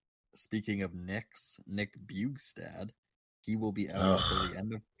 Speaking of Nick Bjugstad, he will be out until the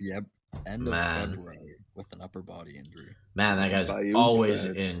end of February with an upper body injury. Man, that guy's always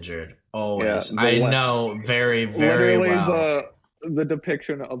injured. Always. Yeah, I know very, very well. The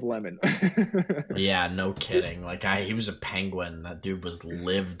depiction of Lemon. Yeah, no kidding. Like he was a Penguin. That dude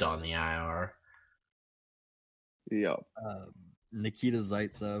lived on the IR. Yeah. Nikita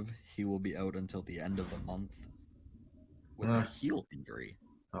Zaitsev, he will be out until the end of the month with a heel injury.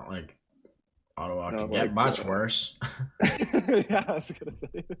 Not like Ottawa can get much worse. Yeah, I was gonna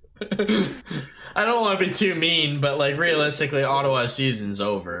say. I don't want to be too mean, but like realistically, Ottawa's season's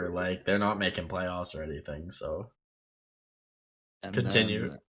over. Like they're not making playoffs or anything. So and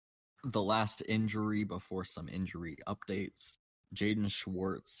continue. The last injury before some injury updates. Jaden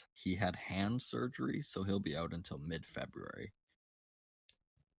Schwartz, he had hand surgery, so he'll be out until mid-February.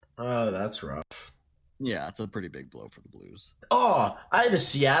 Oh, that's rough. Yeah, it's a pretty big blow for the Blues. Oh, I have a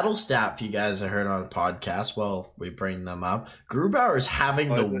Seattle stat for you guys that heard on a podcast. Well, we bring them up. Grubauer is having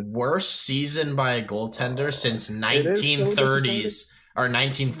the worst season by a goaltender since 1930s or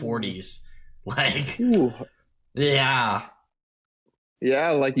 1940s. Like, yeah.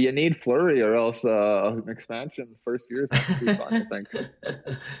 Yeah, like you need Fleury or else an expansion the first year is have to be fun, I think.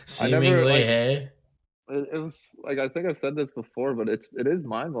 Seemingly, hey? It was like, I think I've said this before, but it is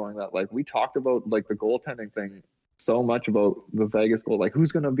mind blowing that like we talked about like the goaltending thing so much about the Vegas goal. Like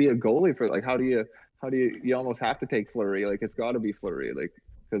who's gonna be a goalie for like how do you almost have to take Fleury? Like it's got to be Fleury, like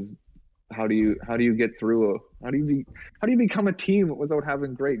because how do you get through how do you become a team without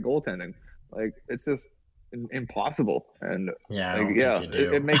having great goaltending? Like it's just impossible. And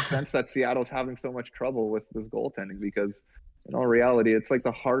it makes sense that Seattle's having so much trouble with this goaltending because in all reality, it's like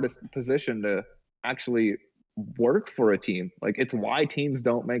the hardest position to actually work for a team. Like it's why teams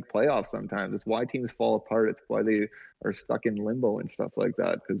don't make playoffs sometimes. It's why teams fall apart. It's why they are stuck in limbo and stuff like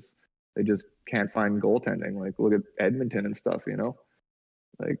that because they just can't find goaltending. Like look at Edmonton and stuff, you know?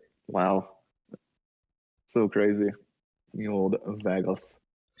 Like wow. So crazy. The old Vegas.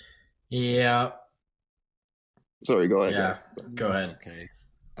 Yeah. Sorry, go ahead. Yeah, go ahead. Okay.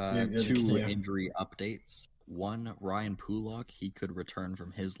 Two injury updates. One, Ryan Pulock, he could return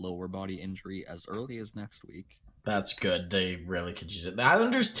from his lower body injury as early as next week. That's good. They really could use it. The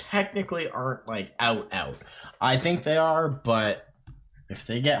Islanders technically aren't like out. I think they are, but if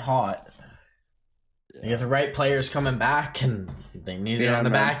they get hot, they get the right players coming back, and they need it on the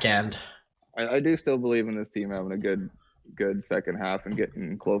back end. I do still believe in this team having a good second half and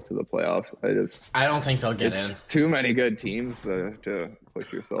getting close to the playoffs. I don't think they'll get in. Too many good teams to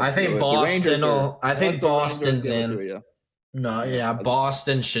push yourself. I think Boston will. I think Boston's in.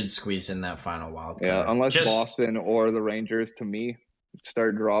 Boston should squeeze in that final wild card. Yeah, unless Boston or the Rangers, to me,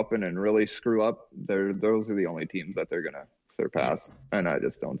 start dropping and really screw up. Those are the only teams that they're gonna surpass, and I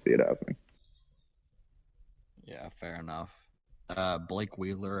just don't see it happening. Yeah, fair enough. Blake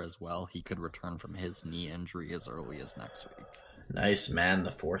Wheeler as well. He could return from his knee injury as early as next week. Nice, man.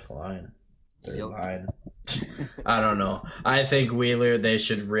 The fourth line. Third line. I don't know. I think Wheeler, they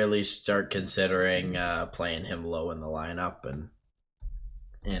should really start considering playing him low in the lineup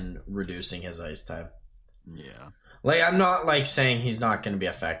and reducing his ice time. Yeah. Like, I'm not, like, saying he's not going to be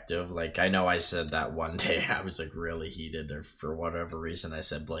effective. Like, I know I said that one day. I was, like, really heated. Or for whatever reason, I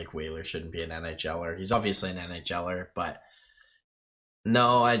said Blake Wheeler shouldn't be an NHLer. He's obviously an NHLer, but...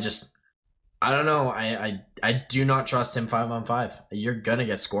 No, I don't know. I do not trust him 5-on-5. You're gonna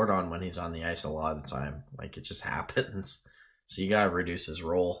get scored on when he's on the ice a lot of the time. Like it just happens. So you gotta reduce his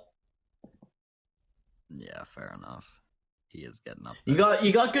role. Yeah, fair enough. He is getting up there.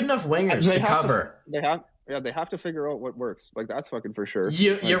 You got good enough wingers to cover. They have to figure out what works. Like that's fucking for sure.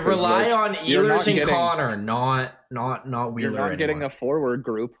 You rely on Ehlers and Connor, not Wheeler. You're not getting a forward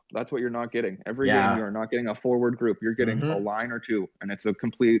group. That's what you're not getting. Every game you're not getting a forward group. You're getting a line or two, and it's a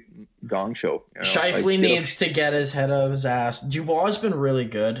complete gong show. You know? Shifley needs to get his head out of his ass. Dubois has been really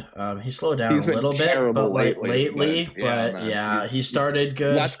good. He slowed down a little bit, but lately, he started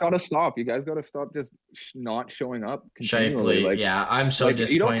good. That's got to stop. You guys got to stop just not showing up. Shifley, I'm so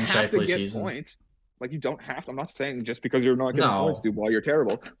disappointed in Shifley's season. Points. Like you don't have to. I'm not saying just because you're not getting points, Dubois, you're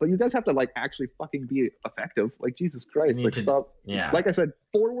terrible. But you guys have to like actually fucking be effective. Like Jesus Christ, like stop. Yeah. Like I said,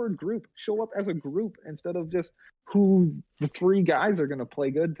 forward group, show up as a group instead of just who the three guys are gonna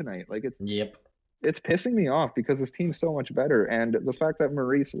play good tonight. Like it's pissing me off because this team's so much better, and the fact that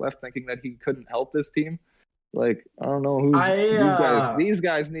Maurice left thinking that he couldn't help this team. Like I don't know these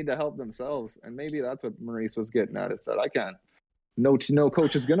guys need to help themselves, and maybe that's what Maurice was getting at. It's that I can't no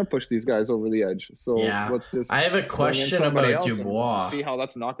coach is gonna push these guys over the edge. So Yeah. let's just I have a bring in question somebody about else and Dubois. see how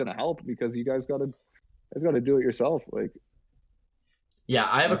that's not gonna help, because you guys gotta do it yourself. Like, Yeah,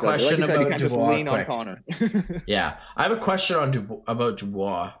 I have a like you question said, you about can't just Dubois. lean on Quick. Connor. Yeah, I have a question on about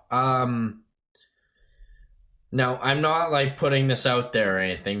Dubois. Now, I'm not like putting this out there or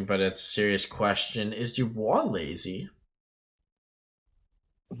anything, but it's a serious question. Is Dubois lazy?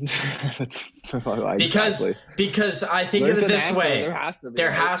 Because I think of it this way.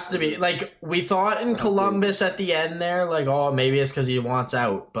 There has to be. Like, we thought in Columbus at the end there, like, oh, maybe it's because he wants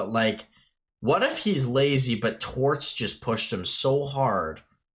out. But, like, what if he's lazy, but Torts just pushed him so hard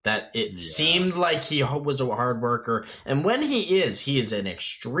that it seemed like he was a hard worker? And when he is an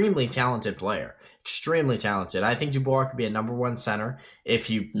extremely talented player. Extremely talented. I think Dubois could be a number one center if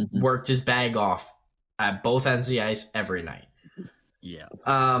he worked his bag off at both ends of the ice every night. Yeah.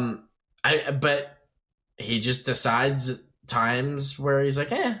 But he just decides times where he's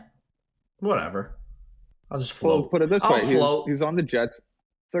like, whatever. I'll just float. Well, put it this I'll way: float. he's on the Jets,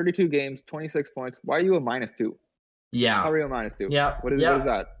 32 games, 26 points. Why are you a -2? Yeah. How are you a -2? Yeah. What is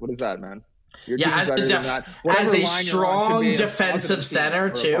that? What is that, man? Your Yeah, team's as better the than that. as Whatever a line you're on should strong be a defensive positive center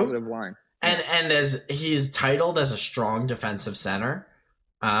team or a too. positive line. And as he's titled as a strong defensive center,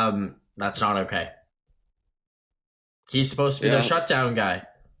 that's not okay. He's supposed to be the shutdown guy.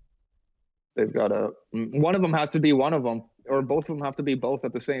 They've got one of them has to be one of them, or both of them have to be both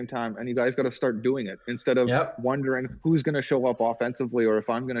at the same time, and you guys got to start doing it instead of wondering who's going to show up offensively or if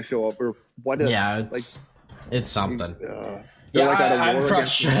I'm going to show up or what. It's something. I'm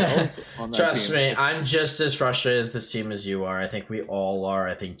frustrated. Trust me, I'm just as frustrated as this team as you are. I think we all are.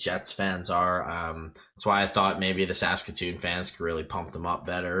 I think Jets fans are. That's why I thought maybe the Saskatoon fans could really pump them up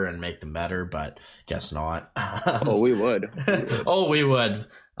better and make them better, but guess not. We would. We would.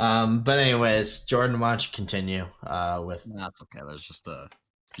 But anyways, Jordan, why don't you continue with... That's okay. There's just a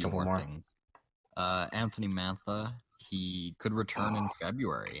few more things. Anthony Mantha, he could return in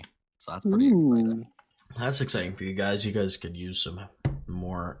February, so that's pretty exciting. That's exciting for you guys. You guys could use some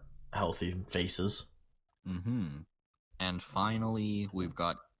more healthy faces. And finally, we've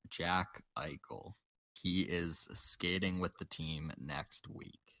got Jack Eichel. He is skating with the team next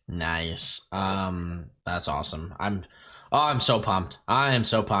week. Nice. That's awesome. I'm so pumped. I am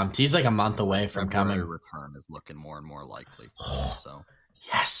so pumped. He's like a month away from coming. Return is looking more and more likely for him, so.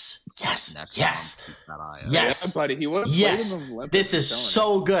 Yes. Yeah, buddy. He would have played in the Olympics. This is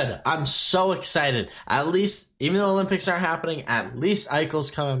so good. I'm so excited. At least, even though the Olympics aren't happening, at least Eichel's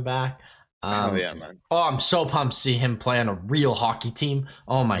coming back. Man. Oh, I'm so pumped to see him play on a real hockey team.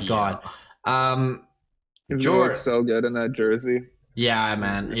 Oh my god. He looks so good in that jersey. Yeah,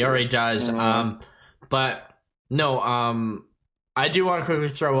 man. He already does. But no, I do want to quickly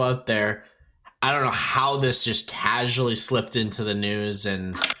throw out there, I don't know how this just casually slipped into the news,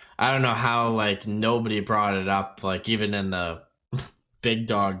 and I don't know how like nobody brought it up, like even in the big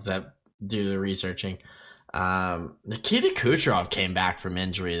dogs that do the researching. Nikita Kucherov came back from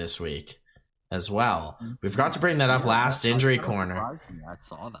injury this week as well. We forgot to bring that up last injury corner. I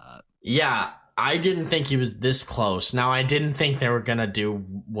saw that. Yeah, I didn't think he was this close. Now, I didn't think they were gonna do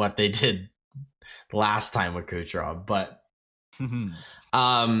what they did last time with Kucherov, but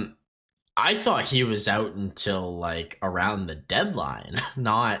I thought he was out until like around the deadline,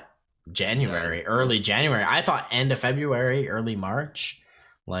 not January, early January. I thought end of February, early March,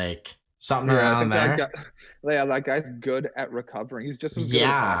 like something around there. That guy's good at recovering. He's just as good at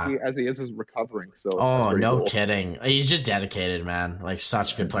hockey as he is recovering. So no cool. Kidding. He's just dedicated, man. Like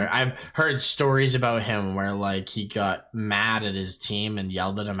such a good player. I've heard stories about him where like he got mad at his team and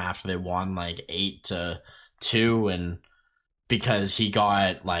yelled at him after they won like 8-2 and because he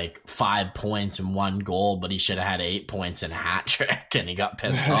got like 5 points and 1 goal, but he should have had 8 points and a hat trick, and he got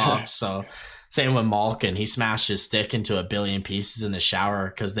pissed off. So, same with Malkin. He smashed his stick into a billion pieces in the shower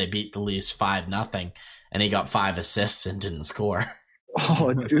because they beat the Leafs 5-0, and he got 5 assists and didn't score.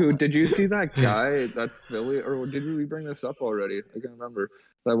 Oh, dude, did you see that guy, that Philly, or did we bring this up already? I can't remember.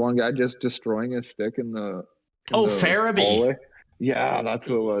 That one guy just destroying his stick in the Farabee. Hallway. Yeah, that's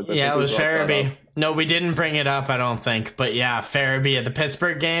who it was. It was Farabee. No, we didn't bring it up, I don't think. But yeah, Farabee at the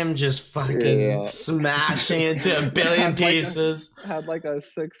Pittsburgh game just fucking smashing into a billion pieces. Had like a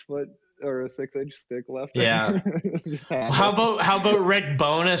 6 foot or a 6-inch stick left. Yeah. How about Rick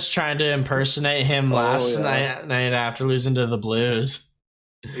Bowness trying to impersonate him last night after losing to the Blues?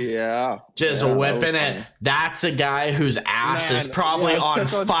 Yeah. Just whipping it. That's a guy whose ass is probably on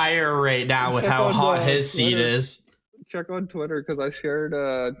fire right now with how hot his seat is. Check on Twitter because I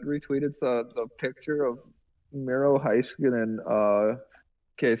retweeted the picture of Miro Heiskanen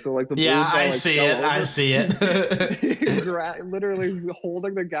Okay, so like the Blues Yeah, guy, I like, see fell it. I over. see it. He literally is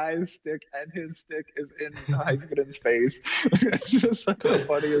holding the guy's stick, and his stick is in Heiskanen's face. It's just like the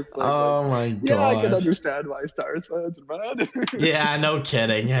funniest thing. Oh Like, my yeah, I can gosh. understand why Stars fans are mad. Yeah, no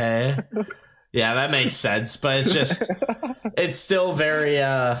kidding. Hey. Yeah, that makes sense, but it's just it's still very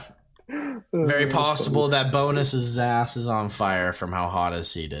very possible that Bonus's ass is on fire from how hot his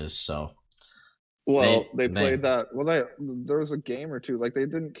seat is, so Well, They- they played that. Well, there was a game or two. Like they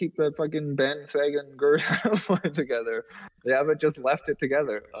didn't keep that fucking Ben Sagan Gerd line together. They haven't just left it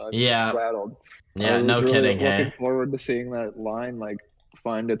together. Yeah. Rattled. yeah, I was no really kidding. Looking Hey. forward to seeing that line like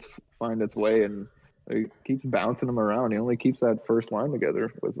find its way, and it keeps bouncing him around. He only keeps that first line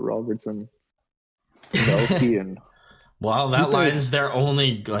together with Robertson, Pavelski, and Well, that line's their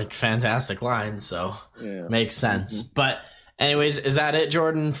only like fantastic line, so yeah. makes sense. But anyways, is that it,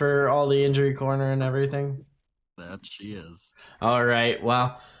 Jordan, for all the injury corner and everything? That she is. All right.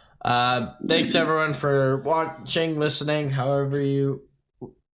 Well, thanks everyone for watching, listening, however you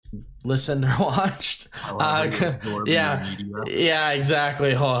listened or watched. However you absorb yeah. your media. Yeah,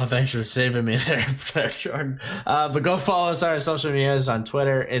 exactly. Oh, thanks for saving me there, Jordan. But go follow us on our social medias on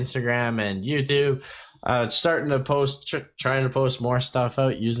Twitter, Instagram, and YouTube. Starting to post, trying to post more stuff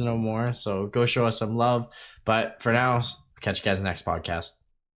out, using them more. So go show us some love. But for now, catch you guys next podcast.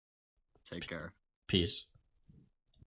 Take care. Peace.